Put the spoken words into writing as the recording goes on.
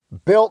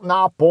Built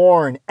Not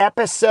Born,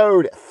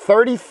 episode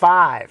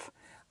 35.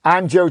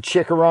 I'm Joe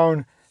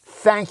Ciccarone.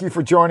 Thank you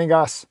for joining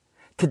us.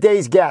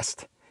 Today's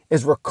guest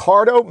is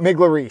Ricardo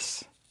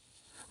Miglerese.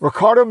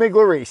 Ricardo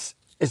Miglerese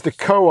is the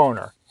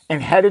co-owner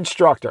and head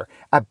instructor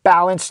at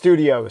Balance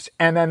Studios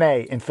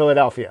MMA in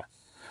Philadelphia.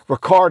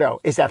 Ricardo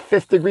is a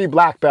 5th degree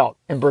black belt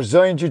in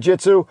Brazilian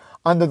Jiu-Jitsu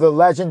under the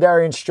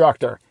legendary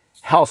instructor,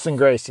 Helson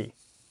Gracie.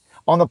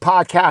 On the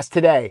podcast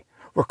today,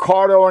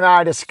 Ricardo and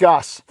I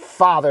discuss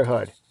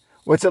fatherhood.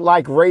 What's it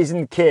like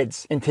raising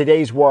kids in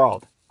today's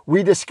world?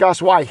 We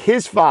discuss why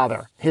his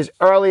father, his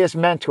earliest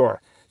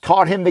mentor,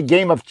 taught him the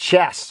game of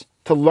chess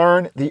to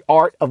learn the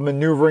art of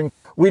maneuvering.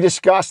 We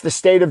discuss the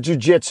state of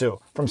jiu-jitsu,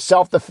 from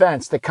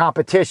self-defense to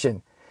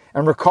competition.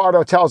 And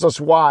Ricardo tells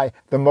us why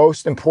the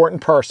most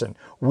important person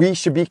we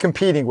should be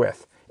competing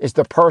with is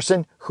the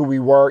person who we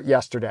were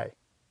yesterday.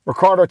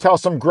 Ricardo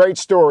tells some great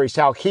stories,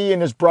 how he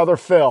and his brother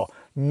Phil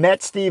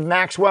met Steve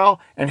Maxwell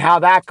and how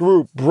that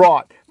group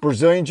brought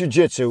Brazilian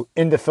Jiu-Jitsu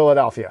into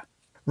Philadelphia.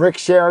 Rick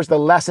shares the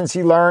lessons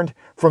he learned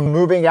from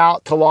moving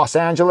out to Los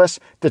Angeles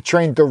to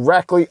train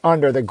directly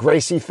under the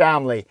Gracie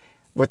family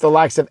with the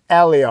likes of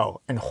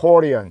Elio and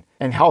Rorion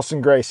and Helson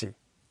Gracie.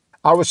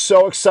 I was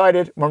so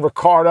excited when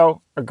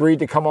Ricardo agreed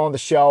to come on the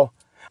show.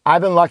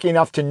 I've been lucky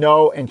enough to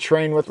know and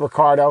train with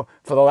Ricardo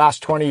for the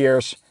last 20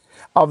 years.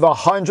 Of the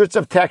hundreds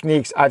of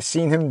techniques I've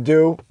seen him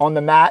do on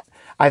the mat,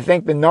 I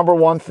think the number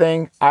one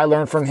thing I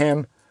learned from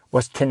him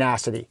was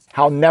tenacity.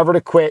 How never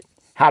to quit,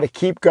 how to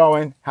keep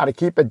going, how to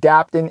keep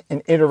adapting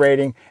and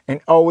iterating,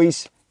 and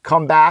always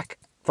come back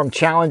from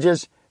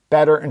challenges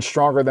better and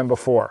stronger than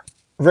before.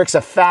 Rick's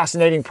a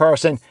fascinating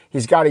person.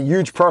 He's got a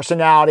huge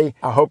personality.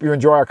 I hope you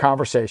enjoy our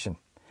conversation.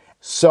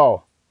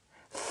 So,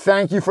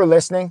 thank you for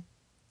listening.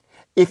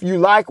 If you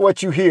like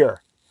what you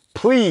hear,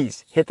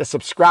 please hit the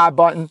subscribe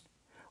button.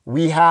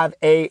 We have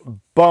a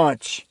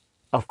bunch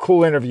of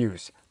cool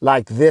interviews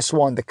like this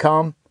one to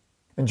come.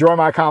 Enjoy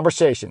my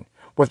conversation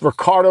with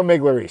Ricardo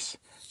Miglerese,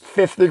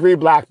 5th degree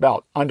black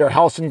belt under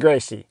Helson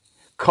Gracie,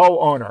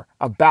 co-owner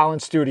of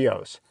Balance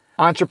Studios,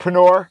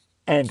 entrepreneur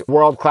and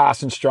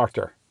world-class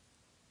instructor.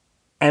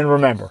 And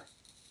remember,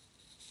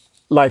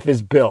 life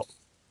is built,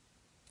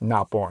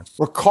 not born.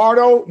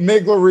 Ricardo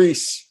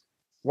Miglerese,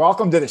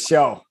 welcome to the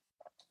show.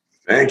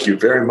 Thank you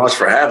very much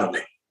for having me.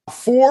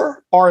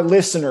 For our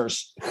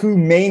listeners who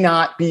may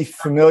not be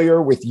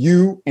familiar with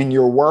you and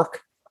your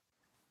work,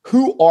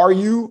 who are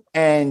you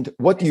and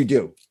what do you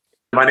do?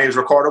 My name is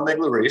Ricardo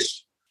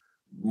Miglerese,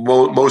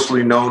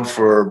 mostly known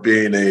for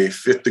being a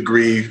 5th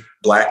degree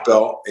black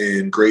belt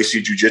in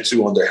Gracie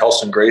Jiu-Jitsu under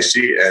Helson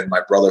Gracie and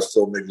my brother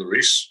Phil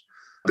Miglerese.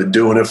 I've been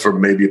doing it for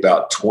maybe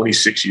about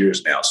 26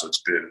 years now, so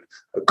it's been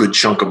a good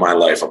chunk of my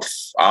life.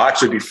 I'll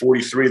actually be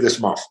 43 this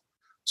month.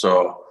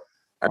 So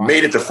I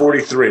made it to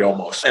 43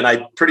 almost. And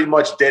I pretty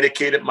much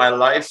dedicated my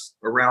life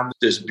around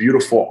this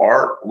beautiful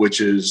art, which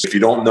is, if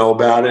you don't know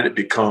about it, it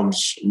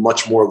becomes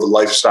much more of a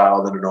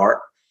lifestyle than an art.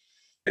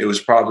 It was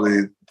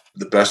probably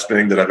the best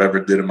thing that I've ever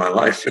did in my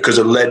life because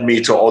it led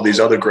me to all these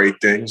other great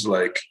things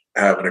like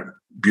having a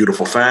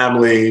beautiful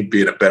family,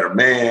 being a better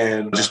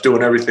man, just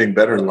doing everything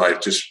better in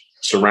life, just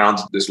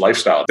surrounds this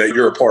lifestyle that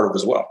you're a part of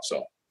as well.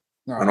 So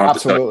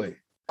absolutely.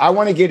 I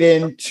want to get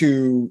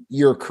into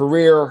your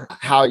career,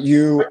 how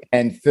you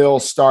and Phil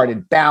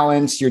started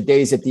Balance, your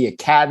days at the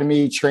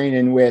academy,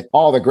 training with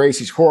all the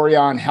Gracies,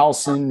 Rorion,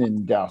 Helson,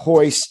 and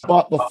Royce.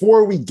 But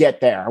before we get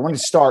there, I want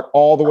to start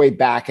all the way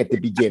back at the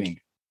beginning.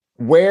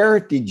 Where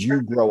did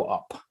you grow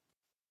up?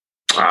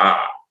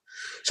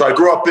 So I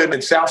grew up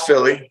in South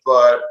Philly,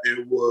 but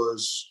it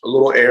was a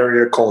little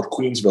area called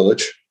Queens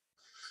Village.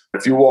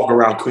 If you walk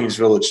around Queens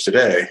Village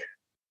today,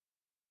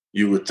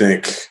 you would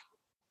think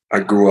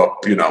I grew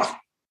up,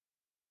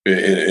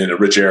 in a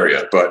rich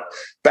area. But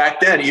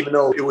back then, even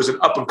though it was an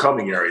up and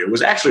coming area, it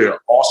was actually an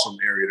awesome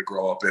area to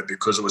grow up in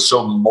because it was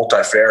so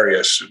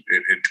multifarious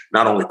in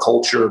not only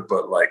culture,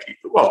 but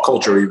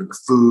culture, even the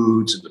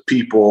foods and the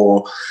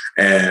people.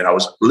 And I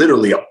was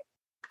literally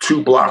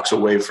 2 blocks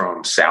away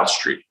from South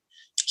Street.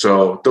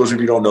 So those of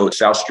you who don't know,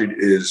 South Street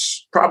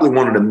is probably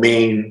one of the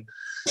main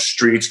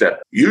streets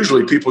that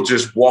usually people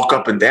just walk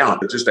up and down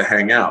just to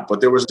hang out.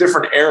 But there was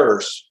different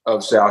eras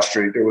of South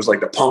Street. There was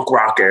like the punk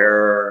rock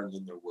era, and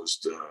then there was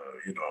the,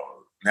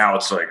 now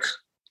it's like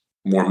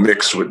more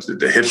mixed with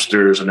the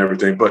hipsters and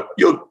everything. But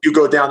you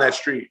go down that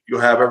street,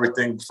 you'll have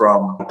everything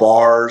from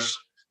bars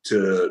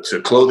to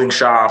clothing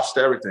shops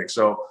to everything.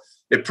 So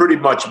it pretty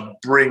much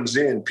brings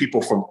in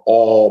people from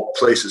all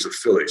places of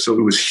Philly. So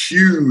it was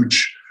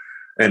huge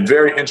and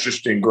very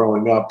interesting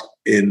growing up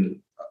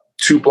in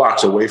 2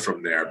 blocks away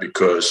from there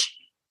because,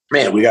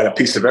 man, we got a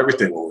piece of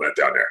everything when we went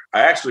down there. I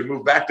actually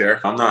moved back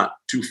there. I'm not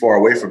too far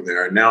away from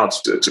there. And now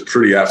it's a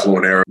pretty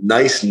affluent area.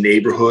 Nice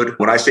neighborhood.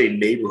 When I say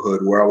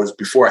neighborhood, where I was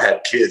before I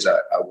had kids, I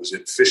was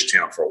in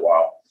Fishtown for a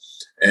while.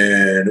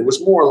 And it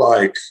was more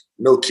like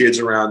no kids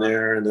around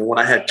there. And then when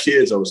I had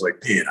kids, I was like,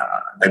 man,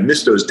 I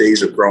miss those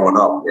days of growing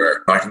up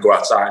where I can go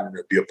outside and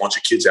there'd be a bunch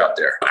of kids out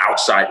there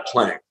outside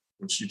playing.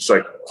 It's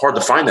like hard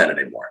to find that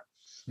anymore.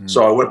 Mm.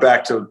 So I went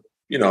back to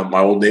my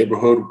old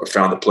neighborhood. I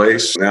found a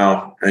place.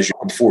 Now,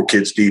 I'm 4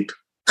 kids deep.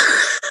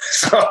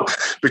 So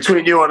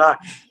between you and I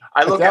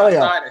look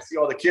outside, I see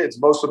all the kids.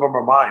 Most of them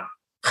are mine.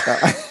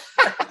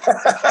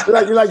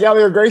 You're like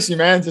Elliot Gracie,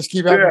 man. Just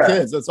keep having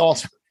kids. That's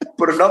awesome.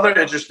 But another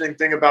interesting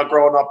thing about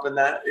growing up in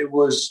that, it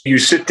was you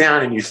sit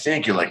down and you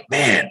think, you're like,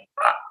 man,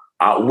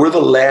 we're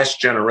the last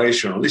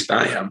generation, or at least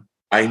I am.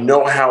 I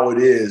know how it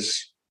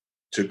is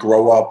to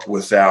grow up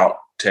without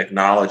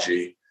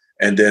technology.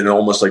 And then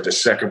almost like the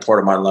second part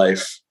of my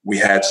life, we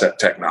had set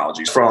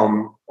technologies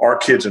from our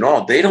kids and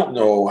all. They don't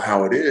know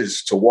how it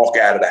is to walk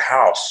out of the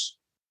house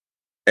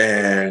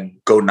and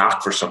go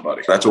knock for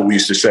somebody. That's what we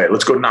used to say.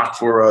 Let's go knock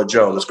for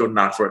Joe. Let's go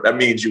knock for it. That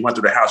means you went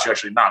to the house, you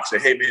actually knock. Say,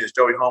 hey, man, is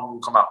Joey home? We'll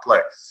come out and play.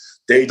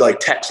 They like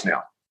text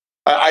now.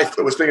 I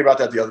was thinking about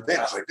that the other day.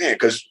 I was like, man,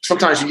 because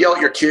sometimes you yell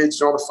at your kids,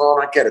 they're on the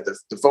phone. I get it.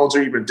 The phones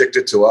are even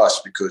addicted to us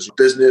because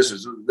business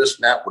is this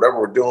and that, whatever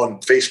we're doing,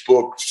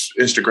 Facebook,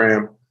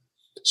 Instagram.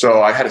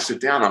 So I had to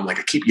sit down. I'm like,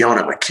 I keep yelling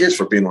at my kids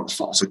for being on the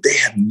phone. So they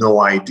have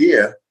no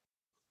idea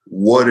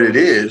what it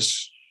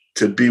is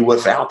to be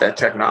without that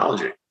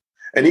technology.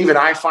 And even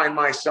I find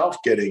myself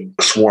getting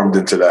swarmed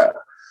into that.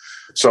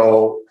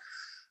 So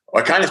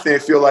I kind of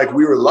feel like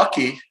we were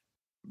lucky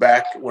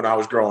back when I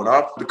was growing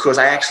up because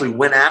I actually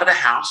went out of the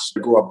house. I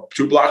grew up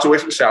 2 blocks away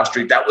from South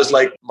Street. That was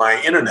like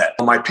my internet,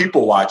 my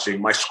people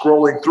watching, my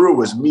scrolling through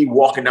was me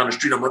walking down the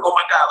street. I'm like, oh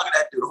my God, look at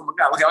that dude. Oh my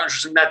God, look how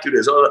interesting that dude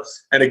is.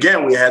 And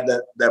again, we had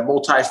that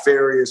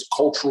multifarious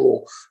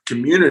cultural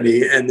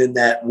community. And then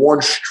that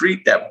one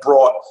street that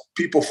brought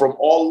people from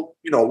all,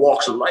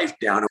 walks of life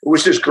down. It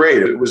was just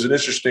great. It was an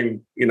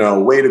interesting,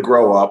 way to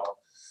grow up.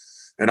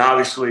 And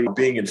obviously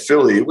being in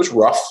Philly, it was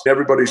rough.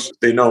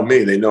 They know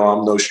me. They know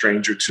I'm no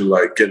stranger to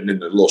like getting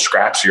into little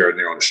scraps here and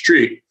there on the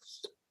street.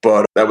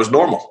 But that was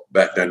normal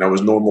back then. That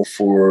was normal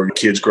for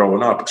kids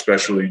growing up,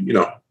 especially,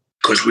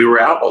 because we were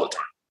out all the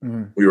time.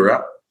 Mm-hmm. We were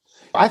out.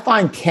 I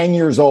find 10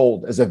 years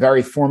old is a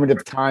very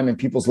formative time in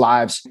people's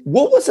lives.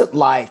 What was it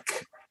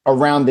like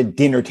around the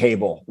dinner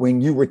table when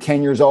you were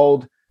 10 years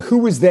old? Who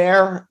was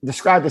there?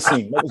 Describe the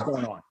scene. What was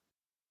going on?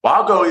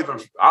 Well,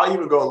 I'll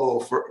even go a little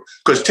further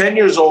because 10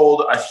 years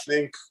old, I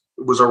think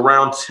it was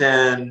around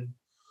 10,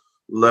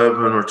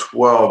 11 or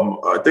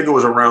 12. I think it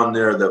was around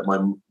there that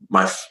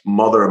my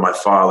mother and my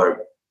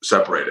father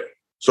separated.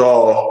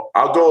 So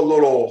I'll go a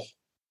little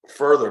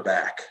further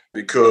back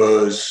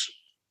because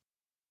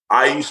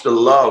I used to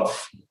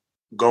love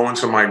going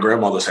to my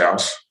grandmother's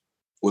house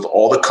with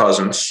all the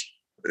cousins.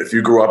 If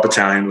you grew up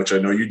Italian, which I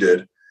know you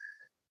did,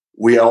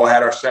 we all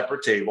had our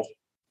separate table.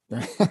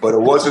 But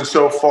it wasn't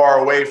so far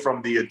away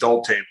from the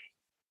adult table.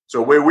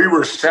 So where we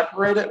were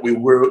separated, we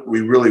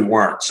really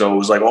weren't. So it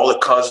was like all the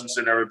cousins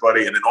and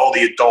everybody, and then all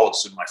the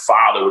adults. And my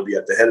father would be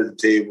at the head of the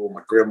table.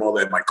 My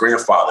grandmother and my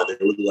grandfather.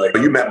 They would be like,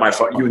 you met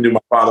you knew my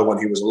father when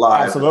he was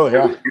alive. Absolutely,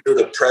 yeah. You knew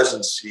the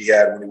presence he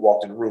had when he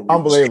walked in the room.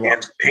 Unbelievable.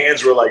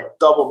 Hands were like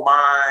double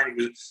mine.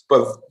 He was,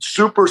 but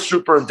super,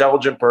 super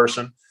intelligent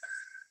person,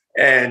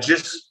 and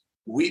just.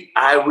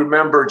 I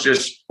remember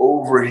just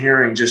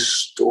overhearing just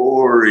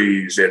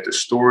stories after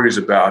stories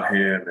about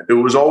him. And it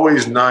was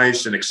always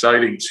nice and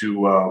exciting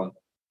to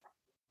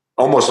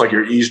almost like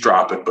you're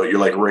eavesdropping, but you're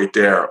like right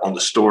there on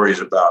the stories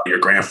about your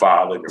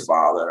grandfather and your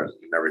father and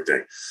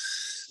everything.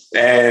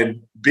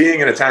 And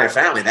being an Italian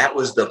family, that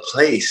was the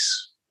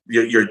place.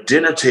 Your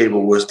dinner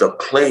table was the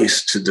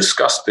place to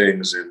discuss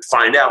things and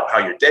find out how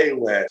your day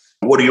went.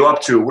 What are you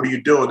up to? What are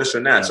you doing? This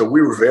and that. So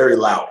we were very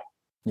loud.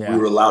 Yeah. We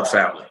were a loud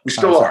family. We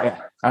still are.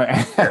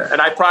 Yeah.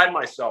 And I pride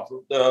myself.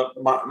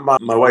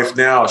 My wife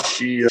now,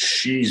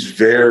 she's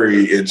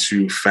very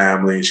into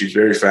family and she's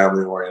very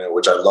family oriented,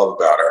 which I love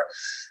about her.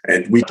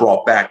 And we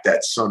brought back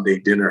that Sunday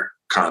dinner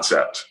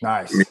concept.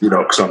 Nice.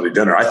 Sunday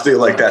dinner. I feel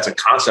like that's a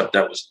concept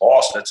that was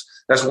lost.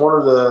 That's one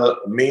of the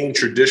main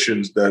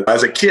traditions that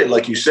as a kid,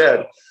 like you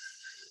said,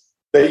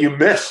 that you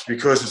miss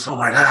because it's, oh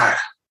my God.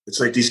 It's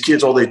like these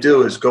kids, all they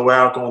do is go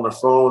out, go on their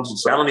phones. And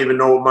say, I don't even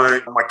know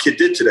what my kid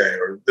did today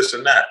or this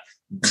and that.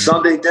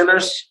 Sunday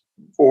dinners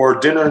or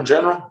dinner in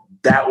general,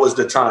 that was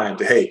the time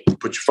to, hey,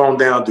 put your phone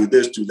down, do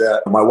this, do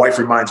that. My wife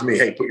reminds me,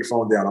 hey, put your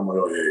phone down. I'm like,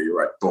 oh, yeah, you're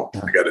right. Boom.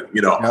 I got it.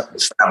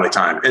 It's family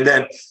time. And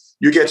then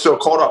you get so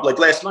caught up. Like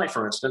last night,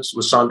 for instance,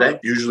 was Sunday,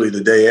 usually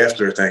the day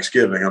after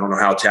Thanksgiving. I don't know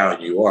how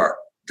Italian you are.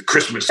 The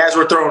Christmas, as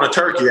we're throwing a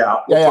turkey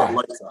out.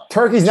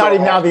 Turkey's not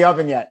even out of the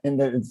oven yet, and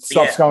the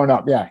stuff's going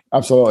up. Yeah,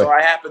 absolutely.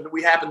 So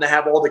we happened to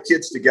have all the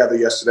kids together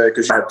yesterday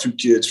because I have 2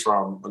 kids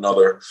from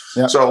another.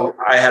 Yep. So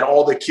I had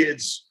all the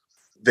kids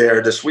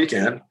there this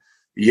weekend.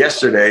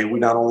 Yesterday, we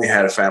not only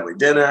had a family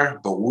dinner,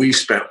 but we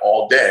spent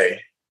all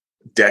day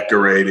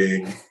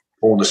decorating,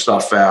 pulling the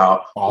stuff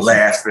out, awesome.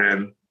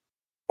 Laughing,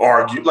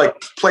 like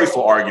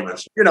playful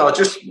arguments.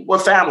 Just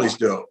what families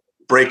do.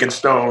 Breaking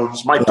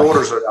stones. My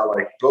daughters are now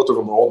like, both of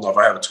them are old enough.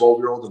 I have a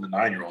 12-year-old and a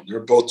 9-year-old. They're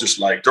both just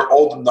like, they're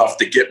old enough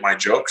to get my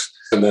jokes.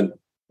 And then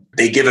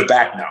they give it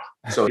back now.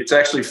 So it's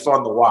actually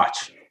fun to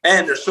watch.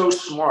 And they're so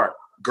smart.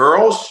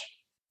 Girls.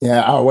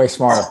 Yeah. Oh, way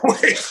smarter.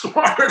 Way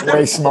smarter.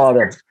 Way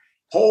smarter.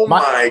 Oh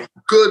my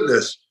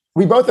goodness.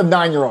 We both have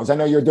 9-year-olds. I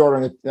know your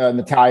daughter,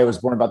 Natalia, was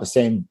born about the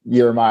same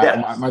year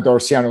my daughter,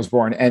 Sienna, was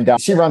born. And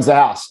she runs the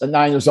house at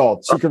 9 years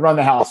old. She could run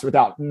the house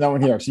without no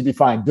one here. She'd be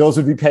fine. Bills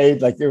would be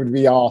paid. Like, it would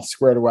be all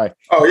squared away.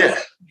 Oh, yeah.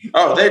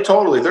 Oh,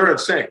 they're in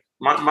sync.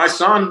 My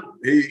son,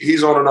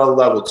 he's on another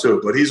level too,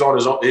 but he's on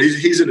his own.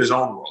 He's in his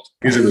own world.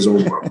 He's in his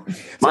own world.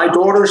 My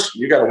daughters,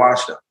 you got to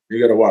watch them.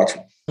 You got to watch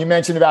them. You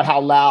mentioned about how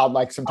loud,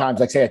 like sometimes,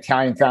 like say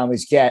Italian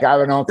families get. I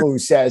have an uncle who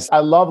says, I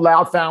love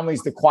loud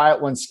families. The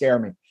quiet ones scare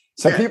me.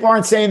 Some people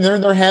aren't saying they're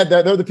in their head.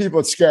 They're the people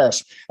that scare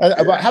us.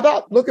 But how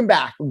about looking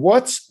back?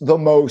 What's the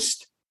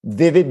most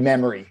vivid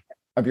memory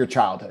of your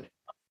childhood?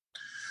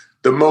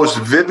 The most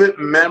vivid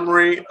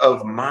memory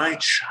of my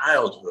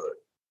childhood,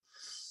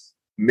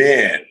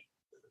 man.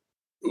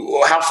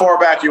 How far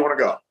back you want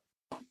to go?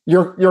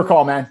 Your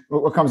call, man.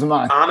 What comes to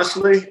mind?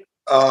 Honestly,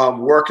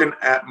 working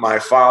at my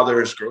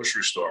father's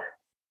grocery store.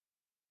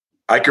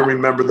 I can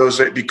remember those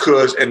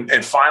because,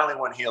 and finally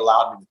when he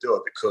allowed me to do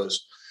it,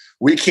 because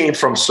we came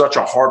from such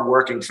a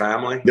hardworking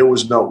family.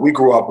 We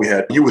grew up,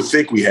 you would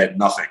think we had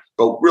nothing,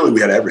 but really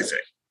we had everything.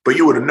 But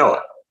you wouldn't know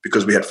it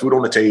because we had food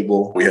on the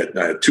table.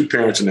 I had 2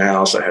 parents in the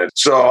house.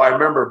 So I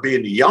remember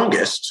being the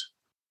youngest.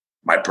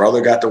 My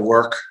brother got to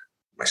work.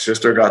 My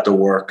sister got to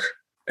work.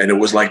 And it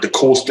was like the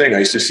coolest thing. I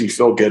used to see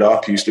Phil get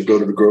up. He used to go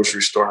to the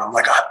grocery store. And I'm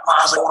like, I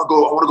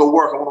want to go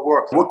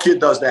work. What kid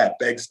does that?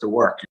 Begs to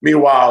work.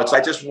 Meanwhile, I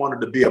just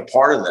wanted to be a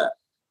part of that.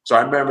 So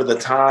I remember the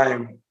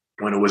time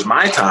when it was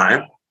my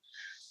time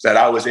that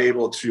I was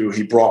able to,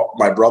 he brought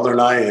my brother and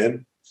I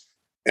in.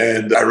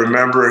 And I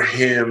remember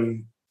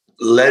him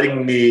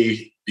letting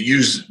me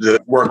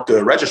work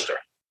the register,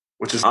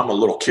 I'm a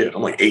little kid.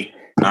 I'm like 8,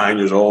 9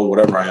 years old,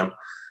 whatever I am.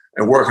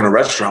 And working a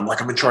register, I'm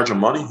like, I'm in charge of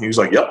money. He was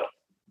like, yep.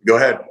 Go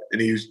ahead.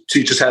 And he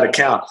teaches how to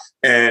count.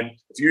 And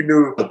if you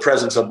knew the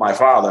presence of my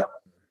father,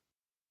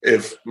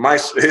 if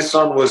his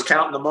son was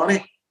counting the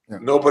money,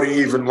 nobody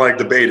even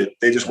debated.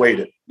 They just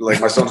waited.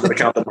 Like, my son's going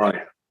to count the money.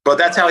 But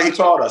that's how he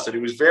taught us. And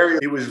he was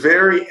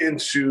very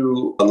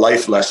into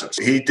life lessons.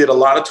 He did a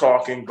lot of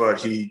talking, but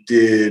he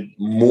did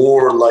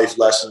more life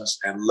lessons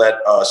and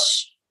let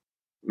us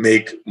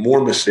make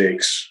more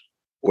mistakes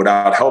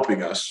without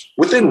helping us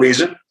within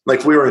reason.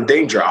 Like, if we were in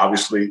danger,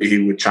 obviously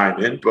he would chime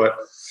in, but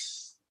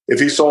if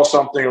he saw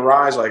something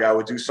arise, like I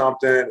would do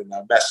something and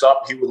I mess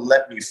up, he would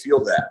let me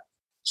feel that.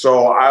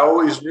 So I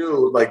always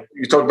knew, like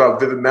you talk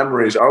about vivid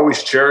memories, I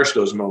always cherish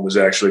those moments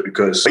actually,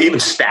 because even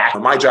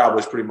my job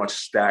was pretty much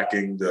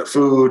stacking the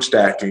food,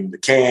 stacking the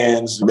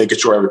cans, making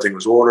sure everything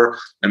was ordered.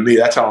 And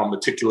that's how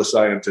meticulous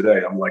I am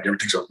today. I'm like,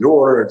 everything's on the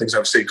order, everything's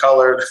the same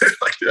color,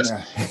 like this.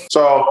 Yeah.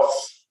 So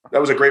that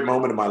was a great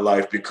moment in my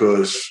life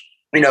because,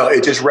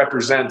 it just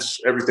represents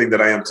everything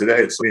that I am today.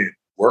 It's me.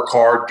 Work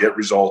hard, get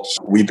results.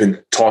 We've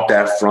been taught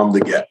that from the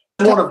get.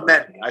 One of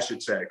many, I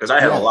should say, because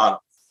I had a lot of.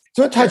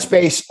 So touch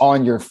base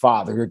on your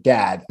father, your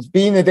dad.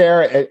 Being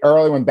there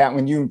early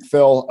when you and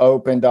Phil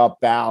opened up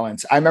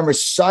Balance, I remember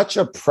such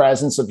a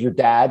presence of your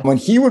dad. When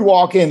he would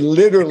walk in,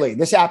 literally,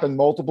 this happened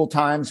multiple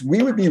times,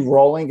 we would be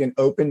rolling an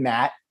open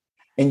mat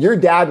and your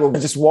dad would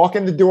just walk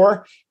in the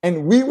door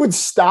and we would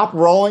stop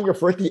rolling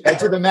if we're at the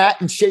edge of the mat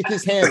and shake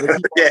his hand.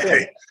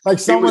 Like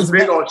someone's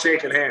big on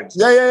shaking hands.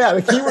 Yeah.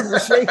 Like he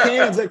would shake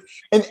hands,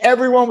 and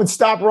everyone would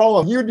stop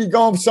rolling. You would be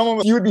going.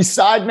 You would be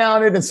side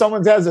mounted, and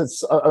someone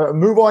has a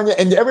move on you,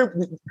 and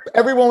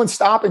everyone would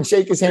stop and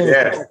shake his hand.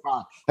 Yeah.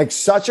 Like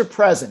such a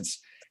presence.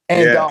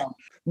 And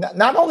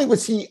not only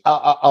was he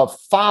a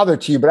father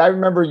to you, but I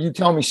remember you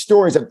telling me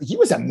stories of he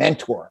was a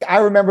mentor. I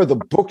remember the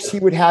books he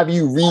would have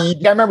you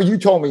read. I remember you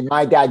told me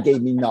my dad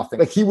gave me nothing.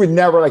 Like he would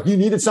never, you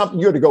needed something,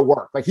 you had to go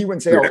work. Like he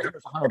wouldn't say, "Oh,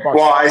 here's $100."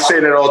 Well, I say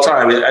that all the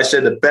time. I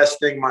said the best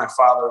thing my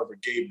father ever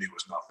gave me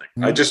was nothing.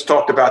 Mm-hmm. I just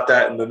talked about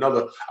that in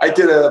I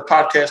did a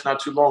podcast not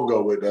too long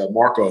ago with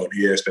Marco, and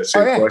he asked that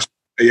same question.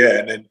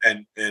 Yeah,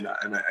 and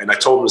I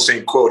told him the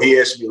same quote. He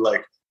asked me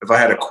if I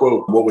had a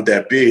quote, what would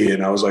that be?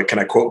 And I was like, can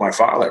I quote my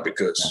father?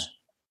 Because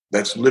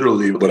that's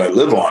literally what I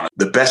live on.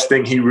 The best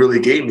thing he really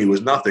gave me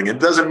was nothing. It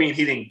doesn't mean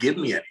he didn't give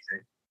me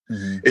anything.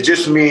 Mm-hmm. It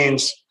just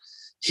means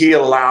he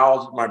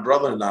allowed my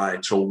brother and I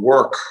to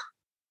work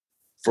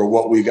for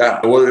what we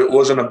got. It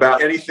wasn't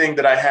about anything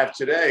that I have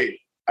today.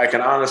 I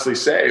can honestly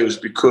say it was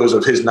because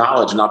of his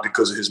knowledge, not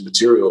because of his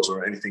materials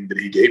or anything that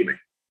he gave me.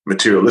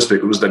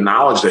 Materialistic. It was the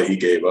knowledge that he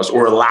gave us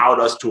or allowed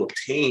us to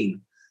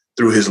obtain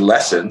through his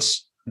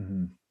lessons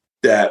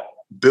that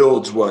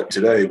builds what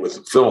today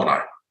with Phil and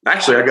I.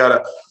 Actually,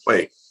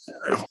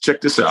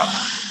 check this out.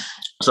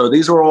 So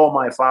these are all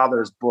my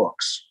father's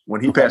books.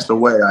 When he passed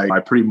away,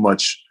 I pretty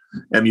much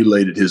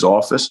emulated his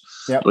office.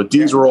 Yep. But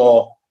these are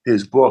all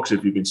his books,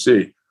 if you can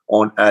see,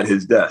 at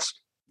his desk.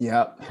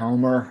 Yep.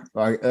 Homer.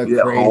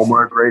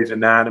 Homer, Grey's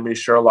Anatomy,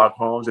 Sherlock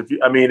Holmes. If you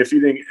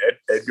think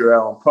Edgar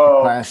Allan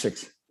Poe.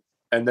 Classics.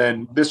 And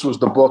then this was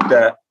the book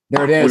that.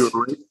 There it is.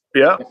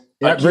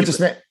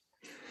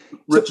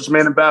 Richest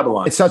Man in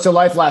Babylon. It's such a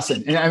life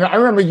lesson. And I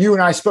remember you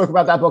and I spoke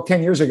about that book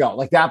 10 years ago.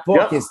 Like that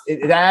book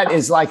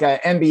is like an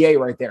MBA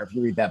right there if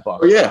you read that book.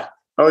 Oh, yeah.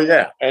 Oh,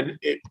 yeah. And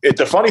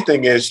the funny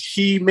thing is,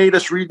 he made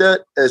us read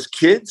that as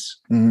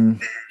kids,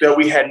 that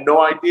we had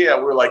no idea.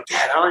 We were like,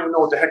 Dad, I don't even know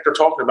what the heck they're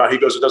talking about. He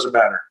goes, it doesn't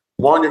matter.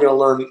 One, you're going to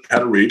learn how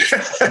to read.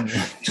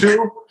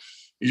 Two,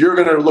 you're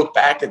going to look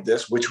back at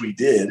this, which we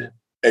did,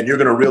 and you're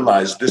going to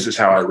realize this is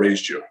how I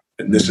raised you.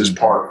 And this is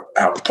part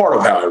of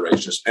how I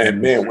raised us.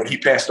 And man, when he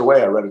passed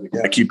away, I read it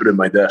again. I keep it in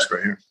my desk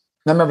right here.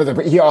 I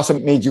remember he also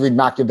made you read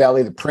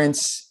Machiavelli, The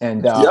Prince.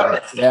 And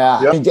yeah.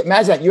 I mean,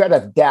 imagine that you had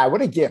a dad.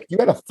 What a gift. You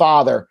had a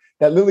father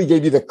that literally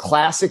gave you the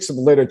classics of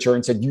literature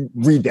and said, you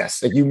read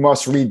this, like you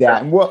must read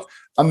that. And what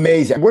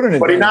amazing. What an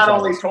But he not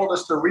only told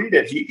us to read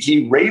it,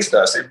 he raised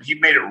us and he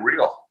made it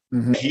real.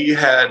 He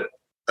had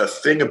a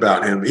thing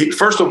about him.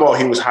 First of all,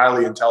 he was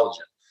highly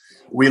intelligent.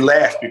 We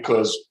laughed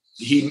because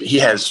he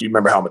has, you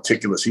remember how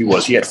meticulous he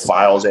was. He had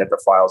files after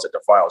files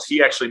after files.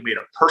 He actually made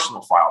a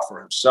personal file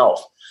for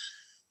himself.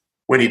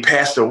 When he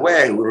passed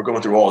away, we were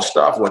going through all the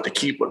stuff, what to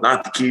keep, what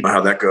not to keep,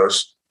 how that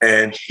goes.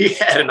 And he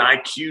had an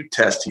IQ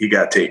test he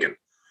got taken.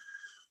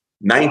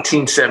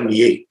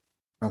 1978.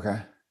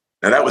 Okay.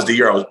 Now, that was the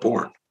year I was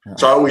born. Yeah.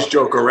 So I always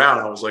joke around.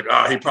 I was like,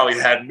 oh, he probably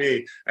had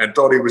me and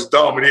thought he was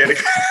dumb. And he had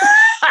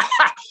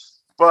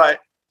But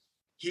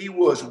he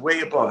was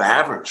way above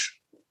average.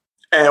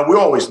 And I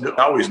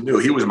always knew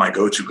he was my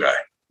go-to guy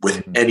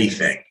with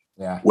anything.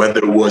 Yeah. Whether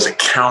it was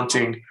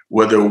accounting,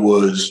 whether it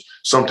was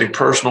something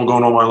personal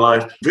going on in my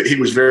life, he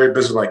was very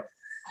business-like.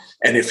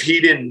 And if he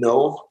didn't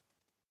know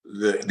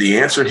the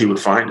answer, he would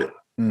find it.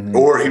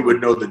 Or he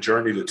would know the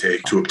journey to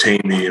take to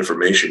obtain the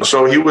information.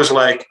 So he was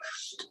like,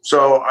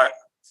 so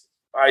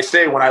I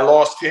say when I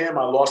lost him,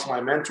 I lost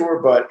my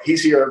mentor, but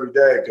he's here every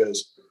day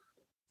because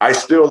I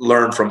still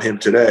learn from him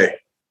today.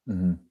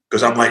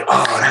 Because I'm like,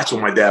 oh, that's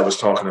what my dad was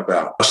talking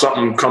about.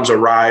 Something comes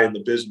awry in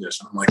the business.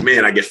 And I'm like,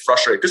 man, I get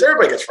frustrated because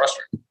everybody gets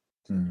frustrated.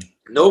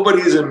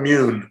 Nobody's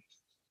immune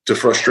to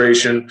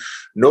frustration.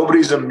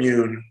 Nobody's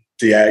immune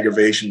to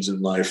aggravations in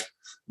life.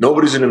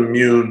 Nobody's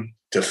immune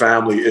to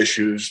family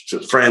issues, to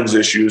friends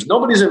issues.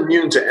 Nobody's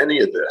immune to any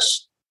of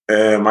this.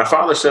 And my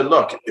father said,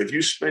 look, if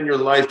you spend your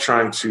life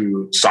trying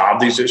to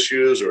solve these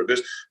issues or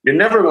this, you're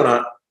never going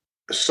to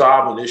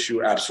solve an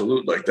issue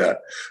absolute like that.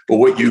 But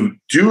what you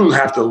do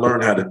have to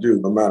learn how to do,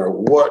 no matter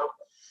what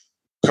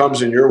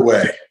comes in your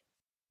way,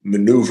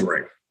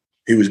 maneuvering.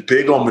 He was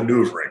big on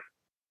maneuvering,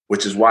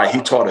 which is why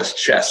he taught us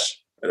chess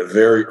at a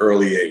very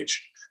early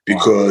age,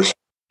 because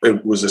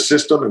it was a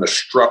system and a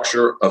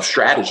structure of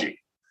strategy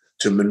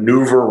to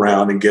maneuver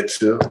around and get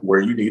to where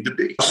you need to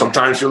be.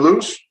 Sometimes you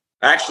lose.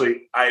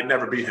 Actually, I had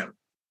never beat him.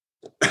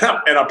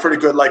 And I'm pretty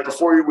good. Like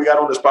before we got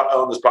on this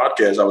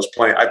podcast,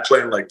 I'm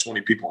playing like 20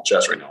 people in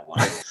chess right now.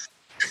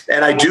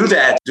 And I do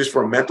that just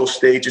for a mental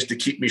state, just to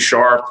keep me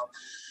sharp.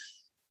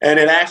 And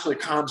it actually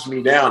calms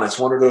me down. It's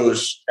one of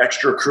those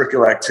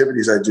extracurricular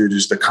activities I do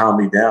just to calm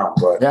me down.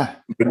 But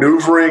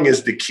maneuvering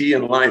is the key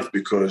in life,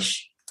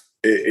 because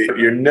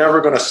you're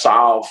never going to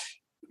solve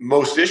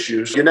most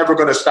issues. You're never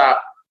going to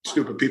stop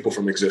stupid people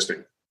from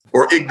existing,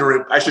 or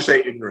ignorant. I should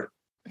say ignorant.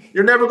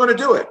 You're never going to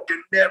do it. You're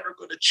never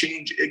going to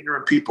change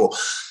ignorant people.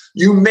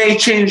 You may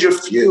change a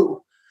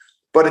few,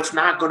 but it's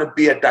not going to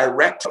be a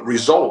direct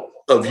result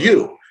of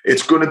you.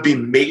 It's going to be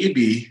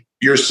maybe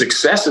your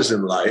successes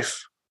in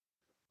life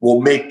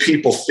will make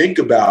people think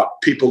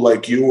about people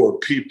like you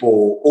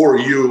or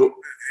you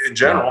in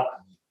general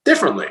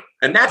differently.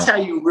 And that's how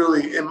you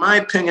really, in my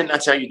opinion,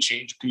 that's how you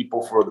change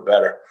people for the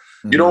better.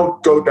 You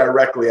don't go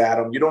directly at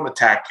them. You don't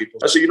attack people.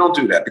 So you don't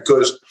do that,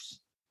 because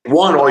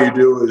one, all you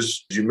do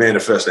is you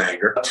manifest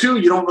anger. Two,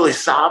 you don't really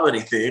solve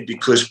anything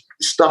because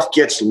stuff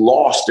gets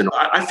lost. And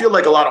I feel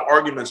like a lot of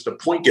arguments, the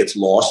point gets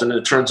lost and then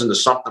it turns into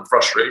something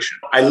frustration.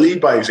 I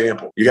lead by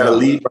example. You got to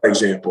lead by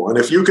example. And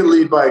if you can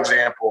lead by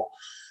example,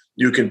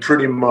 you can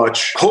pretty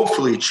much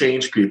hopefully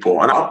change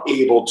people. And I'm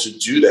able to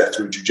do that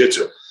through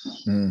jiu-jitsu.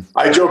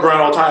 I joke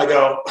around all the time. I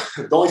go,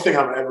 the only thing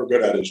I'm ever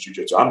good at is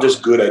jiu-jitsu. I'm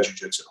just good at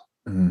jiu-jitsu.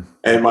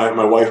 And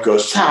my wife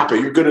goes, stop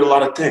it, you're good at a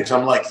lot of things.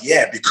 I'm like,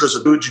 yeah, because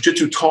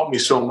jiu-jitsu taught me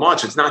so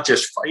much. It's not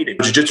just fighting.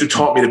 Jiu-jitsu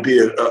taught me to be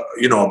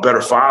a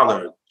better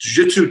father.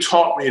 Jiu-jitsu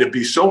taught me to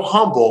be so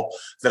humble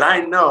that I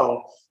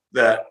know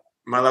that,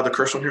 am I allowed to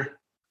curse on here?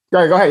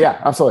 Go ahead.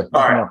 Yeah, absolutely.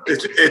 All right.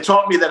 It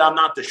taught me that I'm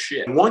not the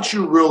shit. Once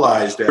you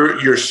realize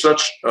that you're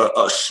such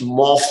a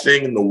small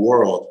thing in the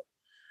world,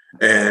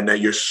 and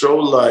that you're so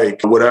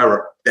like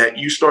whatever, that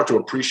you start to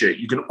appreciate.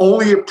 You can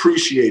only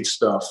appreciate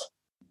stuff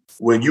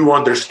when you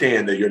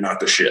understand that you're not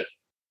the shit.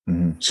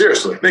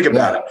 Seriously, think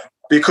about it.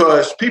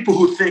 Because people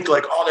who think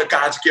like, oh, they're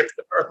God's gift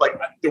to earth, like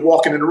they're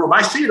walking in the room.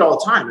 I see it all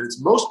the time. And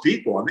it's most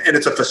people. And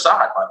it's a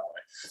facade, by the way.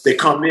 They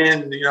come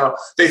in,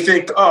 they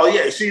think, oh,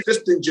 yeah, see,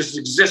 this thing just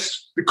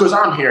exists because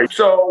I'm here.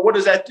 So what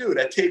does that do?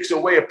 That takes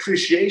away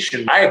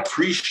appreciation. I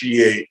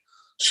appreciate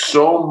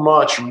so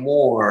much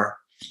more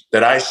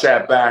that I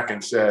sat back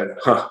and said,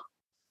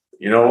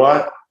 you know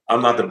what?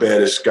 I'm not the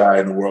baddest guy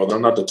in the world.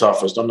 I'm not the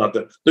toughest.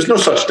 There's no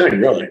such thing,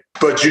 really.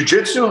 But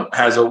jiu-jitsu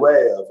has a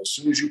way of, as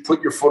soon as you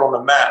put your foot on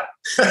the mat,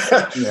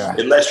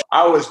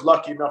 I was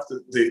lucky enough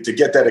to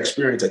get that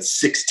experience at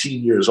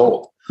 16 years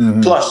old.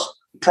 Plus,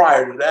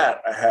 prior to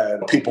that, I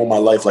had people in my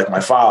life like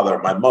my father,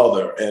 my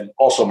mother, and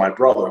also my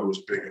brother, who was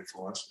a big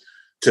influence,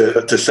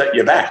 to set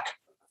you back.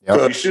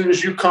 Yep. As soon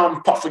as you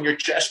come puffing your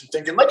chest and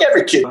thinking, like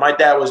every kid, my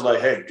dad was like,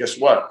 hey, guess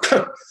what?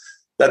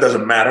 That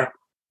doesn't matter.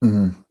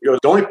 Mm-hmm. The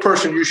only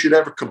person you should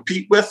ever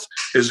compete with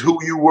is who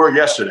you were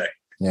yesterday.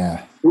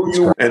 Yeah.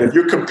 And if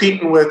you're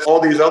competing with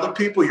all these other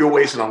people, you're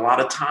wasting a lot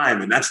of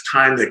time. And that's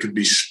time that could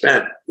be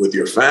spent with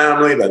your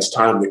family. That's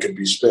time that could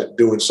be spent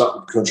doing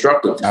something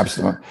constructive.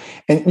 Absolutely.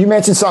 And you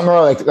mentioned something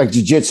earlier, like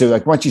jiu-jitsu,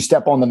 like once you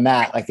step on the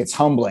mat, like it's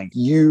humbling.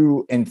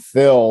 You and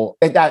Phil,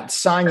 that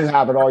sign you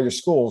have at all your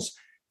schools,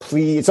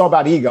 please, it's all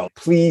about ego.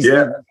 Please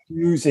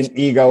use an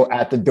ego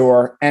at the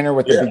door, enter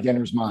with the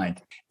beginner's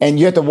mind. And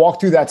you have to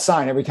walk through that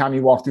sign every time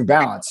you walk through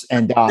balance.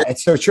 And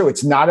it's so true.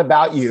 It's not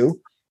about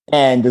you.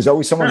 And there's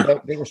always someone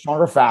bigger,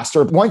 stronger,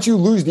 faster. Once you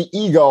lose the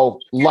ego,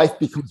 life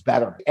becomes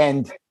better.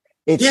 And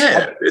it's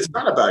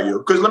not about you.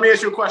 Because let me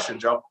ask you a question,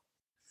 Joe.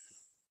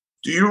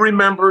 Do you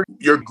remember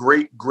your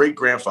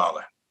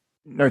great-great-grandfather?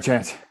 No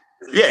chance.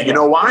 Yeah, you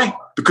know why?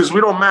 Because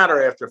we don't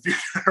matter after a few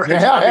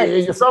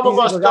generations. Some of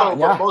us don't,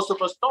 but most of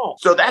us don't.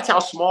 So that's how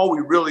small we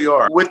really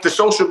are. With the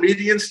social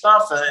media and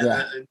stuff,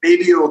 and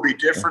maybe it will be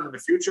different in the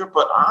future,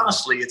 but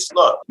honestly,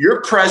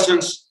 your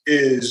presence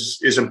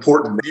is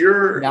important.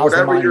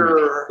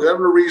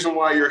 Whatever reason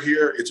why you're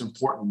here, it's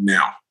important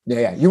now.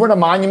 Yeah. You want a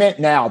monument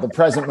now, the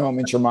present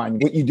moment's your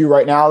monument. What you do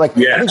right now, like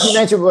I think you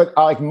mentioned what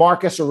like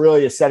Marcus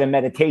Aurelius said in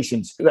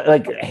Meditations,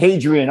 like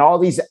Hadrian, all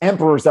these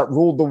emperors that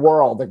ruled the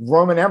world, like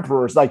Roman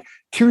emperors, like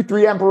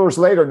 2-3 emperors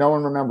later, no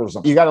one remembers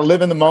them. You got to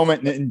live in the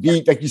moment and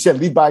be, like you said,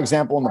 lead by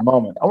example in the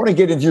moment. I want to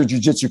get into your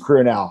jiu-jitsu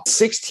career now.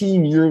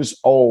 16 years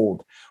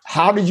old.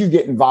 How did you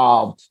get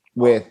involved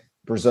with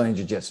Brazilian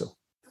jiu-jitsu?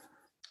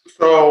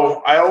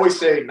 So I always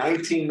say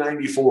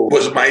 1994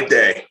 was my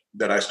day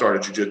that I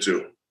started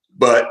jiu-jitsu,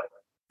 but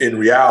in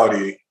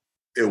reality,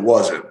 it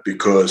wasn't,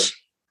 because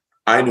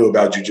I knew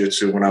about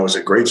jiu-jitsu when I was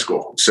in grade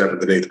school,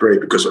 7th and 8th grade,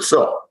 because of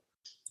Phil.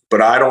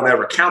 But I don't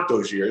ever count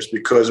those years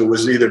because it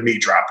was either me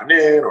dropping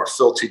in or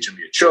Phil teaching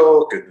me a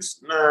choke and this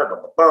and that, blah,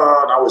 blah,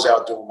 blah. And I was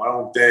out doing my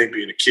own thing,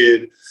 being a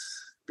kid,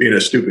 being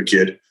a stupid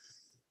kid.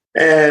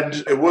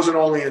 And it wasn't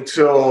only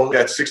until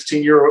that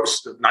 16-year-old,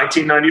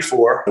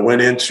 1994, I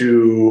went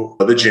into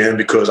the gym,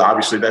 because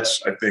obviously that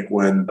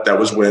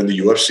was when the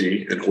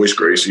UFC and Royce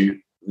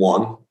Gracie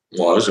was,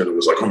 and it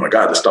was like, oh my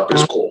God, this stuff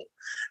is cool.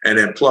 And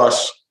then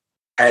plus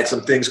I had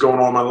some things going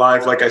on in my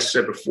life. Like I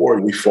said before,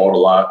 we fought a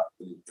lot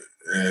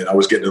and I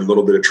was getting in a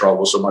little bit of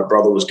trouble. So my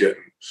brother was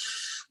getting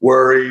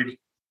worried,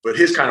 but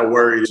his kind of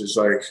worry is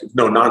like,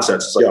 no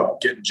nonsense. It's like, yo,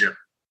 get in the gym.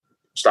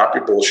 Stop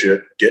your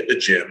bullshit. Get in the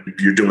gym.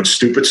 You're doing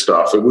stupid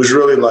stuff. It was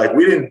really like,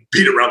 we didn't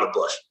beat around the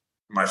bush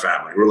in my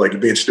family. We're like,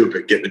 you're being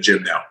stupid. Get in the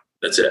gym now.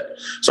 That's it.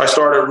 So I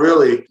started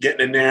really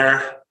getting in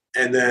there,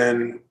 and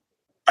then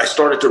I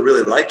started to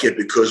really like it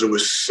because it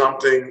was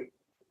something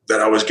that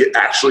I was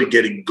actually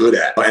getting good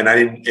at. And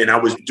I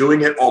was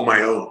doing it on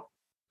my own,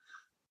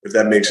 if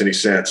that makes any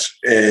sense.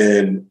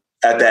 And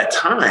at that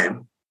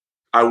time,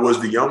 I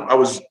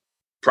was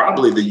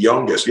probably the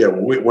youngest. Yeah,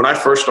 when I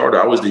first started,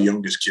 I was the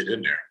youngest kid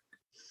in there.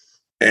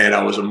 And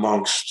I was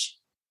amongst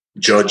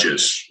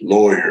judges,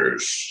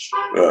 lawyers,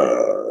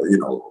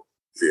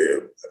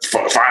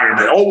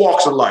 firemen, all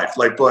walks of life,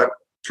 but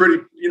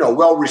pretty,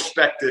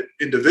 well-respected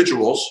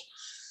individuals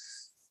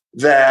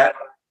that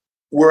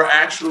were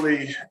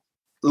actually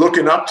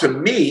looking up to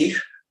me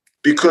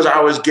because I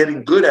was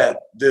getting good at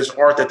this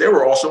art that they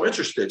were also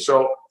interested.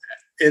 So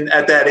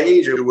at that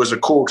age, it was a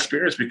cool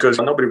experience because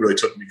nobody really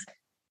took me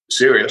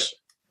serious.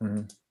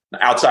 Mm-hmm.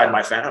 Outside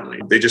my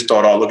family. They just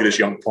thought, oh, look at this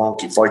young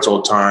punk. He fights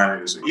all the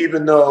time.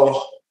 Even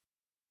though,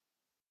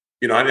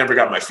 I never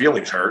got my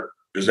feelings hurt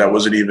because that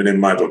wasn't even in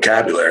my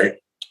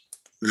vocabulary.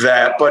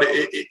 But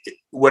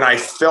when I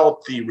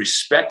felt the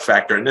respect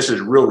factor, and this is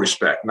real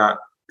respect, not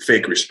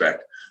fake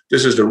respect.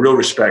 This is the real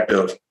respect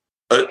of,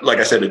 like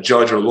I said, a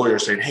judge or a lawyer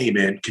saying, hey,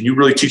 man, can you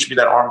really teach me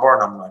that arm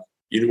bar? And I'm like,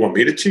 you want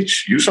me to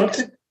teach you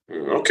something?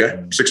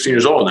 Okay. 16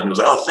 years old. And it was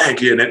like, oh,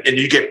 thank you. And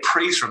you get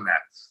praise from that.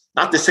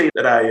 Not to say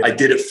that I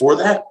did it for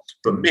that,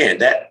 but man,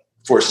 that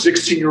for a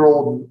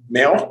 16-year-old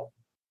male,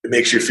 it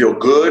makes you feel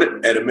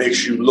good and it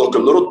makes you look a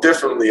little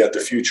differently at the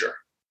future.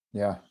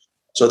 Yeah.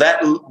 So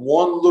that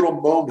one little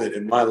moment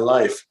in my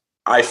life,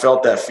 I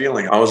felt that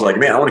feeling. I was like,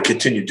 man, I want to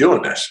continue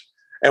doing this.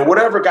 And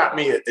whatever got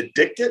me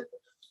addicted,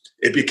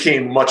 it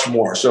became much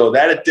more. So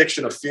that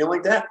addiction of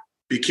feeling that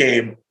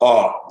became,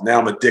 oh,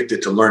 now I'm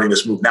addicted to learning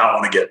this move. Now I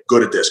want to get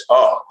good at this.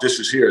 Oh, this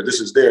is here. This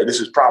is there.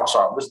 This is problem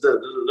solving. This is there.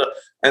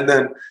 And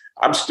then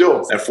I'm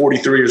still at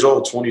 43 years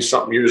old, 20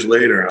 something years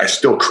later, I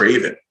still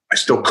crave it. I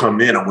still come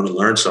in. I want to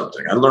learn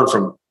something. I learn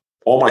from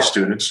all my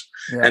students.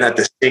 Yeah. And at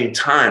the same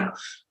time,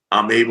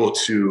 I'm able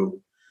to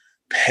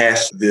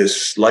pass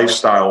this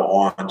lifestyle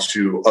on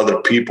to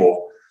other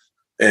people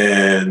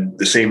and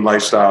the same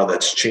lifestyle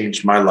that's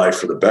changed my life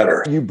for the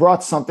better. You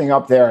brought something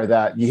up there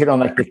that you hit on,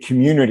 like the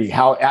community.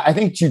 How I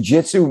think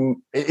jiu-jitsu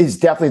is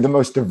definitely the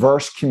most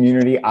diverse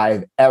community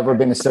I've ever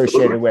been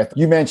associated with.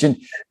 You mentioned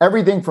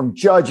everything from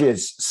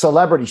judges,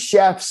 celebrity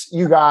chefs.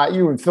 You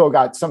and Phil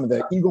got some of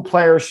the Eagle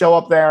players show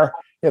up there.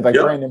 You have like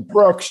Brandon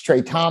Brooks,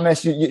 Trey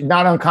Thomas.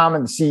 Not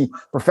uncommon to see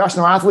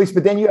professional athletes,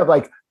 but then you have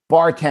like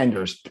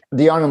bartenders,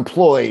 the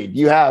unemployed,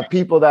 you have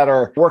people that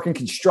are working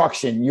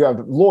construction, you have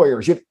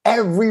lawyers, you have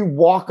every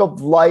walk of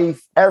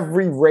life,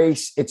 every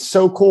race. It's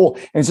so cool.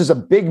 And it's just a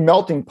big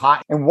melting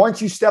pot. And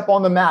once you step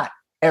on the mat,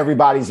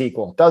 everybody's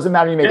equal. Doesn't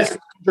matter, you make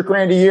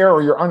 $600,000 a year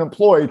or you're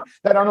unemployed.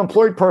 That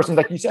unemployed person,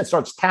 like you said,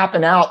 starts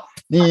tapping out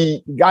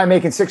the guy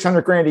making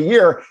 $600,000 a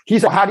year.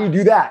 He's like, how do you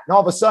do that? And all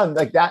of a sudden,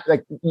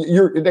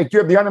 you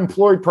have the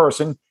unemployed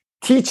person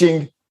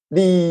teaching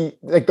the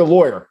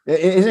lawyer.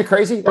 Isn't it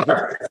crazy?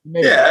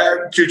 Yeah,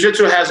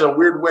 jiu-jitsu has a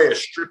weird way of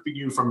stripping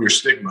you from your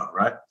stigma,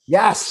 right?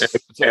 Yes.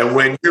 And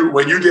when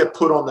you get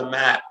put on the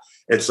mat,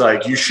 it's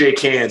like you shake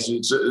hands.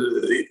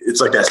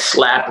 It's like that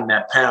slap and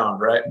that pound,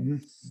 right? Mm-hmm.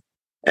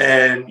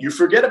 And you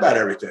forget about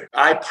everything.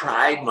 I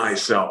pride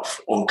myself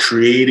on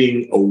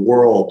creating a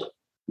world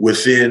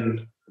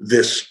within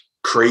this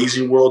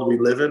crazy world we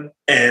live in,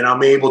 and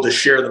I'm able to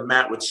share the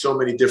mat with so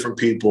many different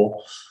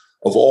people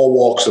of all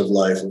walks of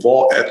life, of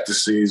all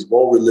ethnicities, of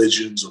all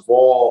religions, of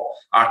all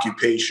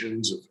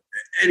occupations, of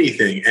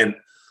anything. And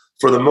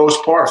for the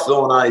most part,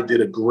 Phil and I did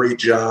a great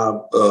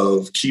job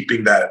of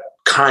keeping that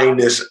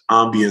kindness,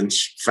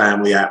 ambience,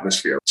 family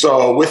atmosphere.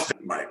 So with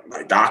my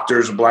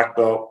doctor's a black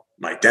belt,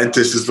 my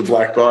dentist is the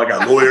black belt, I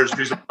got lawyers,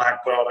 he's a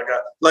black belt,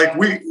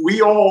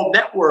 we all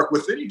network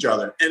within each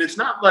other. And it's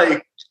not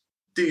like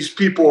these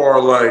people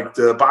are like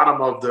the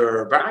bottom of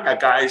their. I got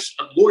guys,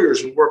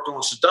 lawyers who worked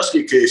on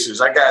Sadusky cases.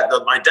 I got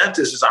my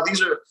dentist.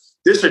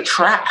 This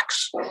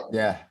attracts.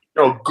 Yeah.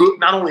 Good.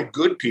 Not only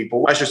good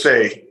people. I should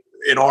say,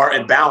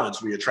 in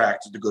balance, we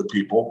attract the good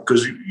people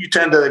because you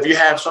tend to, if you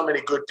have so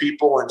many good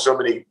people and so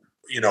many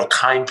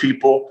kind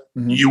people,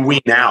 mm-hmm. you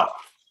wean out.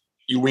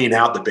 You wean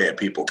out the bad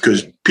people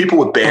because people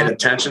with bad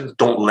intentions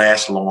don't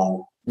last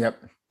long.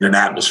 Yep. In an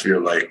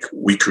atmosphere like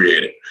we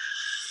created,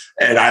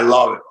 and I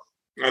love it.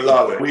 I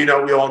love it. We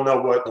all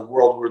know what the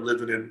world we're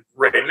living in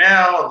right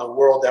now and the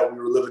world that we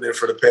were living in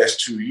for the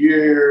past 2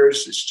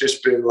 years. It's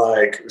just been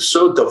like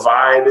so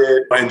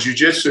divided. And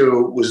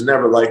jiu-jitsu was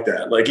never like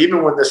that. Like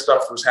even when this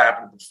stuff was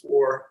happening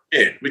before,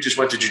 we just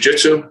went to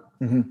jiu-jitsu.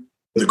 Mm-hmm.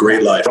 The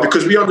great life.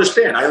 Because I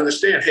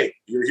understand, hey,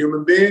 you're a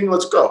human being,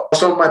 let's go.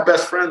 Some of my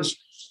best friends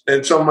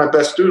and some of my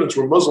best students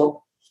were Muslim,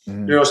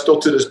 mm-hmm. Still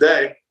to this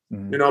day,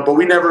 mm-hmm. But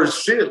we never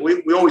see it.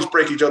 We always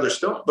break each other's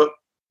stuff, but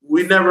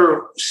we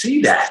never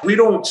see that. We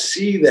don't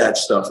see that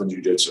stuff in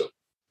jiu-jitsu.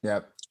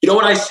 Yep. You know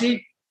what I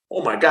see?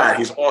 Oh my God,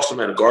 he's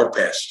awesome at a guard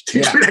pass.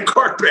 Teach me that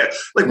guard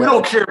pass. We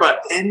don't care about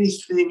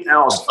anything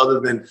else other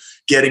than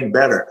getting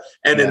better.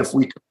 And then if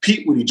we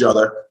compete with each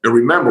other, and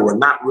remember, we're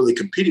not really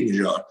competing with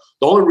each other.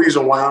 The only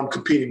reason why I'm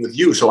competing with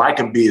you so I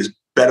can be as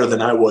better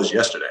than I was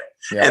yesterday.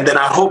 Yeah. And then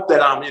I hope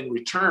that I'm in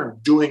return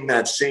doing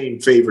that same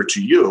favor to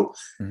you.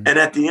 Mm-hmm. And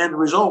at the end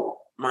result,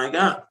 my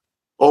God,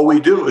 all we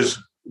do is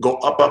go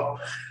up.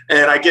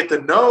 And I get to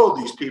know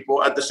these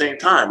people at the same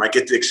time. I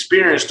get to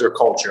experience their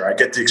culture. I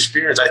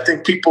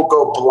think people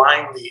go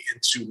blindly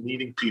into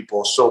meeting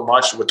people so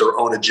much with their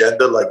own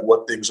agenda, like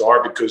what things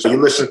are, because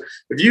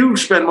if you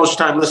spend most of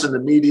the time listening to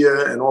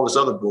media and all this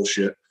other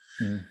bullshit,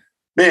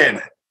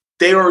 man,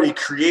 they already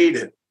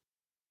created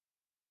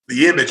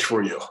the image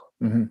for you.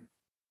 Mm-hmm.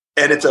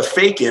 And it's a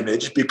fake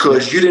image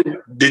because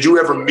did you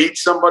ever meet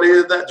somebody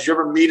that? Did you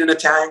ever meet an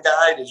Italian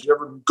guy? Did you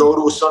ever go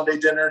to a Sunday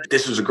dinner?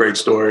 This is a great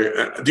story.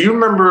 Do you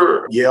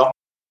remember Yale?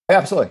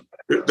 Absolutely.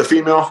 The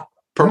female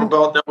purple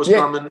belt that was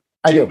coming?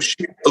 I do.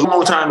 A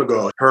long time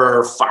ago,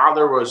 her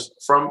father was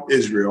from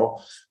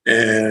Israel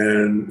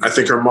and I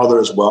think her mother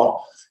as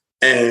well.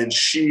 And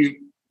she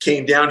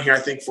came down here, I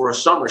think, for a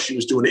summer. She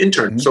was doing an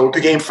intern. Mm-hmm. So it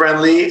became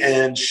friendly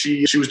and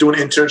she was doing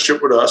an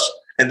internship with us.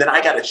 And then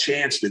I got a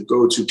chance to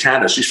go to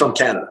Canada. She's from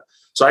Canada.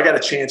 So I got a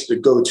chance to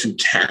go to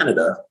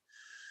Canada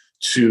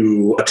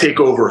to take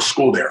over a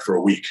school there for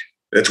a week.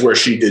 That's where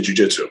she did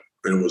jiu-jitsu.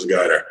 And it was a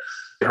guy there.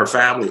 Her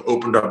family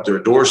opened up their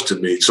doors to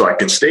me so I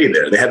could stay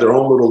there. They had their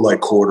own little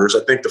quarters.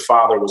 I think the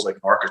father was like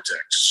an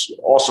architect.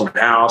 Awesome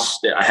house.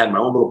 I had my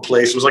own little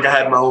place. It was like I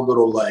had my own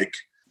little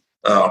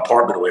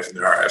apartment away from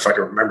there, if I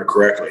can remember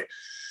correctly.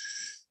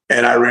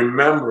 And I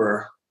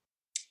remember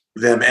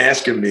them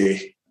asking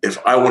me if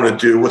I want to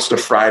do, what's the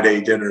Friday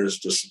dinners?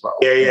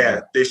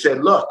 Yeah. They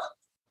said, look,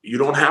 you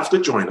don't have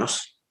to join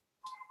us.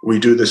 We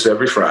do this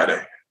every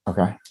Friday.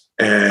 Okay.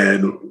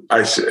 And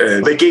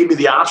they gave me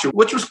the option,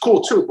 which was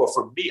cool too. But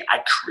for me,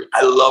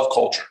 I love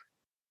culture.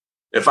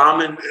 If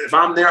I'm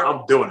there,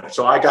 I'm doing it.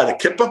 So I got a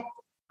kippah.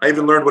 I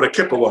even learned what a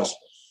kippah was.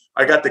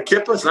 I got the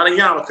kippah. It's not a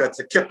yarmulke, it's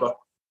a kippah.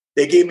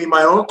 They gave me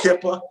my own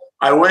kippah.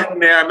 I went in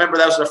there. I remember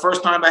that was the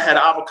first time I had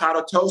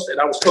avocado toast, and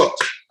I was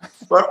hooked.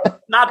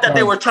 But not that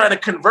they were trying to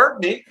convert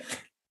me.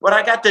 but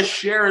I got to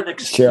share an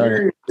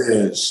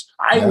experience.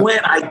 I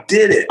went, I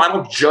did it. I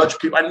don't judge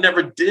people. I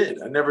never did.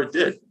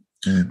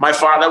 My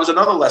father, that was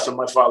another lesson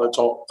my father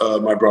taught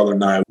my brother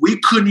and I. We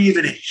couldn't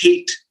even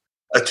hate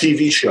a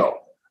TV show,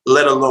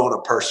 let alone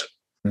a person.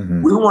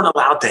 Mm-hmm. We weren't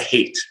allowed to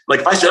hate.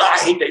 Like if I said, I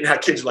hate that, you know how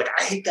kids are like,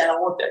 I hate that, I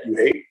want that. You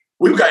hate?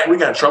 We got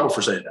in trouble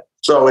for saying that.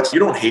 So you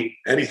don't hate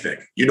anything.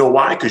 You know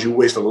why? Because you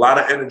waste a lot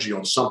of energy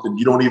on something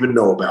you don't even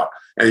know about.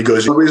 And he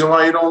goes, the reason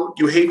why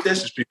you hate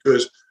this is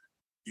because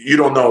you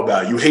don't know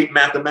about it. You hate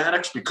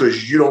mathematics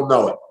because you don't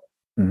know it.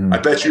 Mm-hmm. I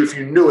bet you if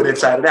you knew it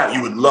inside and out,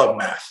 you would love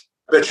math.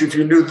 I bet you if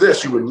you knew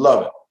this, you would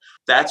love it.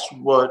 That's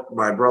what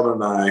my brother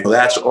and I,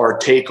 that's our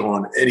take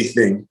on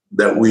anything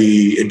that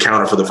we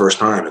encounter for the first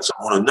time. It's,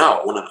 I want to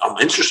know. I'm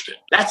interested.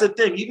 That's the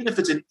thing. Even if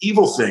it's an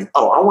evil thing,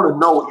 I want to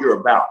know what you're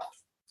about.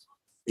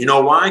 You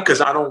know why?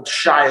 Because I don't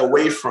shy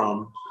away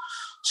from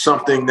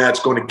something that's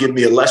going to give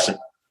me a lesson,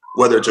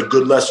 whether it's a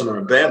good lesson or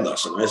a bad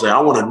lesson. I say, I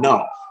want to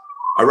know.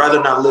 I'd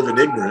rather not live in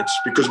ignorance,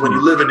 because when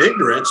you live in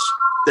ignorance,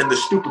 then the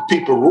stupid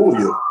people rule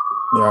you.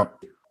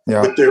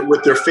 Yeah.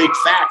 With their fake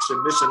facts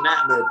and this and that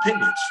and their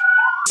opinions.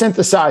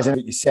 Synthesizing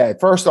what you said.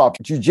 First off,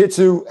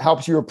 jiu-jitsu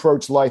helps you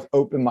approach life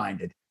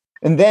open-minded.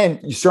 And then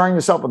you're surrounding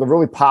yourself with a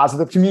really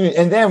positive community.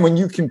 And then when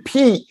you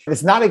compete,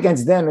 it's not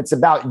against them. It's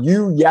about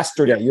you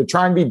yesterday. You're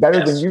trying to be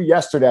better than you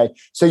yesterday.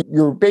 So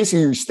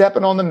you're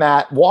stepping on the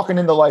mat, walking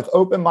into life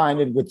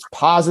open-minded with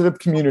positive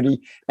community.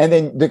 And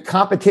then the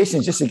competition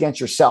is just against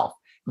yourself.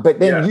 But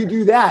then you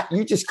do that,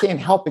 you just can't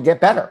help but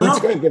get better. It's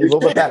going to get a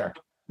little bit better.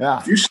 Yeah.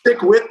 If you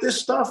stick with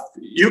this stuff,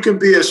 you can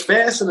be as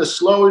fast and as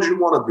slow as you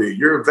want to be.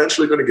 You're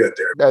eventually going to get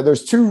there.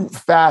 There's two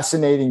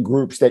fascinating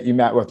groups that you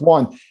met with.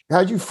 One, how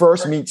did you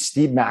first meet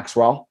Steve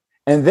Maxwell?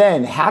 And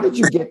then how did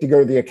you get to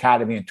go to the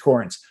academy in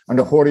Torrance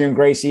under Rorion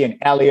Gracie and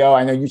Elio?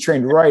 I know you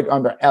trained right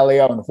under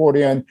Elio and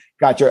Rorion,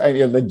 got your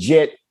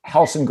legit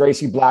Helson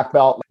Gracie black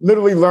belt,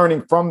 literally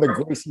learning from the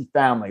Gracie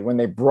family when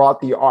they brought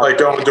the art. Like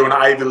going to an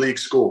Ivy League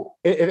school.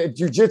 If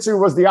jiu-jitsu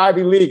was the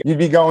Ivy League, you'd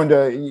be going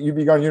to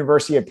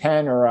University of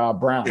Penn or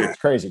Brown. It's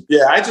crazy.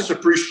 Yeah, I just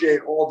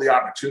appreciate all the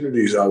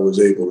opportunities I was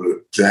able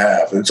to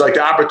have. And it's like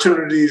the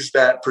opportunities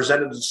that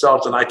presented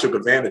themselves and I took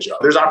advantage of.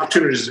 There's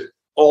opportunities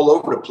all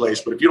over the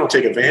place, but if you don't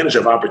take advantage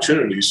of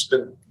opportunities,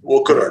 then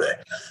what good are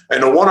they?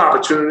 And the one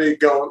opportunity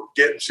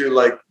getting to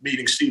like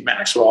meeting Steve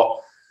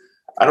Maxwell,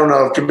 I don't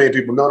know if too many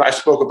people know that I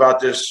spoke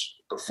about this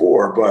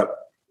before, but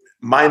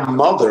my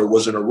mother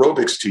was an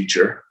aerobics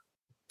teacher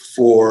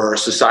for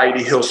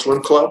Society Hill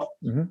Swim Club.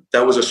 Mm-hmm.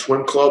 That was a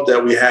swim club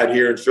that we had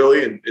here in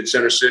Philly in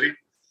Center City.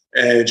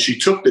 And she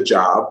took the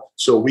job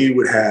so we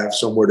would have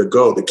somewhere to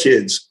go, the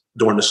kids,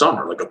 during the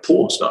summer, like a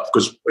pool and stuff.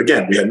 Because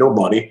again, we had no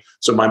money.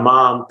 So my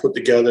mom put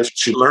together,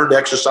 she learned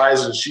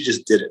exercises and she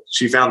just did it.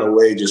 She found a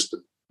way just to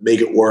make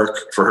it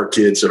work for her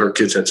kids. So her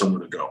kids had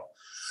somewhere to go.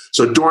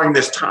 So during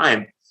this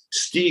time,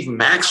 Steve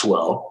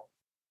Maxwell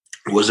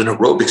was an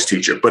aerobics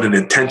teacher, but an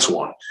intense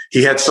one.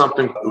 He had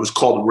something that was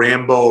called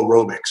Rambo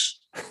aerobics.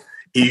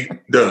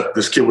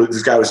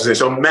 This guy was saying,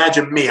 so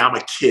imagine me, I'm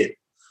a kid.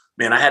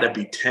 Man, I had to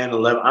be 10,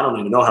 11. I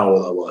don't even know how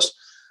old I was.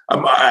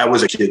 I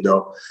was a kid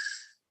though.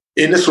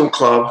 In the swim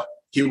club,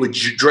 he would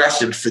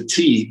dress in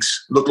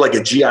fatigues, look like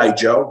a G.I.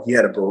 Joe. He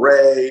had a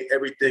beret,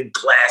 everything,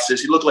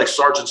 glasses. He looked like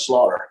Sergeant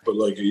Slaughter, but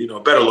like,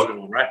 better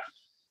looking one, right?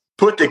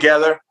 Put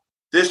together.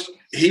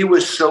 He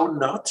was so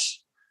nuts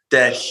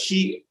that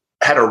he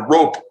had a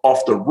rope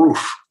off the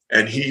roof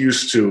and he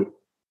used to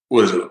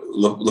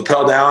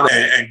lapel down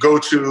and go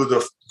to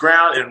the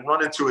ground and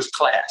run into his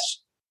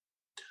class.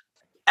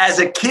 As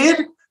a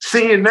kid,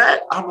 seeing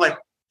that, I'm like,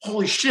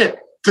 holy shit,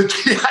 the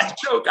G.I.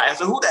 Joe guy. I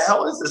said, who the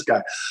hell is this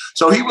guy?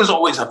 So he was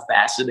always a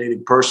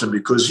fascinating person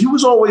because he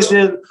was always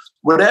in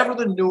whatever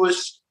the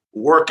newest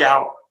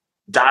workout,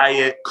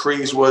 diet,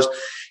 craze was.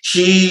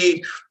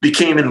 He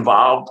became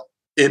involved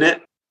in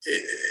it.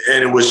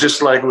 And it was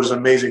just like, it was an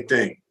amazing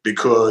thing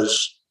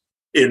because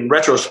in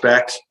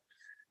retrospect,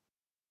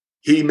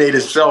 he made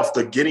himself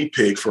the guinea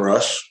pig for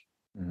us.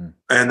 Mm-hmm.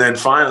 And then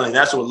finally,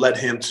 that's what led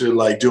him to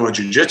like doing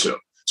jiu-jitsu.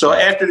 So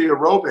after the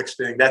aerobics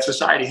thing, that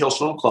Society Hill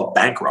Swim Club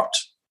bankrupt.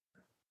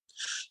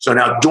 So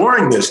now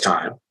during this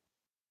time,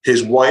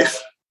 his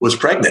wife was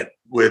pregnant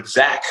with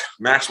Zach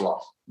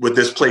Maxwell, with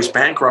this place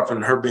bankrupt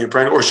and her being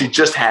pregnant, or she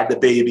just had the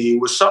baby.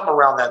 It was something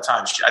around that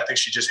time. I think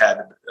she just had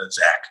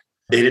Zach.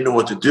 They didn't know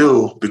what to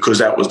do because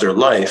that was their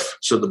life.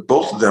 So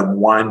both of them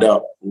wind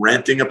up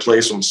renting a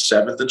place on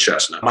 7th and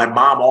Chestnut. My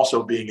mom,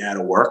 also being out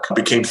of work,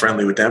 became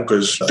friendly with them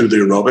because through the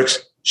aerobics,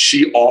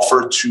 she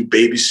offered to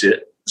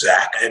babysit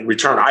Zach. In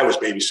return, I was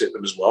babysitting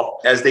them as well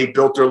as they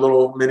built their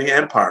little mini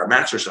empire,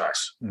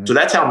 Maxercise. Mm-hmm. So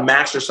that's how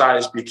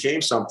Maxercise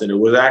became something. It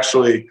was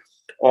actually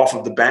off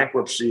of the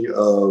bankruptcy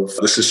of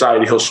the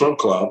Society Hill Swim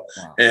Club.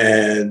 Wow.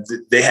 And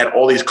they had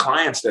all these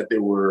clients that they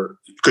were,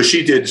 because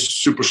she did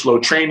super slow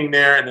training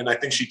there. And then I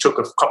think she took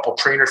a couple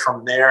trainers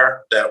from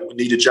there that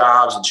needed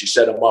jobs and she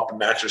set them up in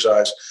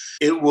Maxercise.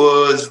 It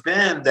was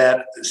then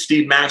that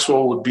Steve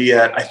Maxwell would be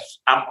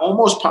I'm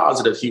almost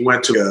positive he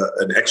went to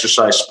an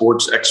exercise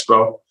sports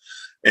expo.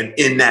 And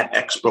in that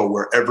expo,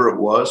 wherever it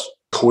was,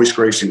 Royce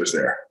Gracie was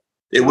there.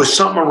 It was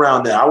something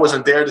around that. I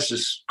wasn't there. This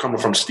is coming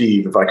from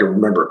Steve, if I can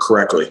remember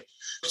correctly.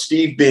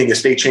 Steve, being a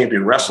state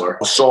champion wrestler,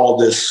 saw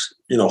this,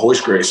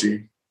 Royce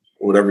Gracie,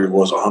 whatever he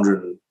was,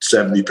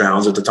 170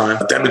 pounds at the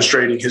time,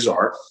 demonstrating his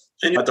art.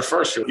 And at the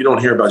first, you don't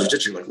hear about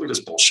jiu-jitsu. Like, look at this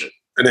bullshit.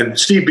 And then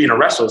Steve, being a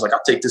wrestler, was like,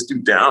 I'll take this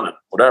dude down and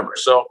whatever.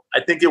 So I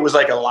think it was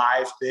like a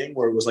live thing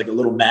where it was like a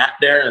little mat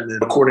there. And then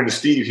according to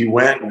Steve, he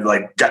went and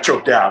like got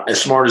choked out.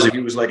 As smart as he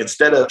was, like,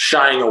 instead of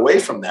shying away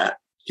from that,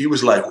 he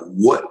was like,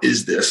 what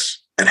is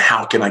this? And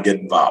how can I get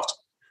involved?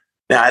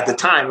 Now, at the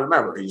time,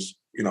 remember, he's,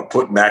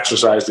 putting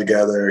exercise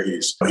together.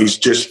 He's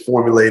just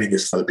formulating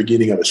the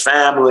beginning of his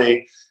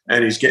family,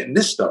 and he's getting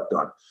this stuff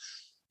done.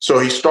 So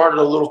he started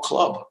a little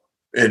club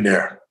in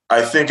there.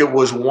 I think it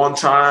was one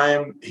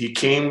time he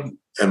came,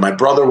 and my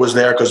brother was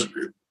there because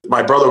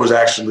my brother was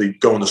actually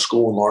going to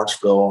school in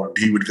Lawrenceville, and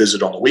he would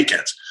visit on the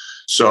weekends.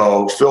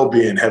 So Phil,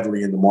 being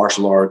heavily into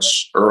martial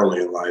arts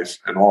early in life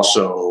and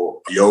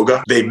also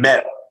yoga, they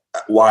met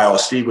while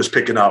Steve was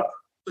picking up,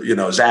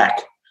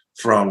 Zach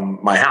from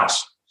my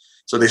house.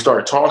 So they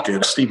started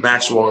talking. Steve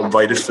Maxwell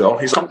invited Phil.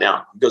 He's come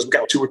down. He goes, we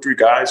got 2 or 3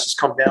 guys. Just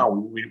come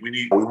down.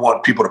 We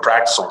want people to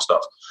practice on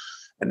stuff.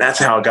 And that's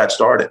how it got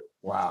started.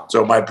 Wow.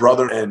 So my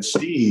brother and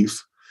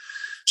Steve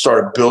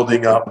started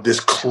building up this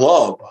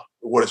club.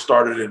 What it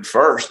started in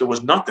first, there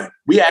was nothing.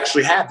 We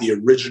actually had the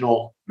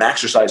original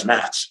Maxercise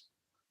mats.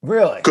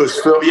 Really?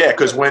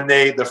 Because when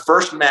the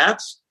first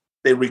mats,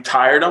 they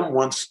retired them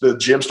once the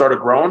gym started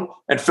growing.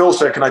 And Phil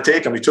said, can I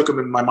take them? He took them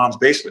in my mom's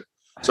basement.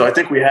 So I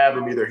think we have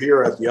them either here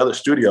or at the other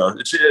studio.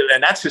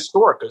 And that's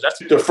historic because that's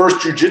the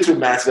first jiu-jitsu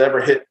mats that ever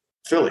hit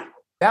Philly.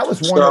 That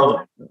was one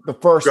of the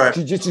first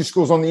jiu-jitsu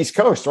schools on the East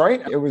Coast, right?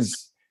 It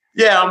was.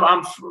 Yeah,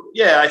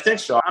 I think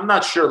so. I'm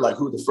not sure like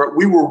who the first.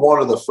 We were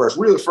one of the first.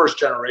 We were the first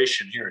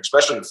generation here,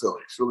 especially in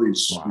Philly.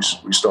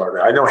 We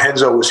started. I know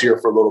Henzo was here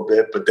for a little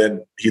bit, but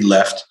then he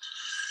left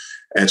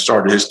and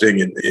started his thing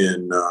in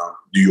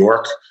New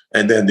York.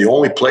 And then the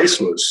only place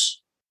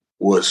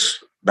was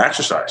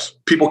Maxercise.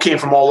 People came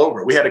from all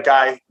over. We had a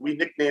guy, we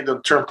nicknamed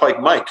him Turnpike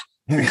Mike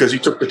because he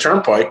took the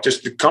turnpike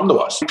just to come to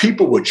us.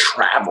 People would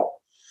travel.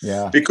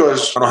 Yeah.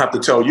 Because I don't have to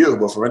tell you,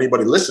 but for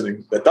anybody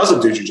listening that doesn't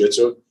do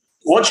jiu-jitsu,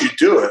 once you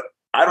do it,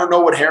 I don't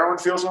know what heroin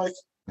feels like,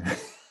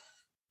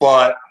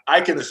 but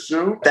I can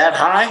assume that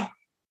high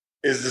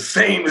is the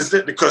same as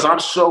it because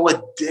I'm so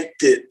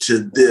addicted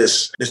to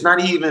this. It's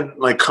not even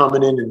like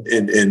coming in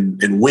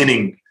and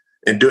winning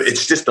and do it.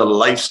 It's just a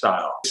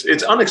lifestyle.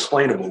 It's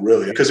unexplainable,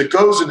 really, because it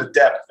goes into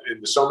depth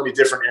into so many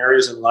different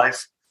areas in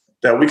life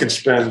that we can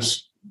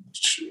spend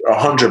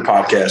 100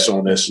 podcasts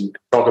on this and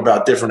talk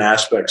about different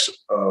aspects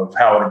of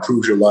how it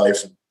improves your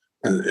life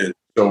and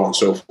so on and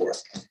so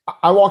forth.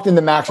 I walked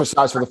into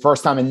Maxercise for the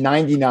first time in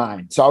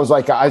 99. So I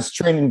was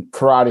training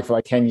karate for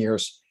like 10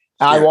 years.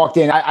 I walked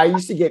in. I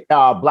used to get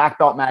Black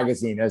Belt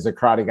Magazine as a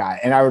karate guy,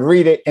 and I would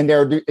read it.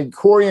 And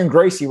Corey and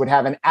Gracie would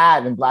have an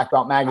ad in Black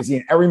Belt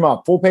Magazine every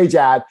month, full page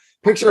ad.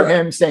 Picture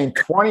him saying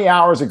 20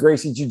 hours of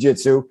Gracie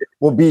Jiu-Jitsu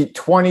will beat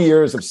 20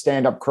 years of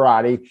stand-up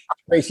karate.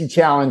 Gracie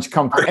challenge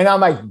come through. And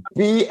I'm like,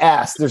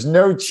 BS. There's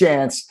no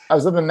chance. I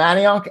was living in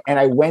Manayunk, and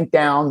I went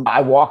down.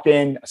 I walked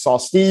in, saw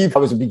Steve. I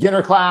was a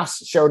beginner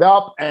class, showed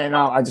up, and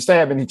I just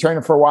said, I've been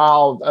training for a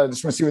while. I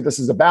just want to see what this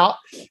is about.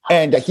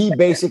 And he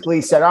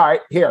basically said, all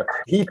right, here.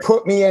 He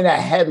put me in a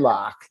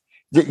headlock,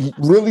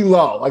 really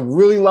low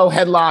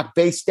headlock,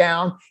 face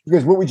down. He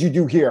goes, what would you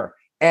do here?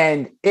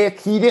 And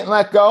if he didn't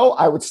let go,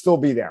 I would still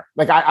be there.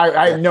 Like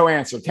I have no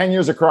answer. 10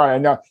 years of karate, I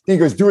know. He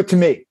goes, do it to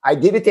me. I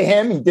did it to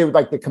him. He did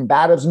like the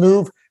combatives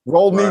move,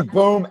 rolled me,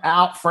 boom,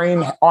 out,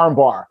 frame, arm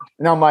bar.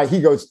 And I'm like,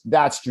 he goes,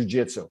 that's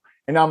jiu-jitsu.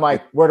 And I'm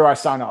like, where do I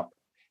sign up?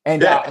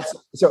 And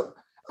so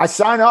I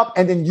sign up,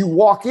 and then you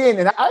walk in,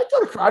 and I go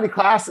to karate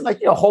class and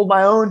hold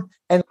my own.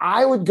 And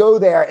I would go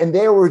there, and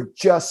there were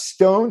just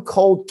stone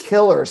cold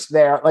killers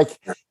there. Like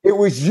it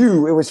was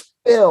you, it was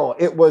Phil,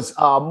 it was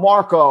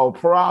Marco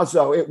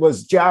Perazzo, it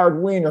was Jared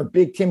Weiner,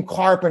 Big Tim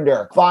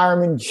Carpenter,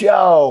 Fireman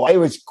Joe. It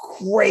was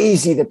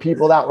crazy the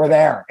people that were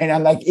there. And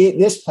I'm like,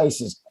 this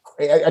place is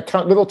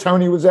little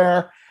Tony was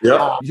there.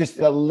 Yeah. Just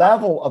the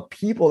level of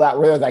people that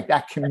were there, like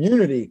that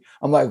community.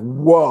 I'm like,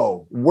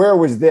 whoa, where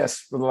was this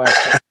for the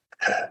last?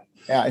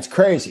 Yeah, it's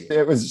crazy.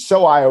 It was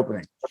so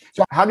eye-opening.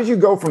 So how did you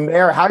go from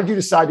there? How did you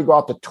decide to go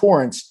out to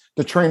Torrance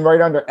to train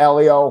right under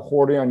Elio,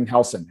 Hordion, and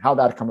Helson? How'd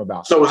that come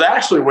about? So it was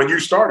actually when you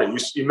started.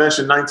 You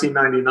mentioned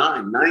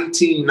 1999.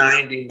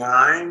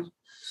 1999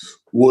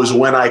 was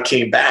when I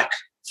came back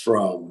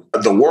from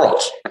the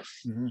Worlds.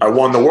 Mm-hmm. I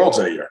won the Worlds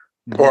that year.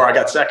 Mm-hmm. Or I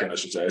got second, I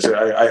should say. So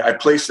I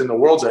placed in the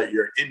Worlds that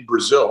year in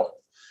Brazil.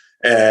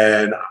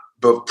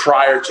 But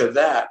prior to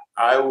that,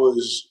 I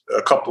was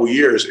a couple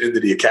years into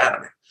the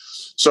academy.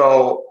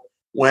 So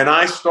when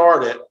I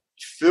started,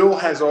 Phil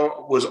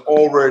was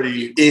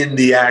already in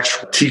the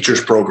actual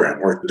teachers program,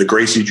 or the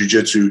Gracie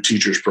Jiu-Jitsu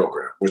teachers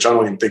program, which I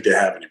don't even think they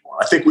have anymore.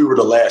 I think we were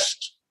the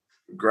last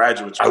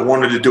graduates. I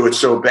wanted to do it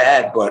so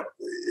bad, but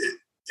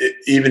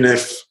even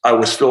if I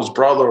was Phil's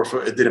brother,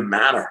 it didn't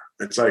matter.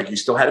 It's like you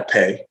still had to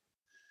pay.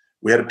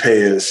 We had to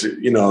pay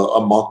a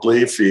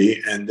monthly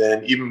fee, and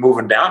then even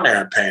moving down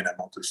there and paying that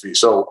monthly fee.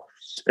 So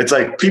it's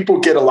like people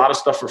get a lot of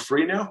stuff for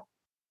free now.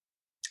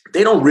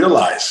 They don't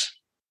realize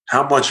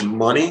how much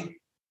money,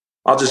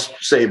 I'll just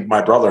say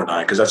my brother and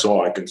I, because that's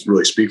all I can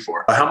really speak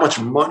for, how much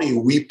money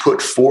we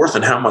put forth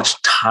and how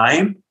much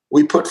time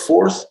we put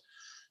forth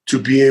to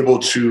be able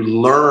to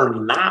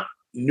learn not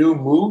new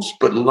moves,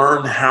 but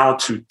learn how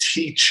to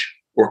teach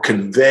or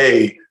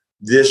convey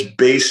the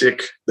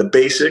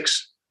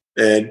basics,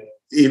 and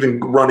even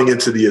running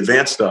into the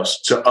advanced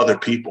stuffs to other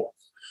people.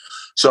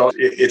 So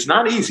it's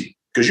not easy,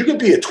 because you can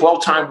be a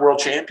 12-time world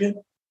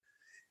champion,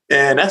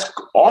 and that's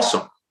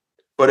awesome.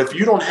 But if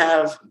you don't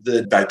have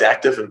the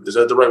didactic, is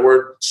that the right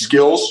word,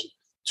 skills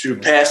to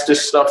pass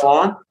this stuff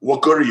on,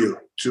 what good are you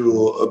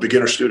to a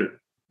beginner student?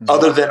 Mm-hmm.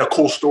 Other than a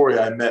cool story,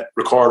 I met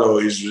Ricardo.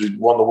 He's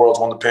won the worlds,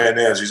 won the Pan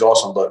Ams. He's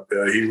awesome, but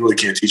he really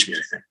can't teach me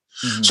anything.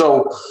 Mm-hmm.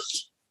 So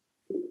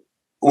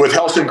with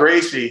Helson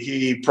Gracie,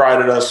 he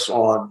prided us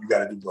on, you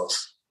got to do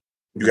both.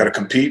 You got to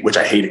compete, which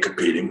I hated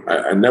competing.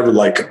 I never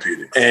liked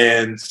competing.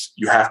 And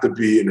you have to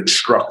be an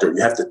instructor.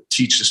 You have to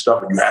teach the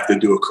stuff, and you have to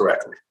do it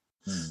correctly.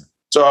 Mm-hmm.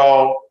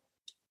 So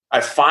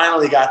I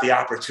finally got the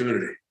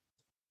opportunity.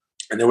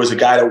 And there was a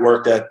guy that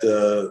worked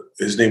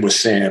his name was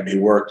Sam. He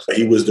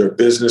was their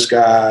business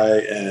guy,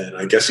 and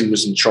I guess he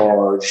was in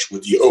charge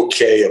with the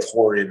okay of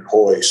Horian and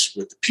Hoist,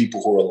 with the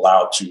people who were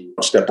allowed to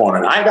step on.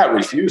 And I got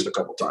refused a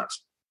couple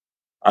times.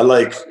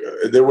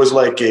 There was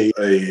like a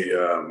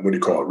what do you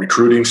call it,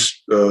 recruiting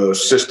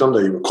system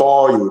that you would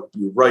call, you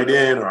would write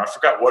in, or I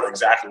forgot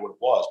exactly what it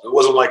was. But it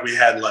wasn't like we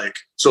had like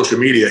social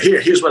media.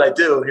 Here's what I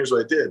do, and here's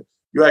what I did.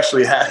 You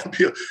actually had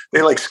people,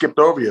 they like skipped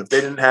over you if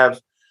they didn't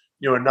have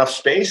enough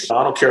space.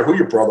 I don't care who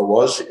your brother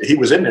was; he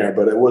was in there,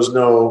 but there was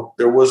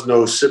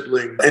no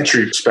sibling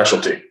entry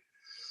specialty.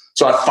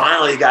 So I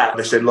finally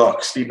they said,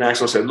 look, Steve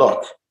Maxwell said,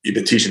 look, you've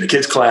been teaching the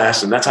kids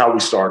class, and that's how we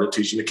started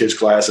teaching the kids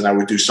class. And I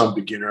would do some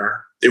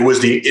beginner. It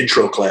was the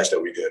intro class that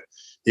we did.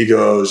 He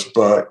goes,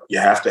 but you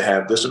have to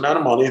have this amount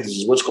of money. This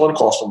is what's going to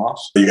cost them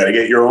us. You got to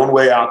get your own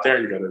way out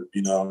there. You got to,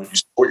 you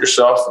support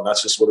yourself, and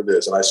that's just what it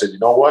is. And I said, you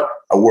know what?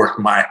 I worked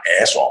my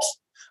ass off.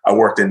 I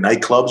worked in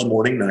nightclubs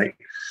morning, night.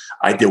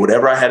 I did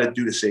whatever I had to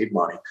do to save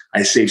money.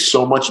 I saved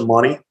so much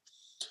money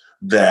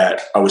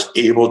that I was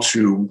able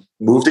to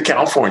move to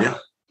California.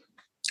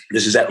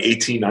 This is at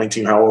 18,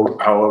 19,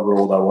 however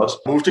old I was.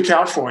 Moved to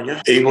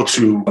California, able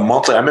to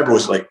monthly. I remember it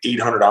was like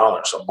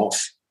 $800 a month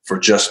for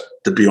just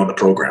to be on the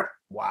program.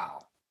 Wow.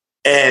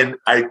 And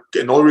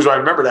the only reason I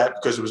remember that,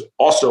 because it was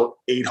also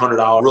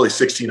 $800, really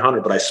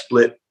 $1,600, but I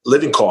split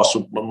living costs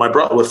with my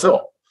brother, with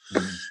Phil.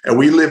 Mm-hmm. And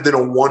we lived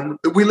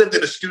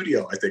in a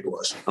studio, I think it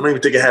was. I don't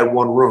even think it had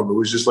one room. It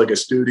was just like a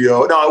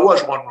studio. No, it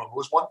was one room. It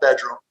was one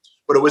bedroom,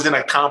 but it was in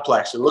a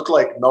complex. It looked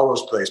like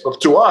Melrose Place. But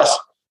to us,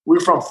 we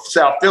were from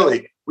South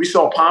Philly. We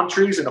saw palm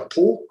trees and a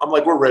pool. I'm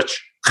like, we're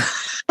rich.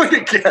 We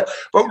didn't care.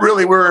 But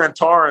really, we're in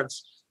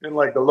Torrance, in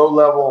like the low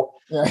level,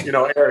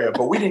 area.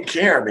 But we didn't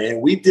care,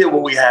 man. We did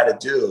what we had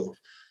to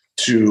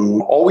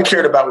do. All we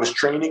cared about was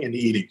training and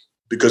eating,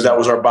 because that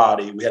was our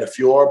body. We had to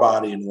fuel our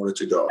body in order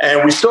to go.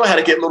 And we still had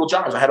to get little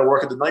jobs. I had to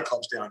work at the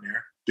nightclubs down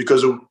there,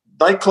 because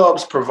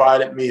nightclubs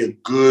provided me a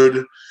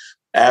good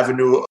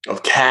avenue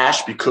of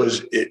cash,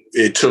 because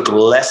it took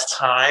less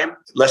time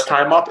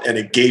up, and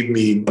it gave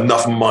me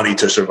enough money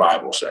to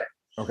survive, we'll say.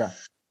 Okay.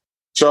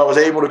 So I was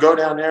able to go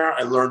down there.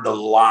 I learned a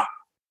lot.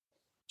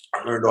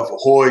 I learned off of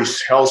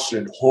Hoist,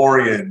 Helson,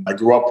 Horian. I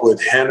grew up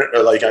with Henner.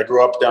 I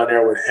grew up down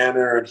there with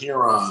Henner and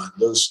Huron.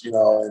 Those,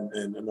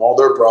 and all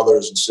their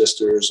brothers and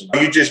sisters. And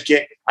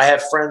I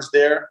have friends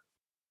there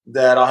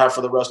that I'll have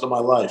for the rest of my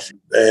life.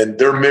 And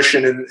their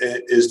mission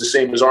is the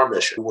same as our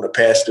mission. We want to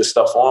pass this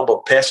stuff on,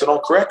 but pass it on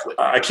correctly.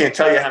 I can't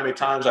tell you how many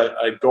times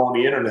I go on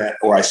the internet,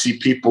 or I see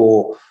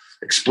people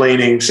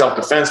explaining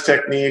self-defense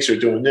techniques or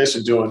doing this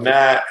and doing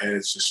that, and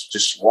it's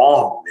just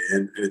wrong,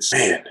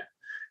 man.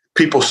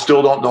 People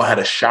still don't know how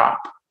to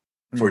shop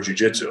for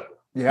jiu-jitsu.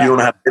 Yeah. They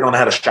don't know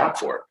how to shop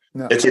for it.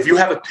 No. It's if you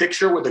have a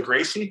picture with a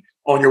Gracie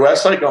on your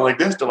website going like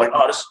this, they're like,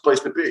 oh, this is the place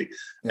to be.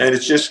 Yeah. And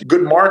it's just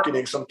good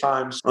marketing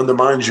sometimes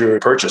undermines your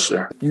purchase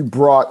there. You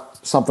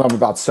brought something up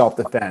about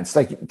self-defense.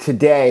 Like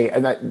today,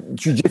 and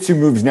jiu-jitsu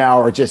moves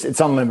now are it's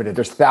unlimited.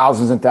 There's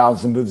thousands and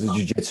thousands of moves of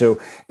jiu-jitsu.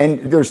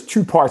 And there's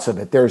two parts of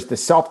it. There's the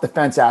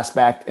self-defense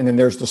aspect, and then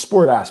there's the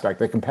sport aspect,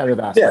 the competitive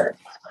aspect.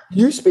 Yeah.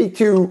 You speak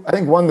to, I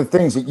think one of the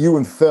things that you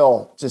and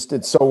Phil just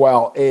did so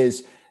well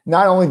is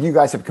not only do you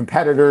guys have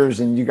competitors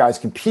and you guys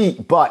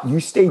compete, but you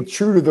stayed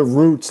true to the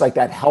roots, like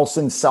that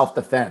Helson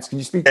self-defense. Can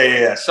you speak?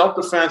 Yeah.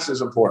 Self-defense is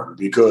important,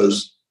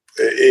 because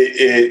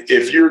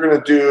if you're going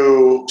to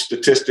do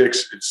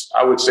statistics,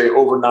 I would say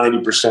over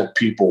 90%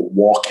 people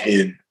walk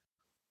in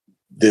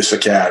this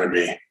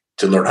academy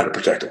to learn how to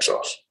protect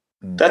themselves.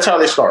 Mm. That's how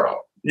they start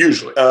off.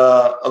 Usually.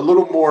 A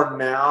little more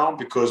now,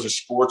 because the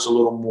sport's a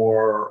little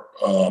more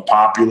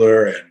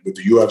popular, and with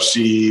the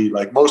UFC,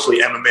 like mostly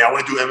MMA. I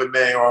want to do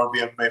MMA or I want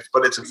to be MMA,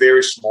 but it's a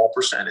very small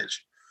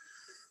percentage.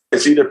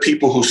 It's either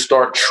people who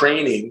start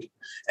training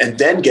and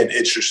then get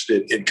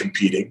interested in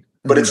competing,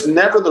 but it's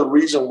never the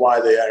reason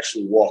why they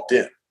actually walked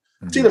in.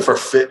 It's either for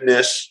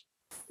fitness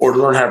or to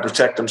learn how to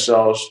protect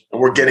themselves.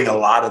 And we're getting a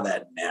lot of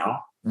that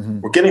now.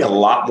 We're getting a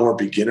lot more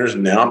beginners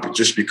now, but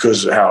just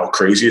because of how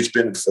crazy it's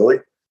been in Philly.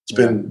 It's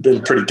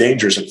been pretty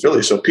dangerous in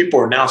Philly. So people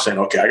are now saying,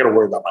 okay, I got to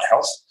worry about my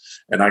health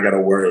and I got to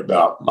worry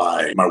about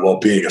my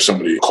well-being if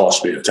somebody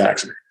calls me and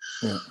attacks me.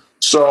 Yeah.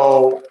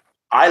 So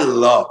I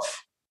love,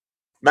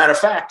 matter of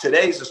fact,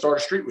 today's the start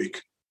of Street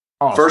Week.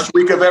 Awesome. First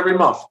week of every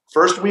month,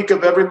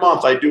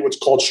 I do what's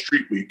called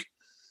Street Week.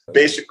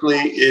 Basically,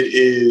 it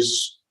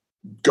is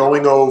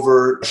going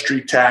over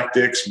street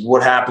tactics.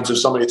 What happens if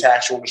somebody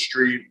attacks you on the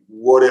street?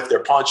 What if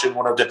they're punching?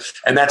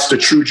 And that's the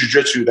true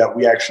jiu-jitsu that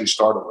we actually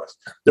started with.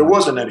 There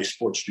wasn't any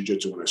sports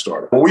jiu-jitsu when I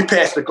started. When we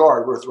passed the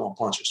guard, we were throwing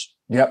punches.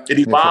 Yep. It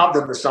evolved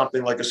into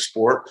something like a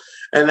sport.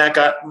 And that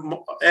got,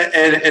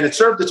 and it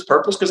served its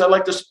purpose because I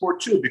like the sport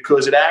too,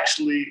 because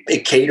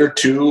it catered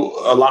to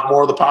a lot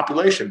more of the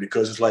population,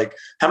 because it's like,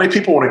 how many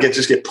people want to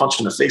just get punched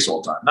in the face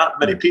all the time? Not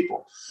many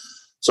people.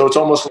 So it's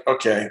almost like,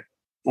 okay,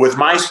 with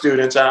my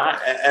students, and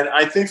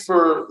I think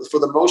for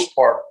the most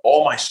part,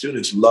 all my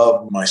students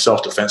love my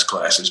self-defense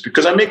classes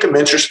because I make them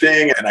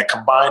interesting and I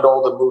combined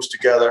all the moves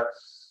together.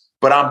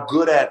 But I'm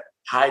good at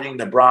hiding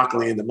the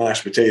broccoli and the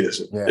mashed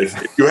potatoes. Yeah.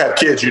 If you have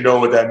kids, you know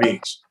what that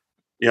means.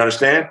 You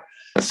understand?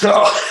 So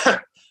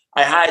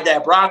I hide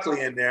that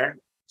broccoli in there.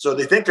 So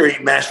they think they're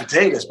eating mashed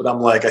potatoes, but I'm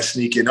like, I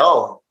sneak in,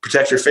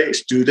 protect your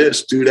face, do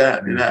this, do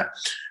that, do that.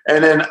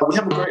 And then we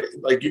have a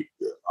great,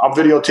 I'll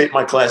videotape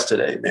my class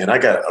today, man. I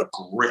got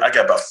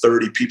about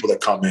 30 people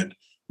that come in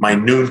my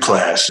noon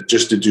class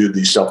just to do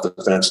the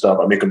self-defense stuff.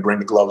 I make them bring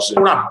the gloves in.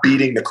 We're not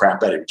beating the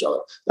crap out of each other.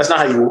 That's not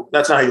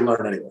how you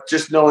learn anyway.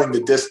 Just knowing the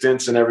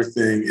distance and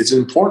everything is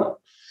important.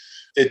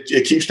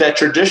 It keeps that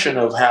tradition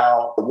of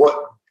what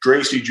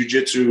Gracie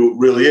Jiu-Jitsu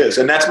really is.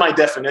 And that's my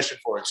definition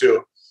for it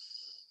too.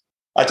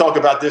 I talk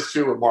about this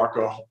too with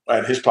Marco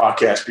at his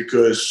podcast,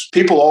 because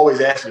people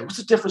always ask me, what's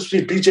the difference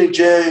between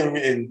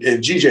BJJ and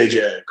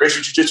GJJ,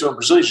 Gracie Jiu-Jitsu and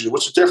Brazilian Jiu-Jitsu?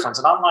 What's the difference?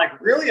 And I'm like,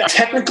 really?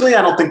 Technically,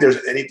 I don't think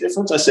there's any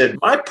difference. I said,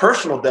 my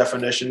personal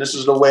definition, this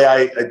is the way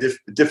I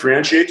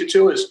differentiate the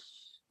two, is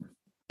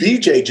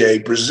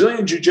BJJ,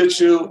 Brazilian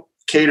Jiu-Jitsu,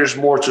 caters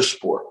more to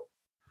sport.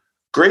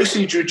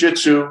 Gracie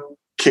Jiu-Jitsu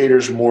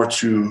caters more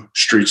to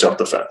street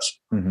self-defense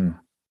and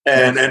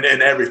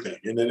everything.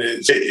 And then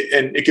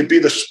it could be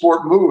the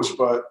sport moves,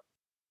 but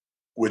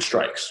with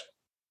strikes.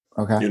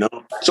 Okay.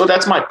 So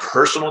that's my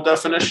personal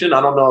definition.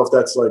 I don't know if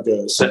that's like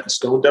a set in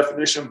stone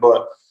definition,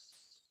 but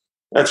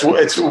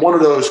it's one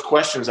of those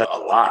questions that a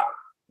lot,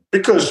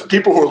 because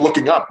people who are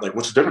looking up, like,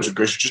 what's the difference in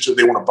Gracie Jiu-Jitsu?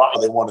 They want to buy,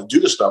 they want to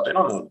do the stuff. They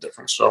don't know the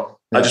difference. So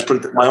I just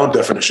put my own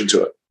definition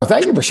to it. Well,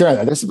 thank you for sharing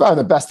that. This is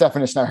probably the best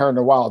definition I heard in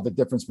a while, the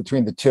difference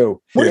between the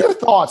two. What are your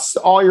thoughts,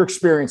 all your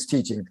experience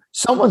teaching?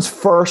 Someone's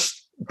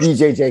first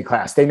BJJ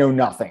class, they know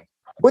nothing.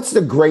 What's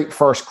the great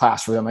first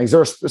class for them? Like, is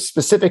there a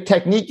specific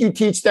technique you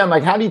teach them?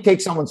 Like, how do you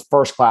take someone's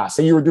first class?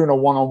 Say you were doing a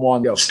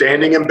one-on-one.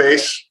 Standing in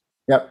base.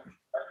 Yep.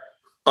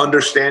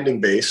 Understanding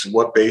base,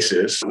 what base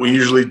is. We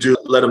usually do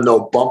let them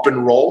know bump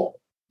and roll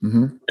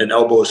and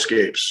elbow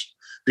escapes,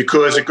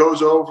 because it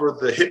goes over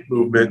the hip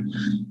movement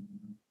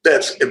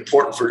that's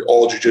important for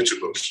all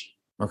jiu-jitsu moves.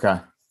 Okay.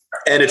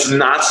 And it's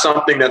not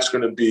something that's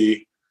going to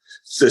be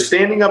the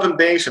standing up in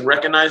base and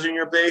recognizing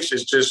your base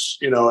is just,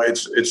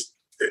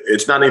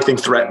 it's not anything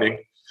threatening.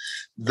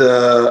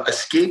 The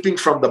escaping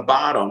from the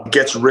bottom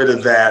gets rid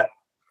of that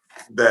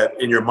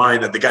in your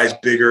mind that the guy's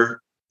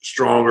bigger,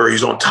 stronger,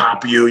 he's on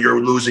top of you,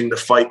 you're losing the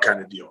fight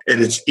kind of deal. And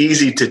it's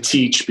easy to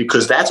teach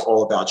because that's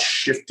all about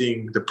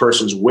shifting the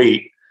person's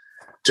weight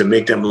to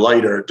make them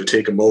lighter, to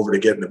take them over, to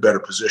get in a better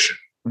position.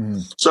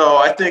 So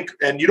I think,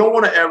 and you don't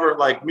want to ever,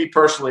 like me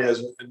personally,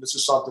 and this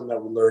is something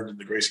that we learned in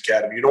the Grace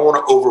Academy, you don't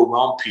want to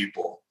overwhelm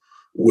people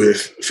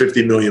with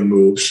 50 million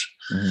moves.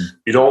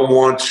 You don't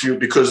want to,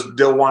 because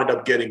they'll wind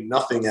up getting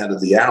nothing out of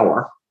the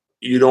hour.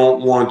 You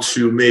don't want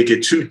to make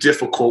it too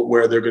difficult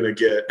where they're going to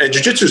get, and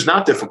jiu-jitsu is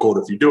not difficult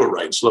if you do it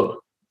right and slowly,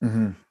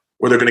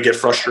 where they're going to get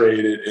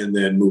frustrated and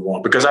then move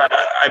on. Because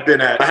I've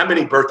been at, how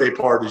many birthday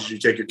parties did you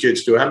take your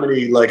kids to? How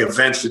many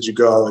events did you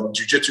go? And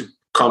jiu-jitsu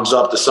comes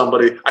up to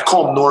somebody, I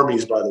call them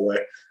normies, by the way.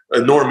 A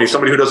normie,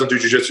 somebody who doesn't do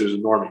jiu-jitsu is a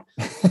normie.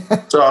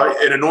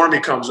 And a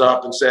normie comes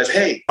up and says,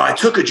 hey, I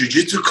took a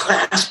jiu-jitsu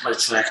class, but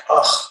it's like,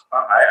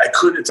 I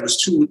couldn't. It was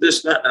too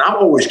this, that. And I'm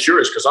always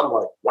curious because I'm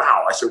like,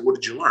 wow. I said, what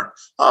did you learn?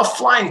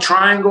 Flying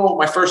triangle,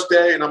 my first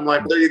day. And I'm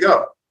like, there you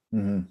go.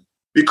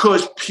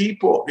 Because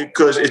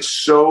it's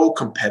so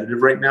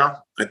competitive right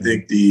now. I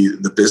think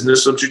the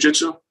business of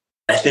jiu-jitsu,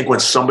 I think when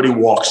somebody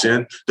walks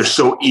in, they're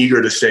so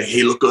eager to say,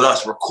 hey, look at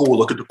us. We're cool.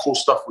 Look at the cool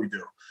stuff we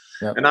do.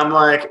 Yep. And I'm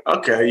like,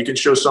 okay, you can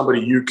show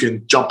somebody you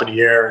can jump in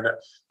the air,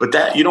 but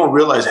that you don't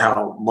realize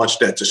how much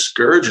that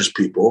discourages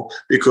people,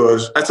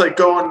 because that's like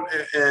going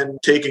and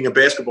taking a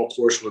basketball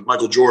course with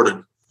Michael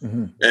Jordan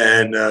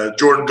and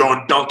Jordan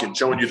going dunking,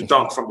 showing you the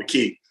dunk from the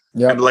key.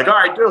 Yep. And like, all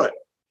right, do it.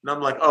 And I'm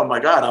like, oh my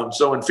God, I'm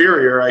so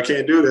inferior. I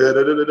can't do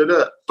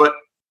that. But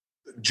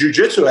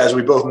jiu-jitsu, as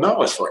we both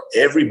know, is for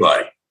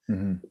everybody.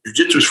 Mm-hmm.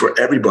 Jiu-jitsu is for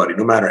everybody,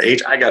 no matter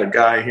age. I got a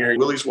guy here.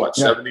 Willie's what,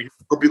 70?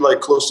 He'll be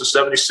like close to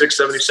 76,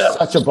 77.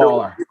 Such a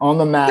baller on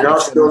the mat. You know,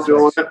 still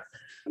doing it.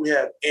 We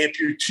have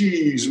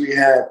amputees. We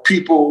have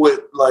people with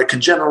like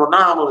congenital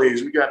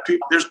anomalies. We got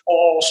people. There's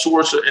all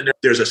sorts of, and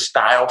there's a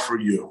style for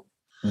you.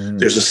 Mm-hmm.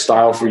 There's a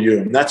style for you.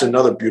 And that's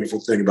another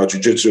beautiful thing about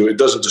jiu-jitsu. It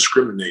doesn't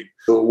discriminate,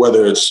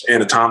 whether it's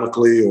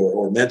anatomically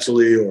or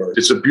mentally, or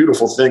it's a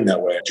beautiful thing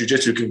that way.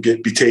 Jiu-jitsu can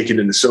be taken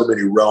into so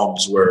many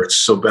realms where it's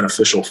so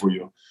beneficial for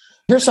you.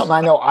 Here's something I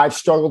know I've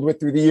struggled with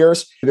through the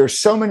years. There's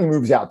so many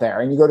moves out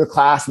there, and you go to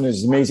class and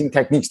there's amazing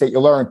techniques that you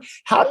learn.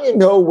 How do you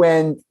know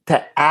when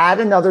to add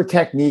another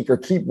technique or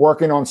keep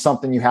working on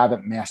something you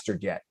haven't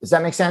mastered yet? Does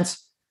that make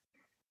sense?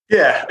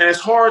 Yeah, and it's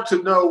hard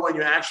to know when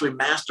you actually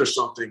master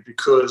something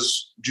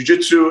because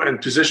jiu-jitsu and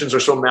positions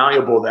are so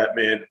malleable that,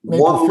 man,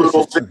 one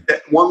little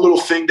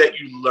thing that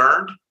you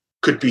learned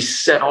could be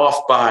set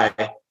off by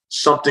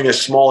something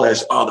as small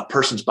as, the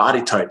person's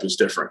body type is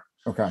different.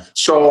 Okay.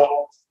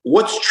 So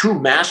what's true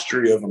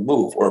mastery of a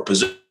move or a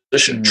position?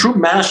 Mm-hmm. True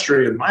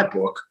mastery in my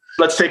book,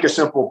 let's take a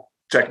simple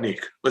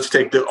technique. Let's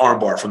take the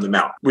armbar from the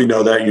mount. We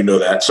know that, you know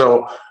that.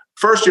 So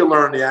first you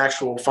learn the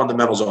actual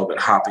fundamentals of it.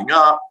 Hopping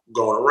up,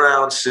 going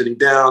around, sitting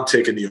down,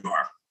 taking the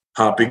arm.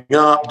 Hopping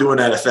up, doing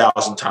that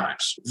 1,000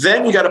 times.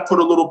 Then you got to put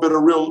a little bit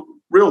of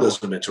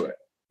realism into it.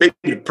 Maybe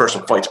the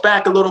person fights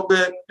back a little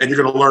bit, and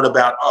you're going to learn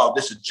about,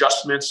 this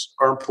adjustments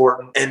are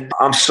important. And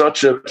I'm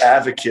such an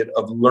advocate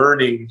of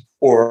learning,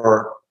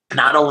 or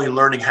not only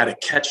learning how to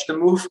catch the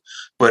move,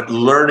 but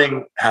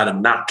learning how to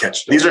not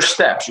catch them. These are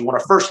steps. You want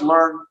to first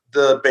learn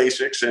the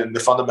basics and the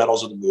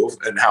fundamentals of the move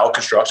and how it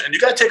constructs. And you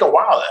got to take a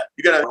while at that.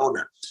 You got to own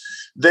that.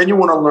 Then you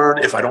want to learn,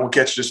 if I don't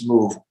catch this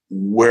move,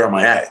 where am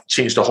I at?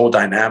 Change the whole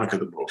dynamic of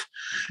the move.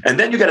 And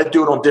then you got to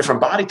do it on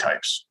different body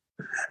types.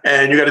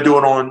 And you got to do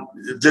it on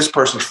this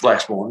person's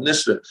flexible and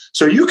this.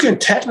 So you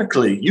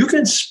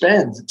can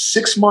spend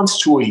 6 months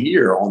to a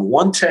year on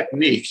one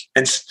technique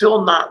and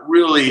still not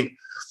really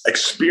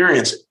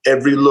experience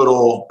every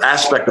little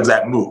aspect of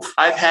that move.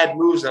 I've had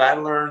moves that I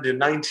learned in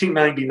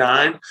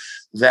 1999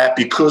 that,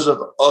 because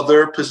of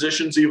other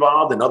positions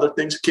evolved and other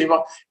things came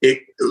up,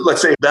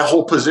 let's say that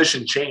whole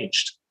position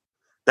changed.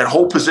 That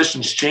whole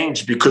position's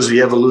changed because of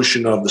the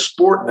evolution of the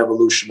sport and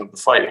evolution of the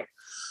fighting.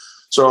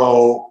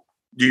 So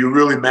do you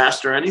really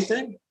master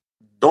anything?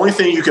 The only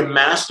thing you can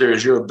master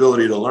is your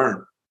ability to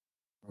learn.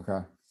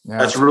 Okay. Yeah.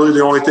 That's really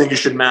the only thing you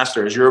should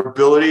master, is your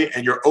ability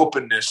and your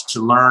openness to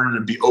learn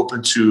and be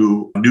open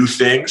to new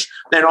things.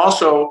 Then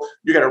also,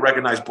 you got to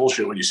recognize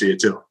bullshit when you see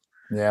it too.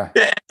 Yeah.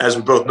 As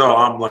we both know,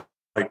 I'm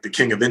like the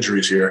king of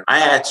injuries here. I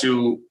had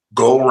to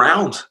go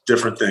around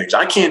different things.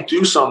 I can't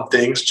do some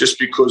things just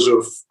because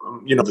of,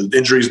 the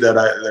injuries that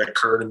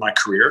occurred in my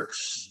career.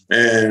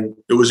 And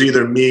it was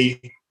either me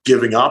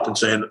giving up and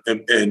saying,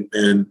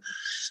 and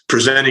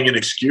presenting an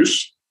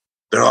excuse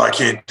that, I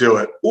can't do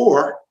it.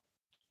 Or,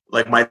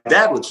 like my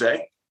dad would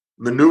say,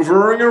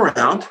 maneuvering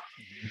around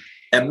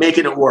and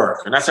making it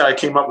work. And that's how I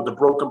came up with the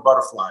broken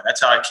butterfly. That's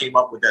how I came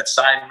up with that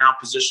side mount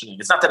positioning.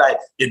 It's not that I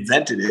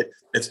invented it.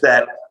 It's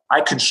that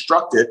I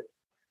constructed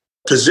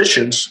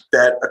positions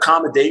that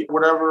accommodate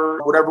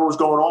whatever was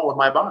going on with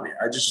my body.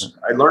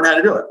 I learned how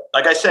to do it.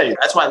 Like I say,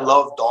 that's why I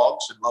love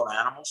dogs and love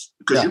animals,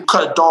 because you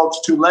cut a dog's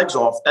 2 legs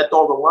off, that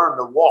dog will learn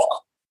to walk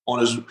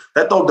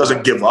that dog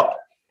doesn't give up.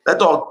 That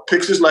dog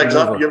picks his legs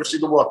up. You ever see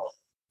the walk?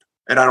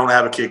 And I don't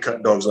advocate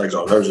cutting dogs' legs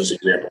off. That was just an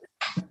example.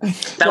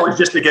 That was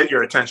just to get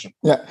your attention.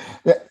 Yeah.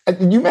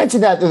 You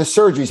mentioned that the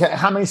surgeries.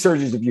 How many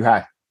surgeries have you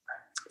had?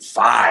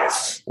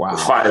 5. Wow.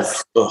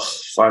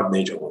 5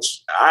 major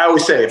ones. I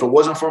always say, if it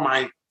wasn't for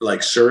my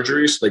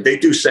surgeries, they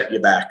do set you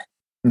back.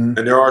 Mm-hmm.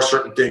 And there are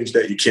certain things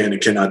that you can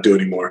and cannot do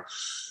anymore.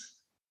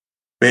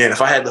 Man,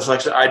 if I had the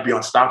flex, I'd be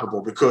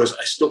unstoppable, because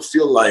I still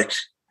feel like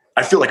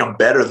I'm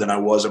better than I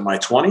was in my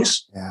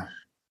 20s. Yeah.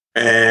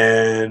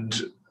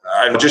 And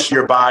just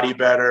your body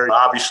better.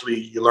 Obviously,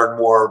 you learn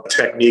more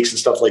techniques and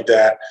stuff like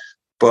that.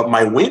 But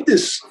my wind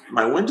is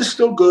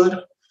still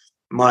good.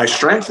 My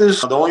strength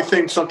is the only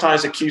thing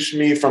sometimes that keeps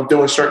me from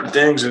doing certain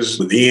things is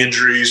the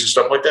injuries and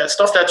stuff like that.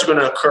 Stuff that's going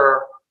to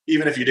occur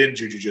even if you didn't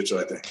do jiu-jitsu,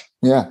 I think.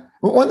 Yeah.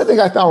 One of the things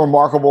I found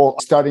remarkable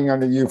studying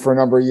under you for a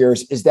number of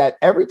years is that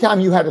every time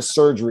you had a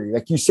surgery,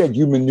 like you said,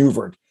 you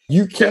maneuvered,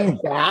 you came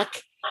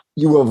back,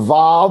 you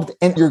evolved,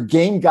 and your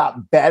game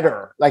got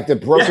better. Like the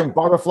broken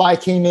butterfly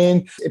came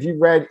in. If you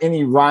read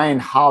any Ryan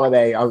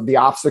Holiday of The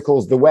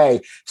Obstacle's the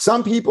Way,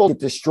 some people get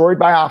destroyed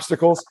by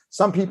obstacles.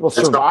 Some people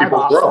survive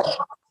obstacles.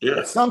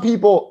 Yeah. Some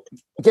people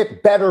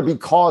get better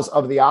because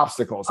of the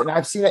obstacles. And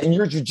I've seen that in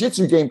your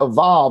jiu-jitsu game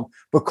evolve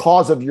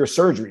because of your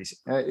surgeries.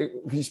 Can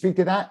you speak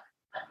to that?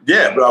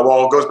 Yeah,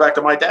 well, it goes back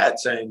to my dad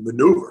saying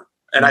maneuver.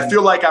 And I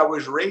feel like I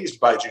was raised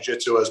by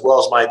jiu-jitsu as well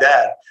as my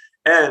dad.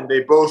 And they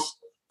both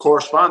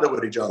corresponded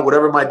with each other.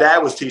 Whatever my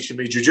dad was teaching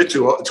me,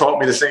 jiu-jitsu taught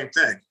me the same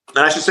thing.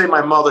 And I should say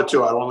my mother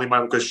too. I don't leave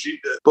my, because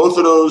both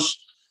of those,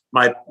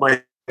 my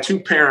 2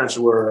 parents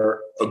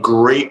were a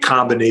great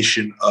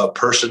combination of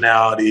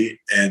personality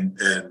and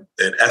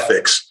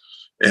ethics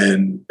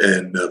and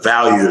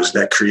values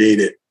that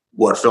created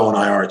what Phil and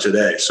I are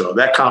today. So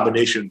that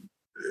combination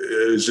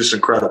is just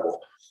incredible.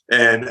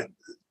 And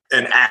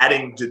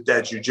adding to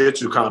that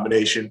jiu-jitsu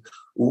combination,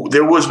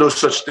 there was no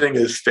such thing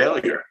as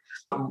failure.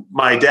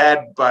 My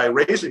dad, by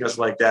raising us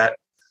like that,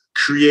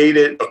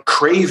 created a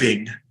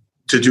craving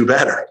to do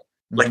better.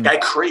 Like I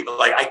crave,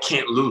 like I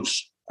can't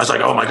lose. I was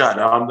like, oh my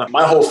God.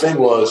 My whole thing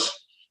was,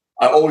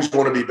 I always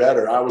want to be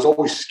better. I was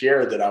always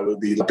scared that I would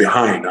be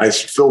behind.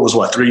 Phil was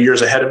 3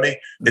 years ahead of me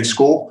in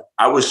school.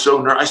 I was so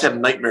nervous. I used to have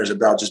nightmares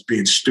about just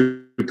being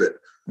stupid,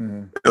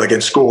 like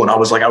in school. And I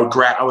was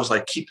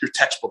like, keep your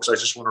textbooks. I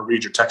just want to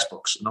read your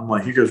textbooks. And I'm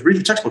like, he goes, read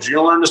your textbooks. You're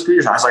going to learn this 3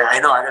 years. I was like, I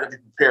know, I got to be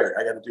prepared.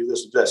 I got to do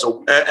this and that.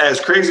 So as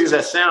crazy as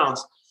that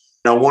sounds,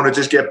 I want to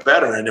just get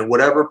better. And then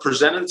whatever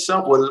presented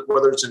itself,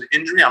 whether it's an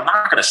injury, I'm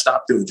not going to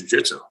stop doing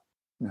jiu-jitsu.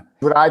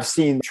 What I've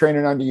seen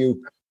training under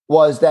you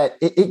was that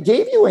it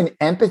gave you an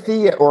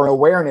empathy or an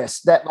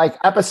awareness that, like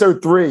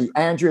episode 3,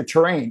 Andrea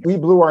Terrain, we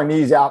blew our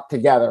knees out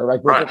together,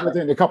 like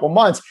within a couple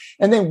months.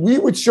 And then we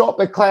would show up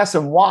at class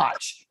and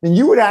watch. And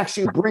you would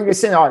actually bring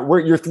us in. All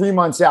right, you're 3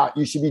 months out.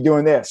 You should be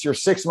doing this. You're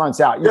 6 months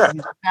out. You should be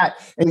doing that.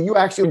 And you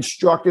actually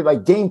instructed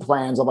like game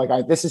plans of like, all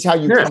right, this is how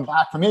you come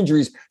back from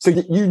injuries. So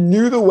you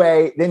knew the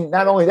way. Then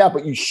not only that,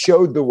 but you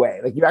showed the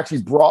way. Like you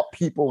actually brought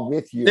people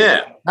with you.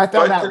 Yeah. I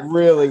found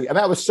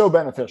that was so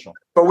beneficial.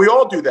 But we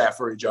all do that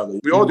for each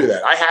other. We all do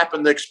that. I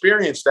happened to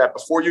experience that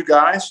before you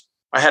guys.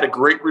 I had a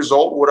great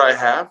result. What I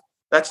have.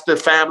 That's the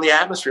family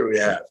atmosphere we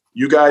have.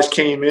 You guys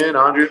came in,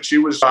 Andrea.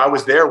 I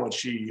was there when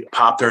she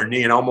popped her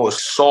knee and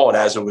almost saw it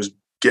as it was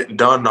getting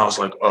done. And I was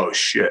like, oh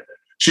shit.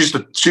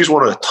 She's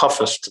one of the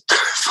toughest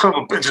son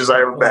of bitches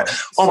I ever met.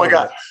 Oh my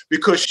God.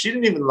 Because she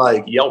didn't even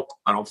like yelp,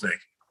 I don't think.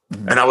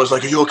 And I was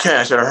like, are you okay?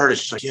 I said, I heard it.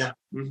 She's like, yeah.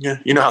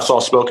 You know how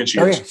soft spoken she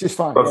is. Yeah, she's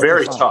fine. But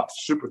very tough,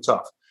 super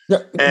tough.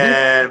 Yeah.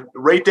 And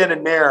right then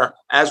and there,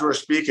 as we were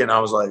speaking, I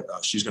was like, oh,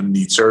 she's going to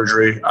need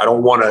surgery. I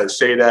don't want to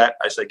say that.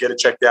 I said, get it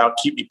checked out.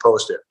 Keep me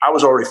posted. I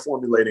was already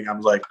formulating.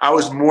 I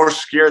was more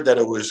scared that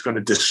it was going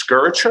to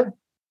discourage her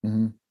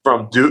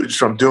from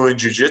doing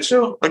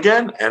jiu-jitsu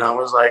again. And I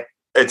was like,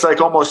 it's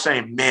like almost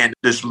saying, man,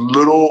 this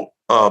little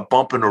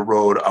bump in the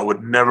road, I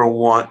would never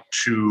want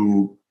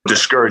to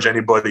discourage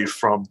anybody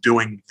from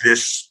doing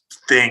this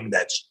thing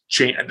that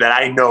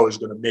I know is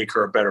going to make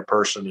her a better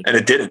person. And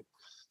it didn't.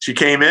 She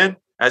came in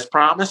as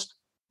promised,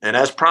 and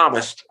as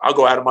promised, I'll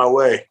go out of my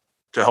way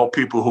to help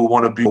people who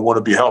want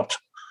to be helped.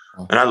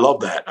 And I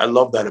love that.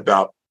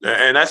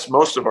 And that's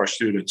most of our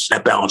students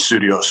at Balance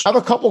Studios. I have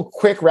a couple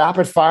quick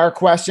rapid fire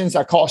questions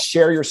I call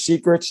share your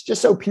secrets,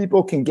 just so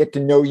people can get to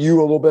know you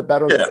a little bit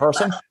better as a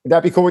person. Would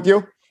that be cool with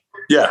you?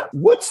 Yeah.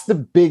 What's the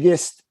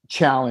biggest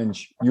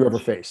challenge you ever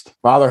faced?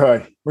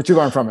 Fatherhood. What you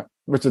learned from it?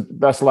 What's the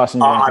best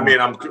lesson you learned?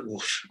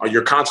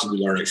 You're constantly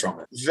learning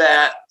from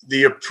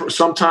it.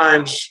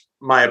 Sometimes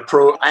my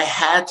approach, I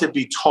had to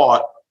be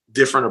taught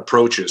different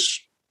approaches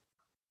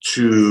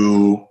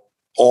to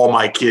all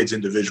my kids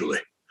individually.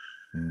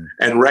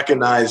 And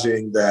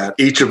recognizing that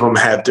each of them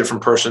have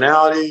different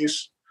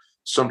personalities.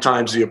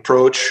 Sometimes the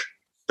approach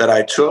that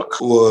I took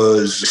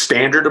was a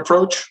standard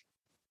approach,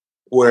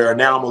 where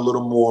now I'm a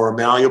little more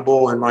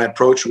malleable in my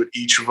approach with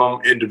each of them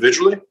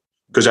individually,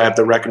 because I have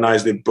to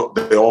recognize they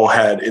all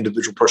had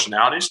individual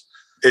personalities.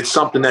 It's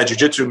something that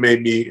jiu-jitsu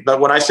made me, but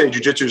when I say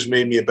jiu-jitsu has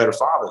made me a better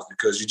father,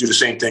 because you do the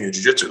same thing in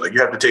jiu-jitsu. Like you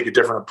have to take a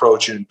different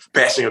approach in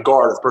passing a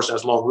guard if the person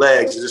has long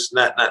legs, this and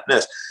that, and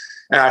this.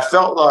 And I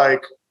felt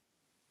like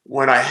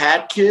when I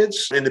had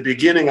kids in the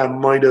beginning, I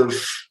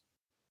was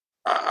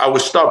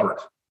stubborn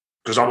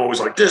because I'm always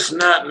like this and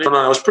that. And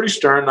I was pretty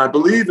stern. I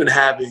believe in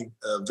having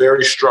a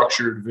very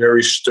structured,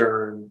 very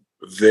stern,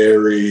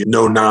 very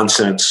no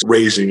nonsense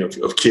raising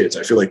of kids.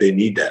 I feel like they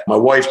need that. My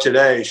wife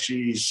today,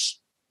 she's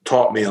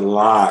taught me a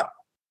lot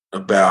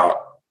about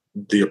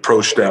the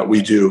approach that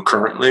we do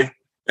currently.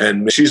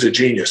 And she's a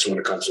genius when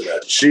it comes to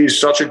that.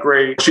 She's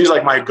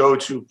like my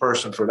go-to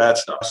person for that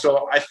stuff.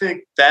 So I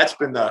think that's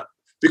been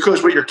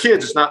because with your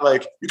kids, it's not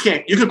like you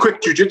can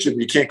quit jiu-jitsu, but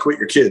you can't quit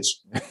your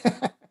kids.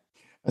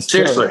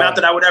 Seriously. Not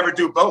that I would ever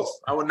do both.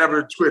 I would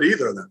never quit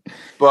either of them.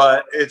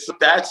 But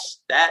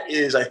that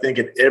is, I think,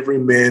 in every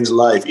man's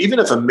life. Even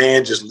if a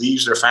man just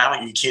leaves their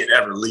family, you can't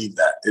ever leave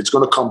that. It's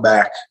going to come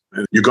back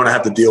and you're going to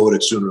have to deal with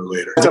it sooner or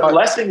later. It's a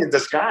blessing in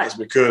disguise,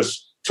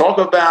 because talk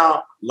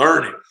about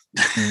learning.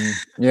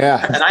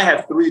 Yeah. And I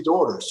have 3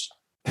 daughters.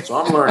 So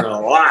I'm learning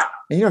a lot.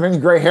 And you don't have any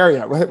gray hair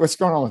yet. What's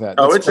going on with that?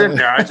 It's in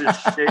there.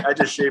 I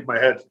just shaved my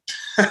head.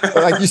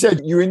 Like you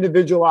said, you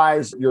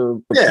individualize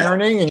your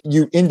parenting and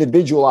you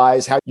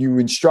individualize how you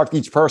instruct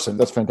each person.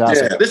 That's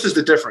fantastic. Yeah, this is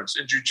the difference.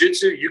 In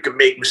jiu-jitsu, you can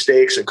make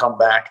mistakes and come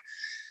back.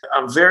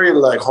 I'm very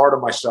hard on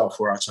myself,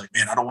 where it's like,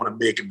 man, I don't want to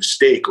make a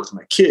mistake with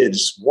my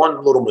kids.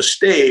 One little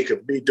mistake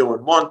of me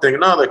doing one thing,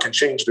 another can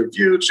change their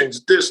view,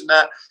 change this and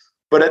that.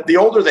 But the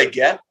older they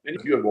get, and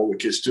you have older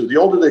kids too, the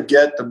older they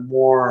get, the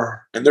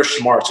more, and they're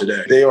smart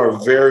today. They are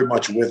very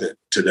much with it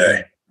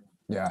today.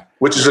 Yeah.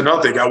 Which is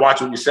another thing. I watch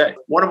what you say.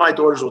 One of my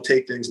daughters will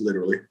take things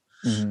literally.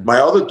 Mm-hmm.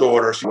 My other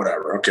daughter,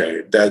 whatever.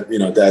 Okay.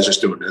 Dad's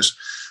just doing this.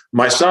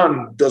 My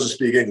son doesn't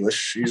speak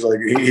English.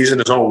 He's in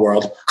his own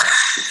world.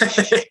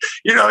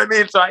 You know what I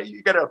mean? So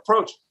you got to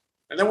approach.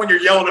 And then when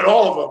you're yelling at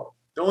all of them,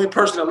 the only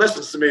person that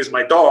listens to me is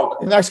my dog.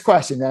 Next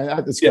question, man.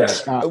 That's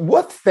Yes. great.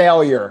 What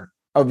failure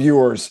of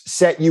yours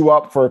set you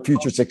up for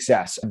future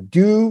success?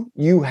 Do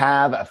you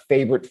have a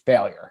favorite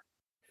failure?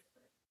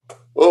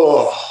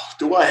 Oh,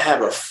 do I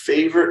have a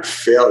favorite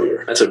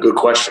failure? That's a good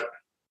question.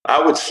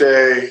 I would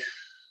say,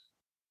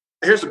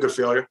 here's a good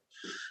failure,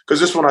 because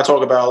this one I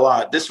talk about a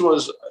lot. This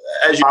was,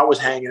 I was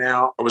hanging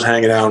out. I was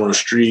hanging out on the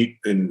street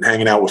and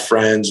hanging out with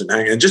friends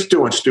and just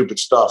doing stupid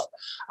stuff.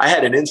 I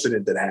had an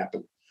incident that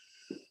happened.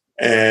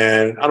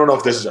 And I don't know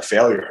if this is a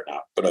failure or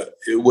not, but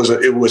it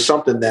was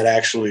something that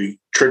actually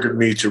triggered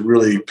me to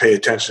really pay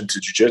attention to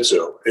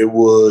jiu-jitsu. It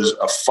was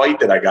a fight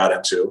that I got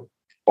into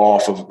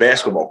off of a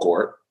basketball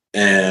court,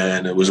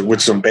 and it was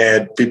with some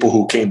bad people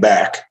who came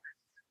back.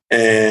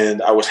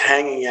 And I was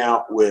hanging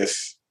out with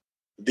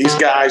these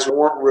guys who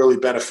weren't really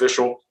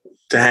beneficial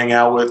to hang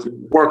out with,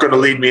 weren't going to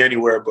lead me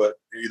anywhere but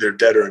either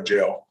dead or in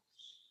jail.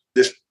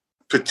 This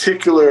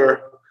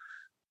particular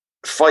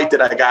fight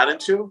that I got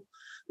into,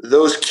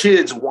 those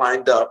kids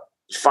wind up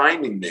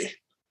finding me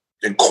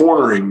and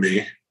cornering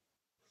me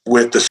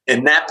with this.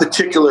 In that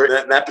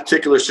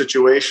particular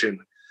situation,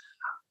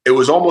 it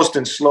was almost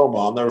in slow-mo.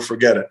 I'll never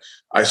forget it.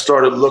 I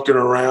started looking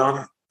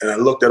around and I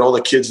looked at all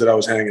the kids that I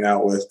was hanging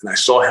out with, and I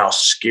saw how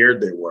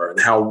scared they were and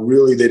how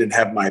really they didn't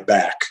have my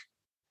back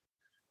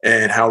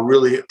and how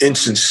really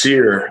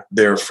insincere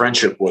their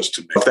friendship was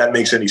to me, if that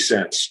makes any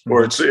sense.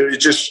 Or it's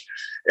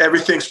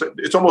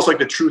almost like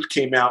the truth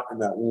came out in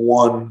that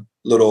one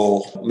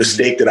little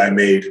mistake that I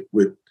made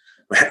with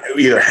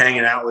either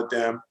hanging out with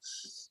them.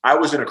 I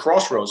was in a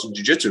crossroads in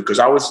jiu-jitsu because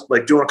I was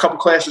like doing a couple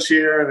classes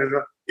here,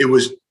 and it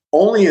was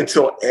only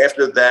until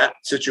after that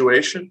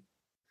situation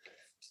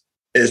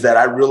is that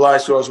I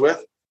realized who I was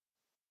with.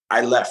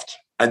 I left.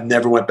 I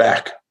never went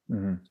back.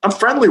 Mm-hmm. I'm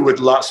friendly with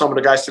some of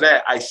the guys today.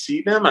 I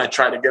see them and I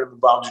try to get them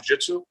involved in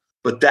jiu-jitsu,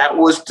 but that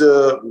was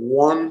the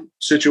one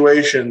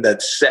situation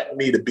that set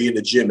me to be in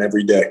the gym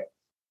every day.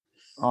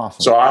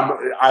 Awesome. So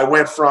I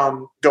went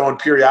from going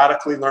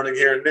periodically, learning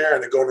here and there,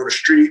 and then going to the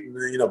street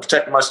and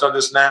protecting myself,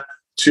 this and that,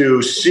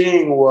 to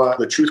seeing what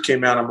the truth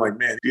came out. I'm like,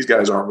 man, these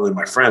guys aren't really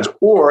my friends.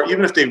 Or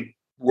even if they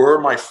were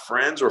my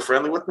friends or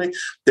friendly with me,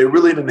 they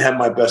really didn't have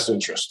my best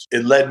interest.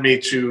 It led me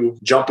to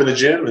jump in the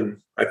gym, and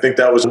I think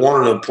that was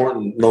one of the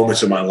important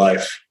moments in my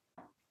life.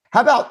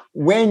 How about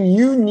when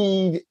you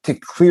need to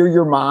clear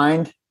your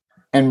mind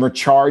and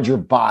recharge your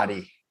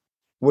body?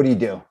 What do you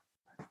do?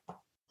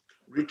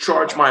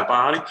 Recharge my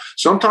body.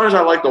 Sometimes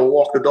I like to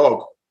walk the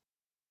dog.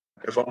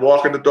 If I'm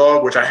walking the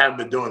dog, which I haven't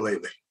been doing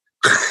lately.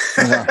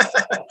 Yeah.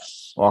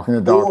 Walking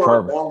the dog.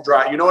 Or long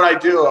drive. You know what I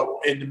do?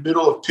 In the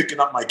middle of picking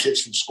up my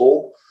kids from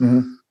school,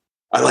 mm-hmm.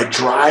 I like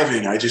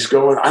driving. I just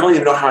go in. I don't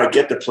even know how I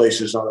get to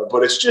places on it,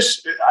 but it's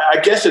just,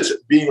 I guess it's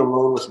being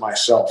alone with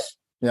myself.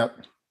 Yep.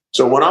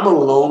 So when I'm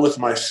alone with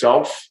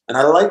myself, and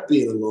I like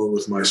being alone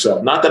with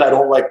myself, not that I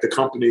don't like the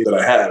company that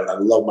I have. I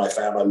love my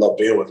family. I love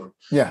being with them.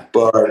 Yeah.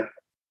 But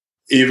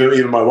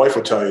even my wife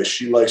will tell you,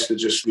 she likes to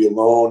just be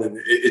alone. And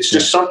it's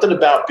just something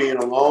about being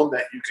alone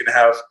that you can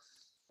have.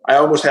 I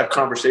almost have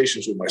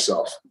conversations with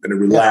myself, and it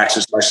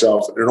relaxes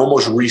myself, and it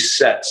almost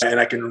resets, and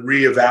I can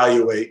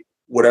reevaluate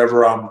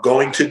whatever I'm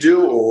going to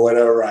do or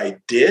whatever I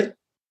did.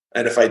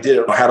 And if I did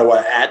it, how do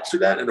I add to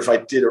that? And if I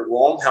did it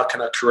wrong, how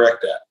can I correct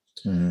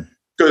that? Mm-hmm.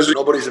 Because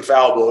nobody's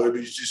infallible.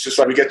 It's just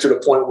like we get to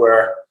the point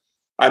where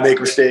I make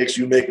mistakes,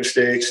 you make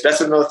mistakes. That's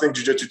another thing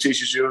jiu-jitsu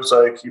teaches you. It's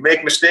like you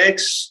make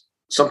mistakes.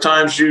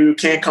 Sometimes you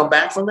can't come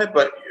back from it,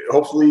 but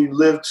hopefully you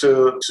live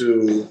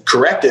to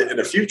correct it in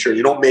the future.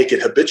 You don't make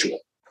it habitual.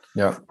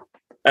 Yeah.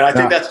 And I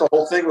think that's the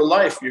whole thing with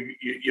life.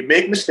 You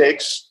make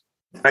mistakes.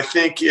 I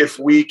think if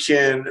we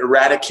can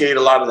eradicate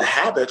a lot of the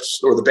habits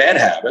or the bad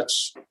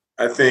habits,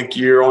 I think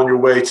you're on your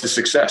way to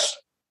success.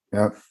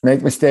 Yeah.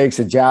 Make mistakes,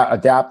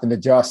 adapt and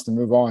adjust and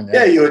move on.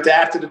 Yeah, you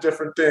adapt to the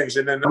different things.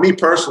 And then me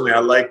personally, I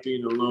like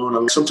being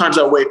alone. Sometimes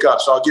I wake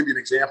up. So I'll give you an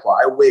example.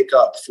 I wake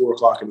up 4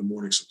 o'clock in the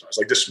morning sometimes.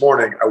 Like this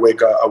morning, I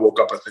woke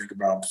up, I think,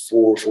 around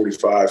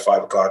 4:45,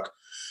 5 o'clock.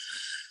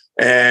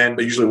 And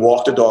I usually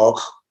walk the dog.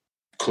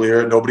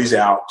 Clear, nobody's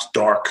out, it's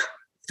dark.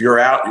 If you're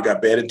out, you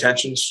got bad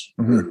intentions.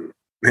 Mm-hmm.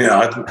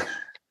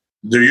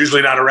 They're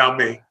usually not around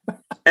me.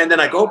 And then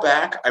I go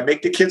back, I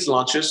make the kids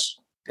lunches.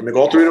 I make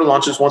all 3 of their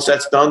lunches. Once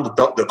that's done,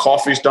 the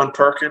coffee's done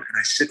perking, and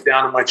I sit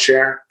down in my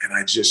chair and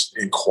I just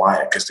in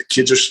quiet because the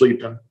kids are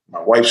sleeping,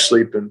 my wife's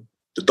sleeping,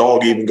 the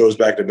dog even goes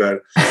back to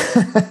bed.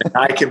 And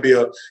I can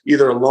be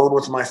either alone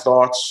with my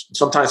thoughts.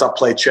 Sometimes I'll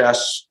play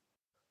chess.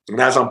 And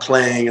as I'm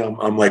playing,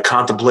 I'm like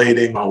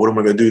contemplating, what am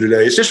I going to do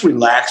today? It's just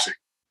relaxing.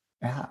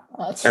 Yeah,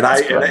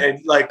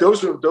 and like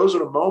those are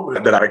the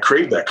moments that I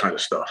crave that kind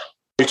of stuff.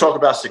 You talk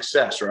about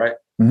success, right?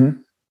 Mm-hmm.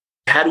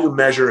 How do you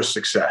measure a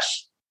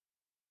success?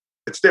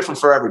 It's different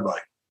for everybody.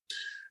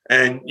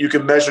 And you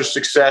can measure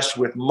success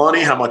with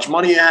money, how much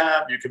money you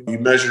have. You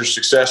measure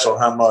success on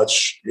how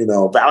much,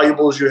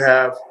 valuables you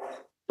have.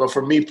 But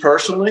for me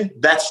personally,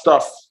 that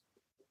stuff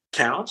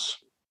counts,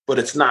 but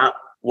it's not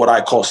what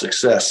I call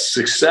success.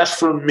 Success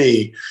for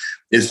me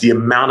is the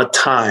amount of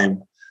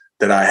time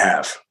that I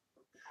have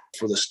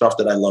for the stuff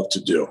that I love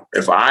to do.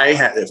 If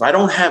I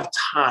don't have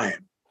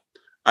time,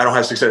 I don't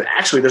have success.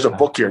 Actually, there's a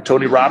book here,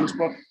 Tony Robbins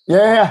book.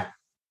 Yeah.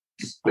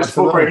 This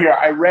book right here,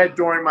 I read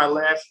during my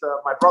last,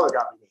 my brother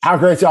got me this. How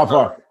great job,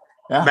 book.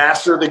 Yeah.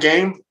 Master of the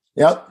Game.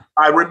 Yep.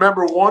 I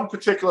remember one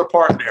particular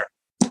part in there.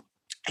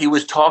 He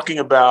was talking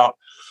about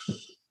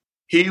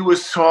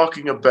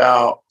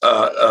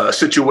a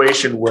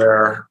situation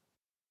where,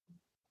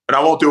 and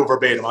I won't do it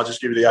verbatim, I'll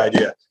just give you the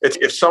idea.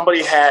 If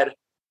somebody had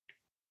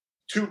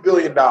 $2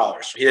 billion,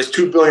 he has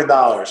 $2 billion,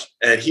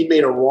 and he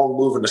made a wrong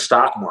move in the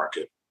stock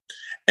market,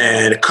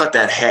 and it cut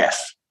that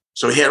half.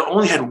 So he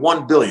only had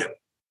 $1 billion.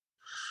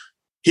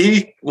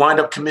 He wound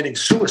up committing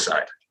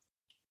suicide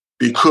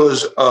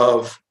because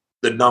of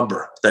the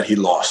number that he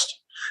lost.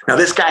 Now,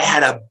 this guy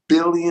had $1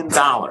 billion.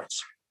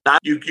 Now,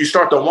 you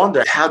start to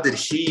wonder, how did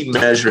he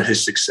measure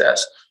his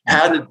success?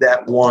 How did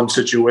that one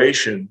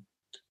situation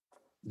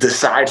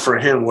decide for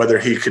him whether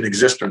he can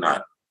exist or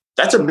not?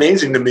 That's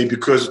amazing to me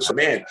because,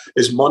 man,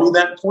 is money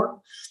that important?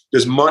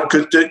 Does money,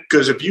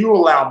 because if you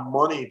allow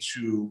money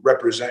to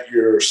represent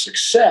your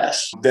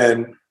success,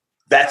 then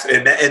that's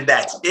it.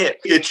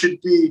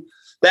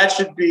 That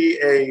should be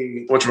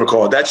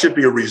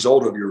a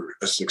result of your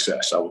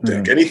success, I would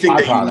think. Anything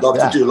that you love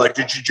to do, like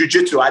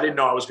jiu-jitsu, I didn't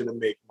know I was going to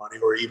make money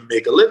or even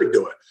make a living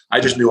doing it. I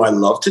just knew I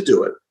loved to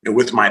do it. And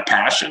with my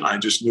passion, I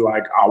just knew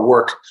I'll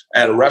work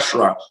at a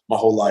restaurant my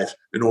whole life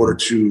in order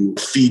to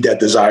feed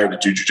that desire to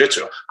do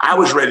jiu-jitsu. I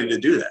was ready to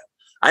do that.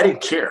 I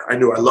didn't care. I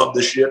knew I love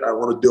this shit. I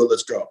want to do it.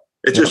 Let's go.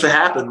 It just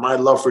happened. My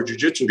love for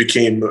jiu-jitsu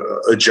became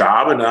a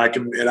job, and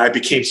I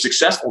became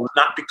successful,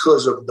 not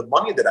because of the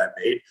money that I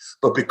made,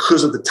 but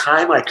because of the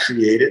time I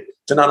created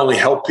to not only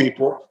help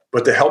people,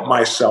 but to help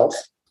myself,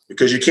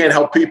 because you can't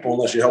help people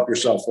unless you help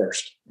yourself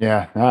first.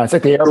 Yeah. It's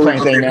like the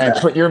airplane thing, man.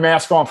 Put your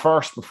mask on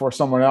first before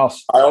someone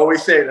else. I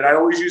always say that. I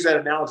always use that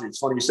analogy. It's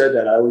funny you said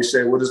that. I always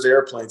say, what does the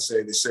airplane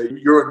say? They say,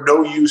 you're of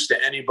no use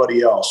to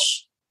anybody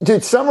else. To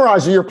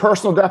summarize your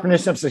personal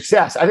definition of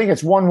success, I think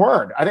it's one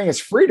word. I think it's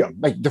freedom,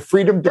 like the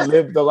freedom to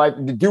live the life,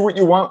 to do what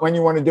you want when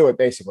you want to do it,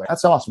 basically.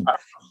 That's awesome.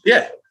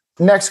 Yeah.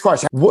 Next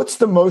question. What's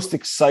the most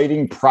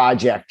exciting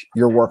project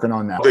you're working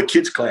on now? The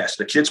kids class,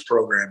 the kids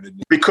program.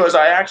 Because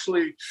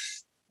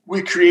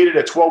we created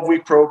a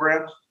 12-week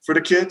program for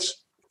the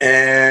kids.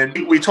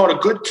 And we taught a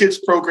good kids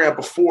program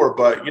before,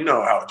 but you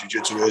know how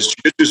jiu-jitsu is.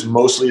 Jiu-jitsu is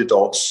mostly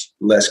adults,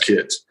 less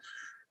kids.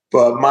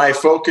 But my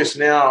focus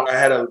now, I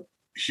had a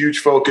huge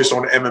focus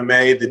on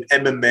MMA. The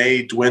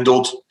MMA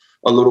dwindled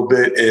a little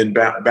bit in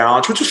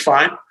balance, which was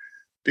fine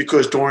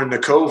because during the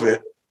COVID,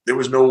 there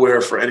was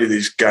nowhere for any of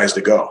these guys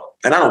to go.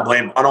 And I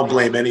don't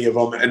blame any of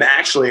them. And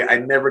actually, I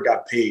never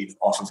got paid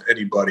off of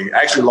anybody. I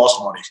actually lost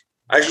money.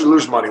 I actually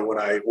lose money when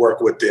I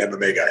work with the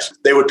MMA guys.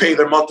 They would pay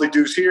their monthly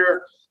dues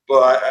here,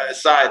 but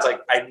besides, like,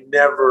 I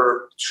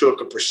never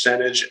took a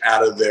percentage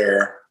out of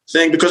their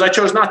thing because I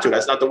chose not to.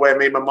 That's not the way I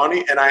made my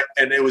money.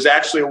 And it was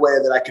actually a way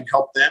that I can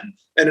help them.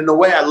 And in a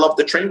way, I love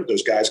to train with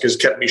those guys because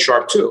it kept me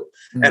sharp too.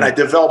 Mm-hmm. And I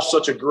developed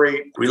such a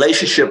great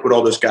relationship with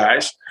all those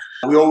guys.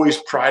 We always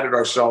prided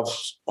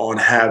ourselves on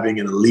having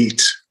an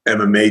elite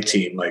MMA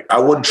team. Like, I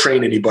wouldn't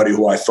train anybody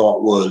who I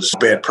thought was a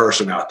bad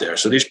person out there.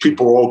 So these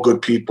people are all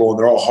good people and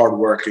they're all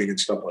hardworking and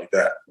stuff like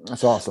that.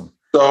 That's awesome.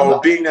 So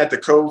being that the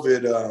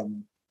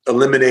COVID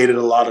eliminated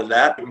a lot of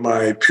that,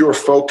 my pure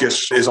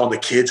focus is on the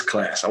kids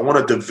class. I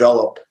want to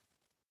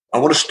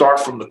start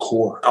from the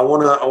core. I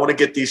want to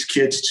get these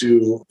kids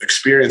to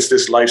experience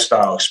this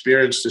lifestyle,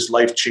 experience this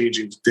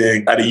life-changing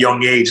thing at a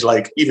young age,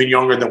 like even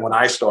younger than when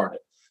I started.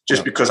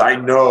 Just because I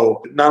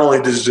know not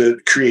only does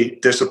it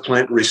create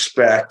discipline,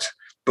 respect,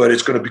 but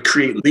it's going to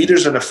create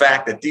leaders in the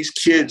fact that these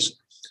kids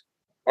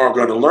are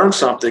going to learn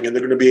something and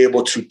they're going to be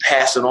able to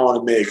pass it on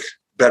and make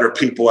better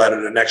people out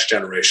of the next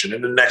generation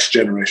and the next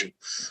generation.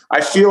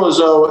 I feel as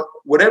though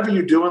whatever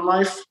you do in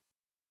life,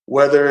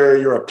 whether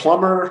you're a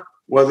plumber,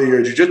 whether you're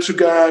a jiu-jitsu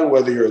guy,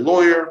 whether you're a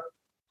lawyer,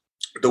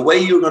 the way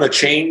you're going to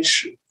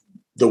change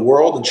the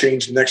world and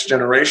change the next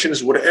generation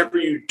is whatever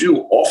you do,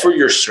 offer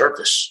your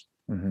service.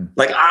 Mm-hmm.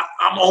 Like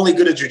I'm only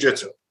good at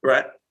jiu-jitsu,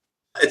 right?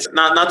 It's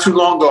not too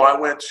long ago. I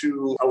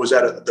was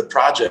at the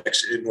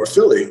projects in North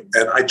Philly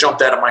and I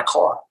jumped out of my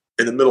car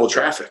in the middle of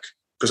traffic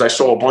because I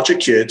saw a bunch of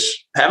kids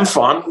having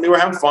fun. They were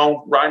having fun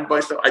riding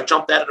bikes. I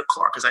jumped out of the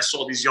car because I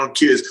saw these young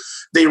kids.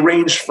 They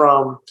ranged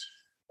from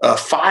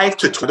 5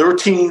 to 20. There were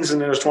teens and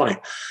there was 20.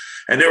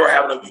 And they were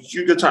having a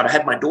huge good time. I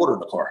had my daughter in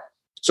the car.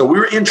 So we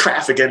were in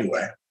traffic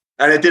anyway.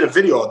 And I did a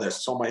video of this.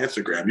 It's on my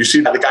Instagram. You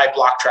see the guy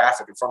blocked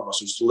traffic in front of us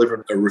who's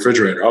delivering a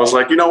refrigerator. I was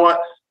like, you know what?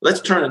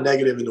 Let's turn a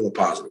negative into a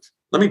positive.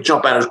 Let me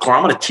jump out of the car.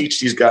 I'm going to teach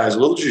these guys a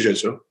little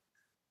jiu-jitsu,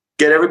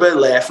 get everybody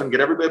laughing, get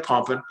everybody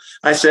pumping.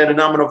 I said,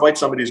 and I'm going to invite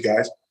some of these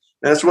guys.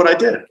 And that's what I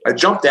did. I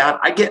jumped out.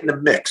 I get in the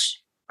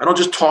mix. I don't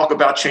just talk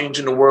about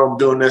changing the world and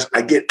doing this.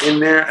 I get in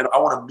there and I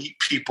want to meet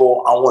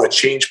people. I want to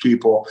change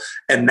people.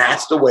 And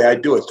that's the way I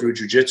do it, through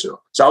jiu-jitsu.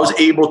 So I was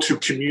able to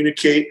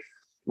communicate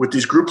with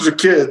these groups of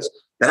kids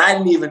that I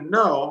didn't even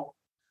know.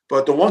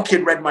 But the one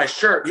kid read my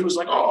shirt. He was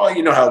like, oh,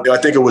 you know how, I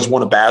think it was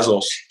one of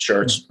Basil's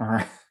shirts.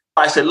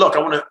 I said, look, I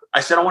want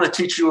to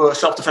teach you a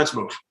self-defense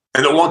move.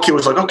 And the one kid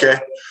was like, okay.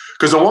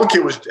 Because the one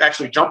kid was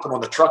actually jumping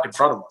on the truck in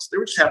front of us. They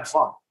were just having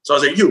fun. So I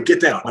was like, you,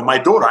 get down. And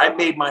I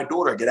made my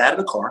daughter get out of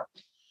the car.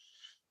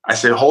 I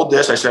said, hold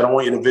this. I said, I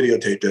want you to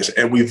videotape this.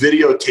 And we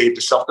videotaped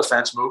the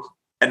self-defense move.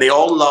 And they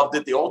all loved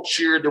it. They all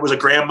cheered. There was a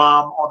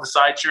grandmom on the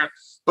side cheering.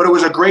 But it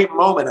was a great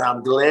moment. And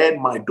I'm glad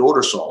my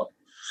daughter saw it.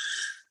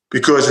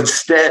 Because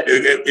instead,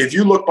 if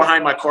you look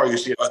behind my car, you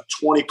see a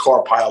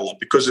 20-car pileup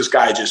because this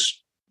guy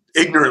just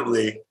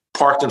ignorantly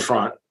parked in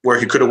front where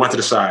he could have went to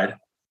the side.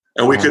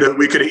 And we could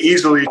have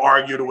easily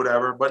argued or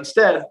whatever. But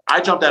instead, I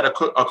jumped out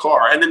of a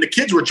car. And then the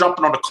kids were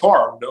jumping on the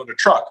car, on the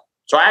truck.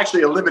 So I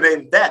actually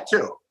eliminated that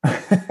too.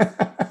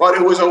 But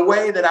it was a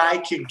way that I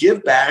could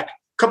give back.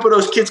 A couple of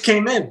those kids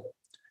came in.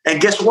 And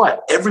guess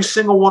what? Every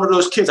single one of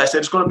those kids, I said,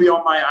 it's going to be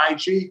on my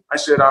IG. I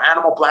said,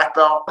 Animal Black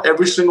Belt.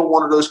 Every single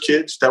one of those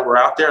kids that were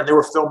out there, and they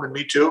were filming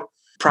me too,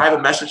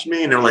 private messaged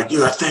me, and they're like,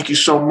 yeah, thank you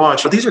so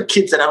much. But these are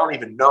kids that I don't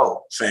even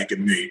know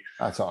thanking me.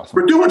 That's awesome.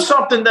 We're doing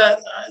something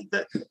that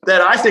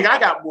I think I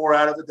got more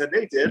out of it than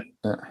they did.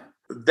 Yeah.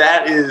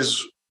 That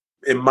is,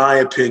 in my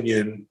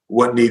opinion,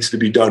 what needs to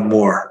be done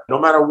more. No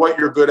matter what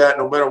you're good at,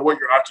 no matter what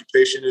your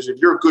occupation is, if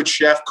you're a good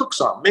chef, cook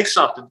something, make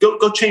something,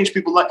 go change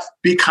people's life,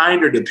 be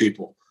kinder to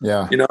people.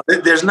 Yeah.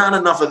 There's not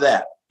enough of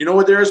that. You know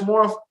what? There is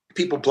more of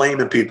people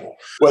blaming people,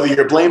 whether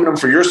you're blaming them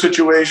for your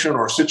situation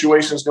or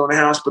situations going in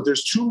the house, but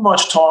there's too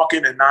much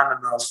talking and not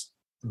enough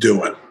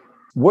doing.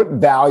 What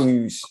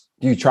values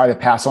do you try to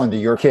pass on to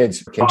your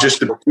kids?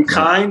 Just to be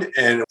kind,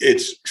 and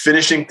it's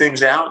finishing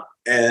things out.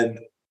 And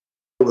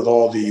with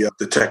all the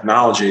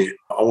technology,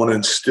 I want to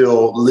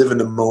instill live in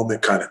the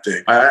moment kind of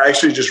thing. I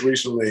actually just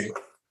recently,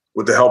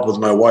 with the help of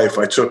my wife,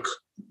 I took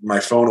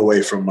my phone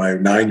away from my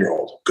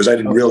 9-year-old because I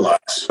didn't realize.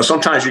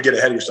 Sometimes you get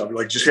ahead of yourself. You're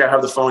like, just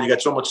have the phone. You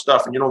got so much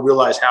stuff and you don't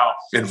realize how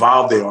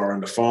involved they are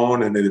on the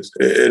phone. And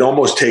it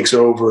almost takes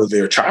over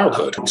their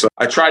childhood. So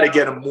I try to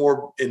get them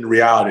more in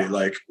reality.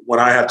 Like when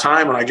I have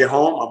time, when I get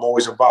home, I'm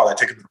always involved. I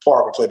take them to the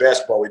park, we play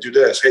basketball, we do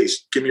this. Hey,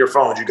 give me your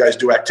phones. You guys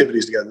do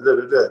activities together.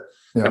 Da, da, da.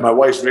 Yeah. And my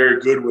wife's very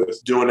good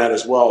with doing that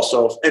as well.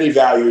 So if any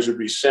values would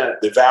be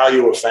sent, the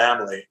value of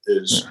family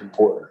is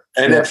important.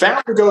 And then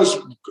family goes,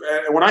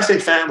 when I say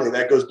family,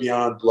 that goes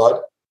beyond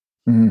blood.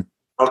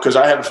 Because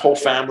I have a whole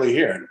family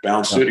here in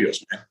Balance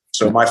Studios, man.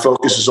 So my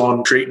focus is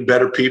on treating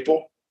better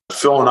people.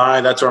 Phil and I,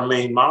 that's our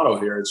main motto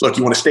here. It's look,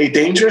 you want to stay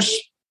dangerous,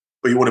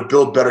 but you want to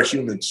build better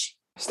humans.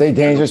 Stay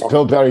dangerous,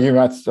 build better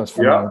humans. That's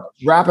fun. Yeah.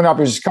 Wrapping up,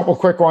 there's just a couple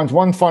quick ones.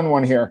 One fun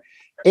one here.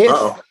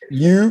 If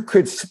you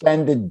could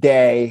spend a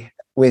day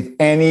with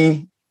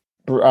any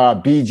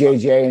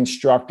BJJ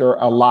instructor,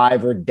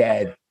 alive or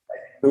dead,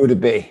 who would it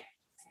be?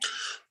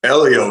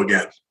 Elio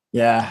again.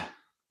 Yeah.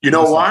 You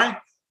know why?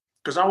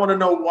 Because I want to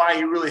know why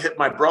he really hit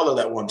my brother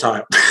that one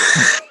time.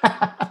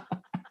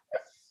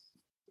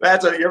 You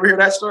ever hear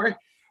that story?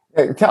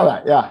 Hey, tell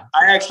that, yeah.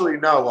 I actually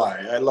know why.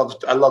 I love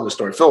the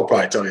story. Phil will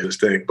probably tell you this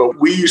thing. But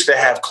we used to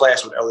have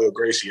class with Elio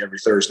Gracie every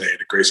Thursday at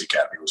the Gracie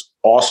Academy. It was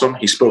awesome.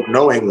 He spoke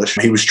no English.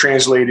 He was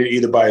translated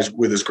either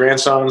with his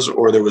grandsons,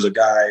 or there was a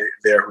guy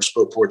there who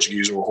spoke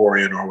Portuguese or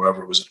Hawaiian or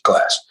whoever was in the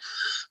class.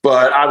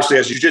 But obviously,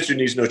 as jiu-jitsu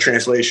needs no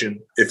translation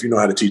if you know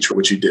how to teach,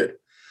 which he did.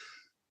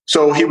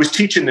 So he was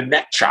teaching the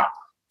neck chop.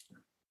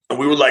 And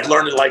we were like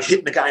learning, like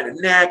hitting the guy in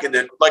the neck. And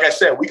then, like I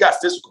said, we got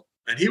physical.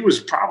 And he was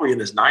probably in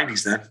his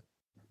 90s then.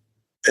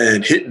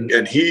 And hitting,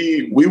 and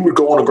we would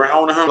go on the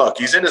ground with him. Look,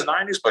 he's in his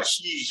 90s, but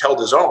he held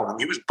his own. I mean,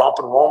 he was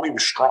bumping and rolling. He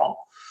was strong.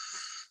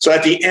 So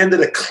at the end of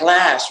the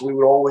class, we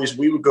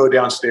would go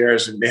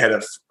downstairs, and they had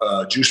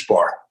a juice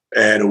bar.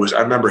 And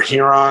I remember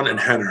Huron and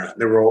Henner.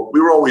 We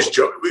were always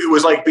joking. It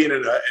was like being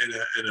in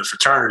a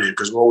fraternity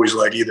because we're always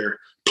like either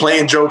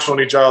playing jokes on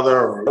each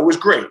other, or it was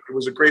great. It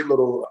was a great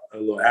little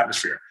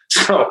atmosphere.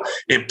 So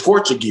in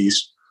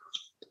Portuguese,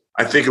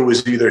 I think it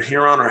was either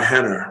Huron or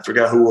Henner. I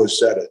forgot who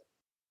said it.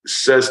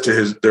 Says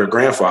to their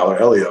grandfather,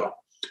 Elio,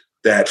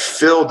 that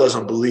Phil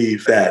doesn't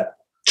believe that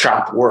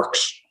chop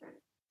works.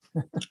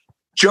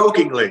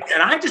 Jokingly.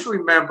 And I just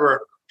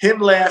remember him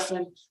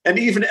laughing and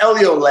even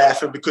Elio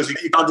laughing because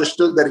he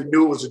understood that he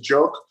knew it was a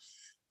joke.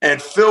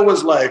 And Phil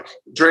was like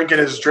drinking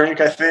his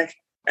drink, I think.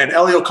 And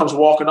Elio comes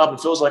walking up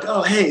and Phil's like,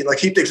 oh, hey, like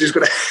he thinks he's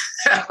going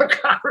to have a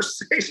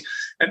conversation.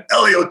 And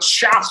Elio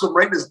chops him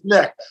right in his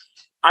neck.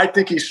 I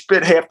think he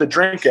spit half the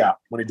drink out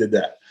when he did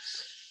that.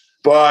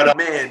 But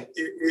man,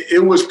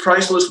 it was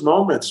priceless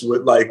moments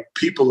with like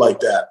people like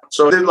that.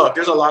 So look,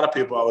 there's a lot of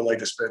people I would like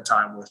to spend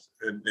time with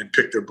and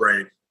pick their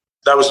brain.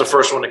 That was the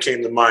first one that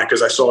came to mind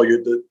because I saw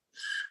the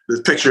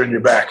picture in your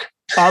back.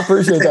 I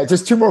appreciate that.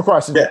 Just two more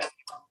questions. Yeah.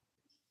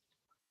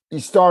 You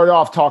started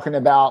off talking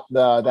about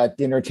that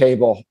dinner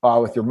table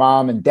with your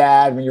mom and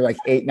dad when you're like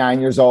 8, 9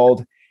 years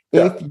old.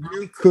 Yeah. If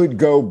you could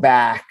go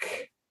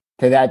back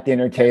to that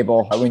dinner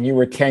table when you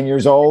were 10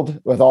 years old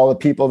with all the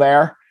people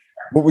there,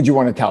 what would you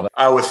want to tell them?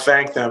 I would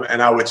thank them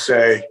and I would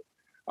say,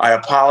 I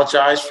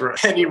apologize for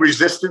any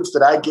resistance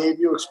that I gave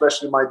you,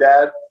 especially my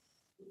dad,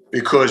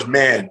 because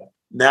man,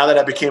 now that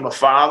I became a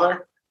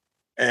father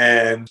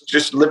and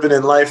just living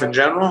in life in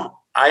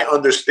general, I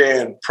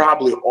understand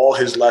probably all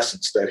his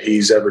lessons that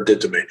he's ever did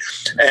to me.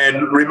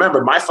 And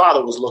remember, my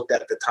father was looked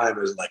at the time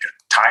as like a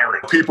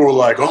tyrant. People were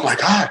like, oh my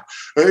God,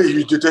 hey,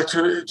 you did that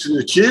to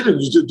the kid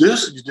and you did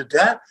this and you did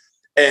that.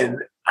 And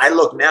I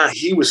look now,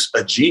 he was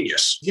a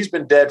genius. He's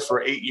been dead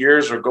for 8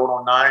 years or going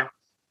on 9.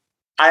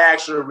 I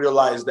actually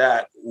realized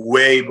that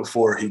way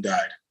before he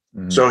died.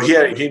 Mm-hmm. So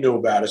he knew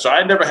about it. So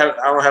I don't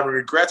have any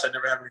regrets. I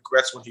never have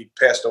regrets when he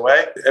passed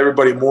away.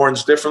 Everybody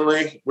mourns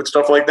differently with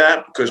stuff like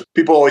that because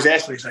people always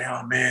ask me, say,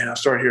 oh man, I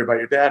started hearing about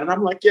your dad. And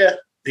I'm like, yeah,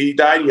 he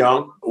died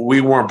young. We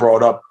weren't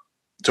brought up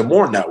to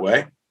mourn that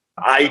way.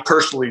 I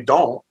personally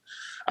don't.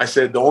 I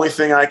said, the only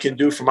thing I can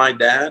do for my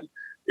dad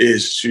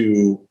is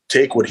to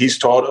take what he's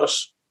taught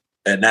us,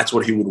 and that's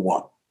what he would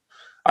want.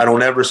 I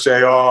don't ever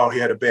say, oh, he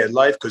had a bad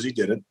life, because he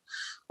didn't.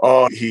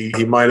 Oh, he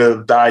might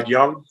have died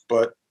young,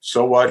 but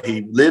so what?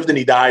 He lived and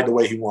he died the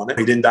way he wanted.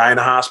 He didn't die in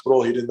a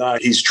hospital. He didn't die.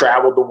 He's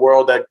traveled the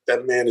world.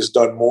 That man has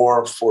done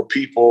more for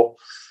people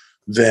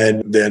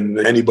than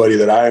anybody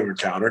that I ever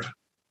encountered.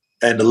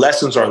 And the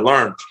lessons are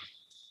learned.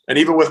 And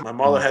even with my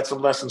mother had some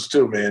lessons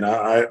too, man.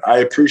 I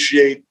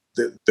appreciate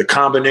the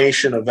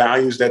combination of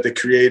values that they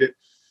created.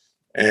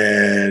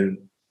 And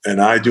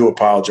I do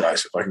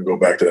apologize if I can go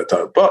back to that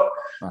time. But,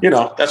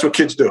 that's what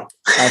kids do.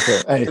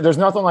 Okay. Hey, there's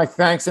nothing like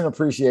thanks and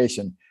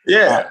appreciation.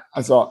 Yeah.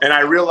 That's all. And I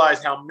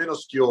realize how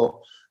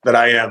minuscule that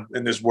I am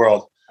in this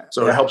world.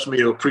 So it helps me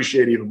to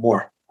appreciate even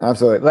more.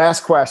 Absolutely.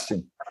 Last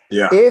question.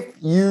 Yeah. If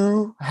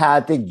you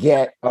had to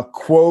get a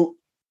quote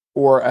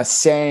or a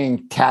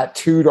saying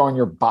tattooed on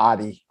your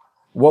body,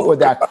 what would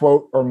that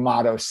quote or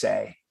motto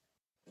say?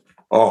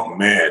 Oh,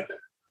 man.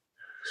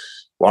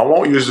 Well, I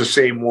won't use the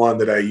same one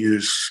that I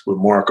use with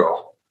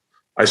Marco.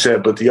 I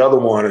said, but the other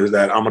one is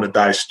that I'm going to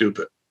die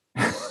stupid.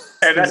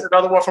 And that's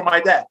another one from my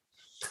dad.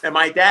 And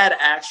my dad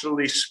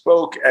actually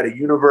spoke at a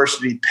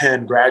University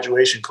Penn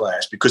graduation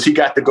class because he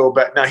got to go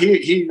back. Now,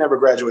 he never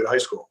graduated high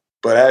school,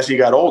 but as he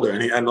got older,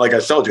 and like I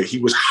told you, he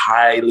was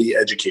highly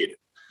educated.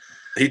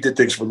 He did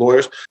things for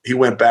lawyers. He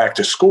went back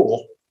to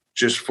school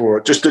just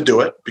to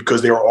do it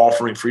because they were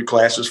offering free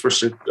classes for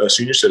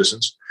senior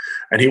citizens.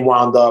 And he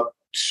wound up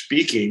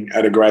speaking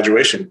at a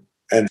graduation.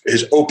 And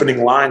his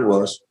opening line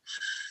was,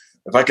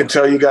 if I can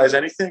tell you guys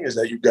anything, is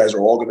that you guys are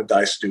all going to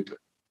die stupid.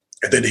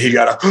 And then he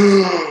got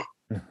a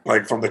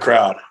like from the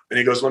crowd. And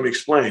he goes, let me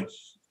explain.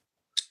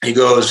 He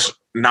goes,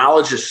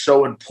 knowledge is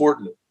so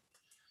important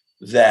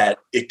that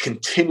it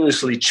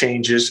continuously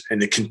changes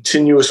and it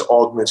continuous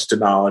augments to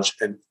knowledge,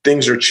 and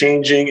things are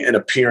changing and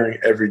appearing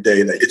every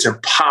day that it's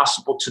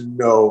impossible to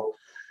know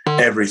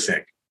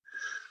everything.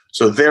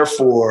 So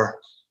therefore,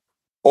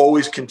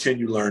 always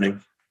continue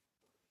learning,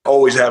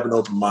 always have an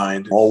open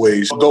mind,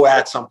 always go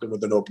at something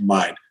with an open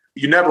mind.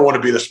 You never want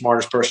to be the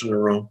smartest person in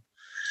the room.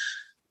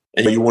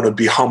 And you want to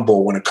be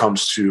humble when it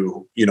comes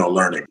to,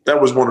 learning.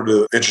 That was one of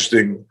the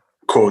interesting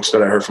quotes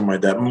that I heard from my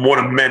dad. One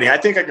of many. I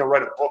think I can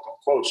write a book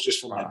of quotes just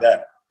from my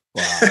dad.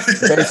 Wow.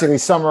 Basically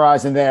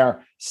summarizing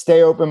there,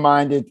 stay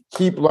open-minded,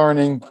 keep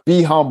learning,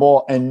 be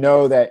humble, and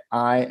know that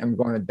I am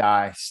going to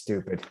die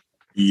stupid.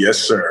 Yes,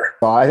 sir.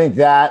 Well, I think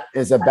that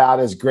is about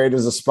as great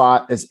as a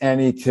spot as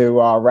any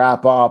to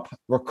wrap up.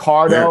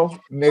 Ricardo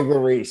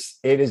Migliarese,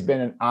 it has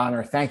been an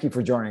honor. Thank you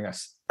for joining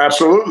us.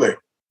 Absolutely.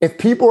 If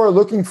people are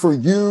looking for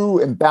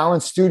you and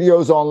Balance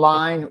Studios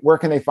online, where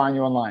can they find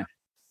you online?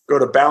 Go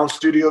to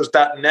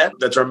balancestudios.net.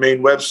 That's our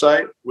main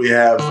website. We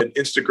have an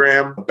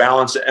Instagram,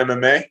 Balance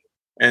MMA.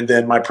 And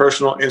then my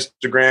personal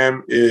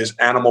Instagram is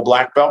Animal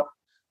Black Belt.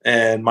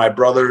 And my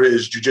brother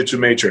is Jiu-Jitsu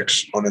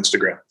Matrix on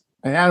Instagram.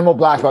 And Animal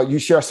Black Belt, you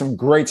share some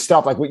great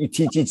stuff, like what you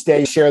teach each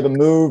day. You share the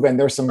move, and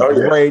there's some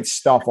great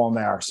stuff on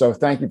there. So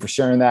thank you for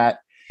sharing that.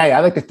 Hey,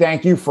 I'd like to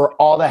thank you for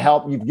all the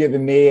help you've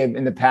given me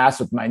in the past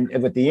with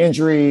the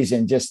injuries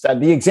and just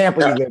the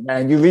example you give,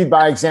 man. You lead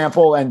by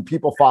example and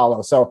people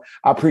follow. So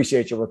I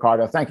appreciate you,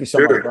 Ricardo. Thank you so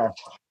much, bro.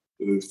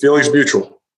 The feeling's mutual.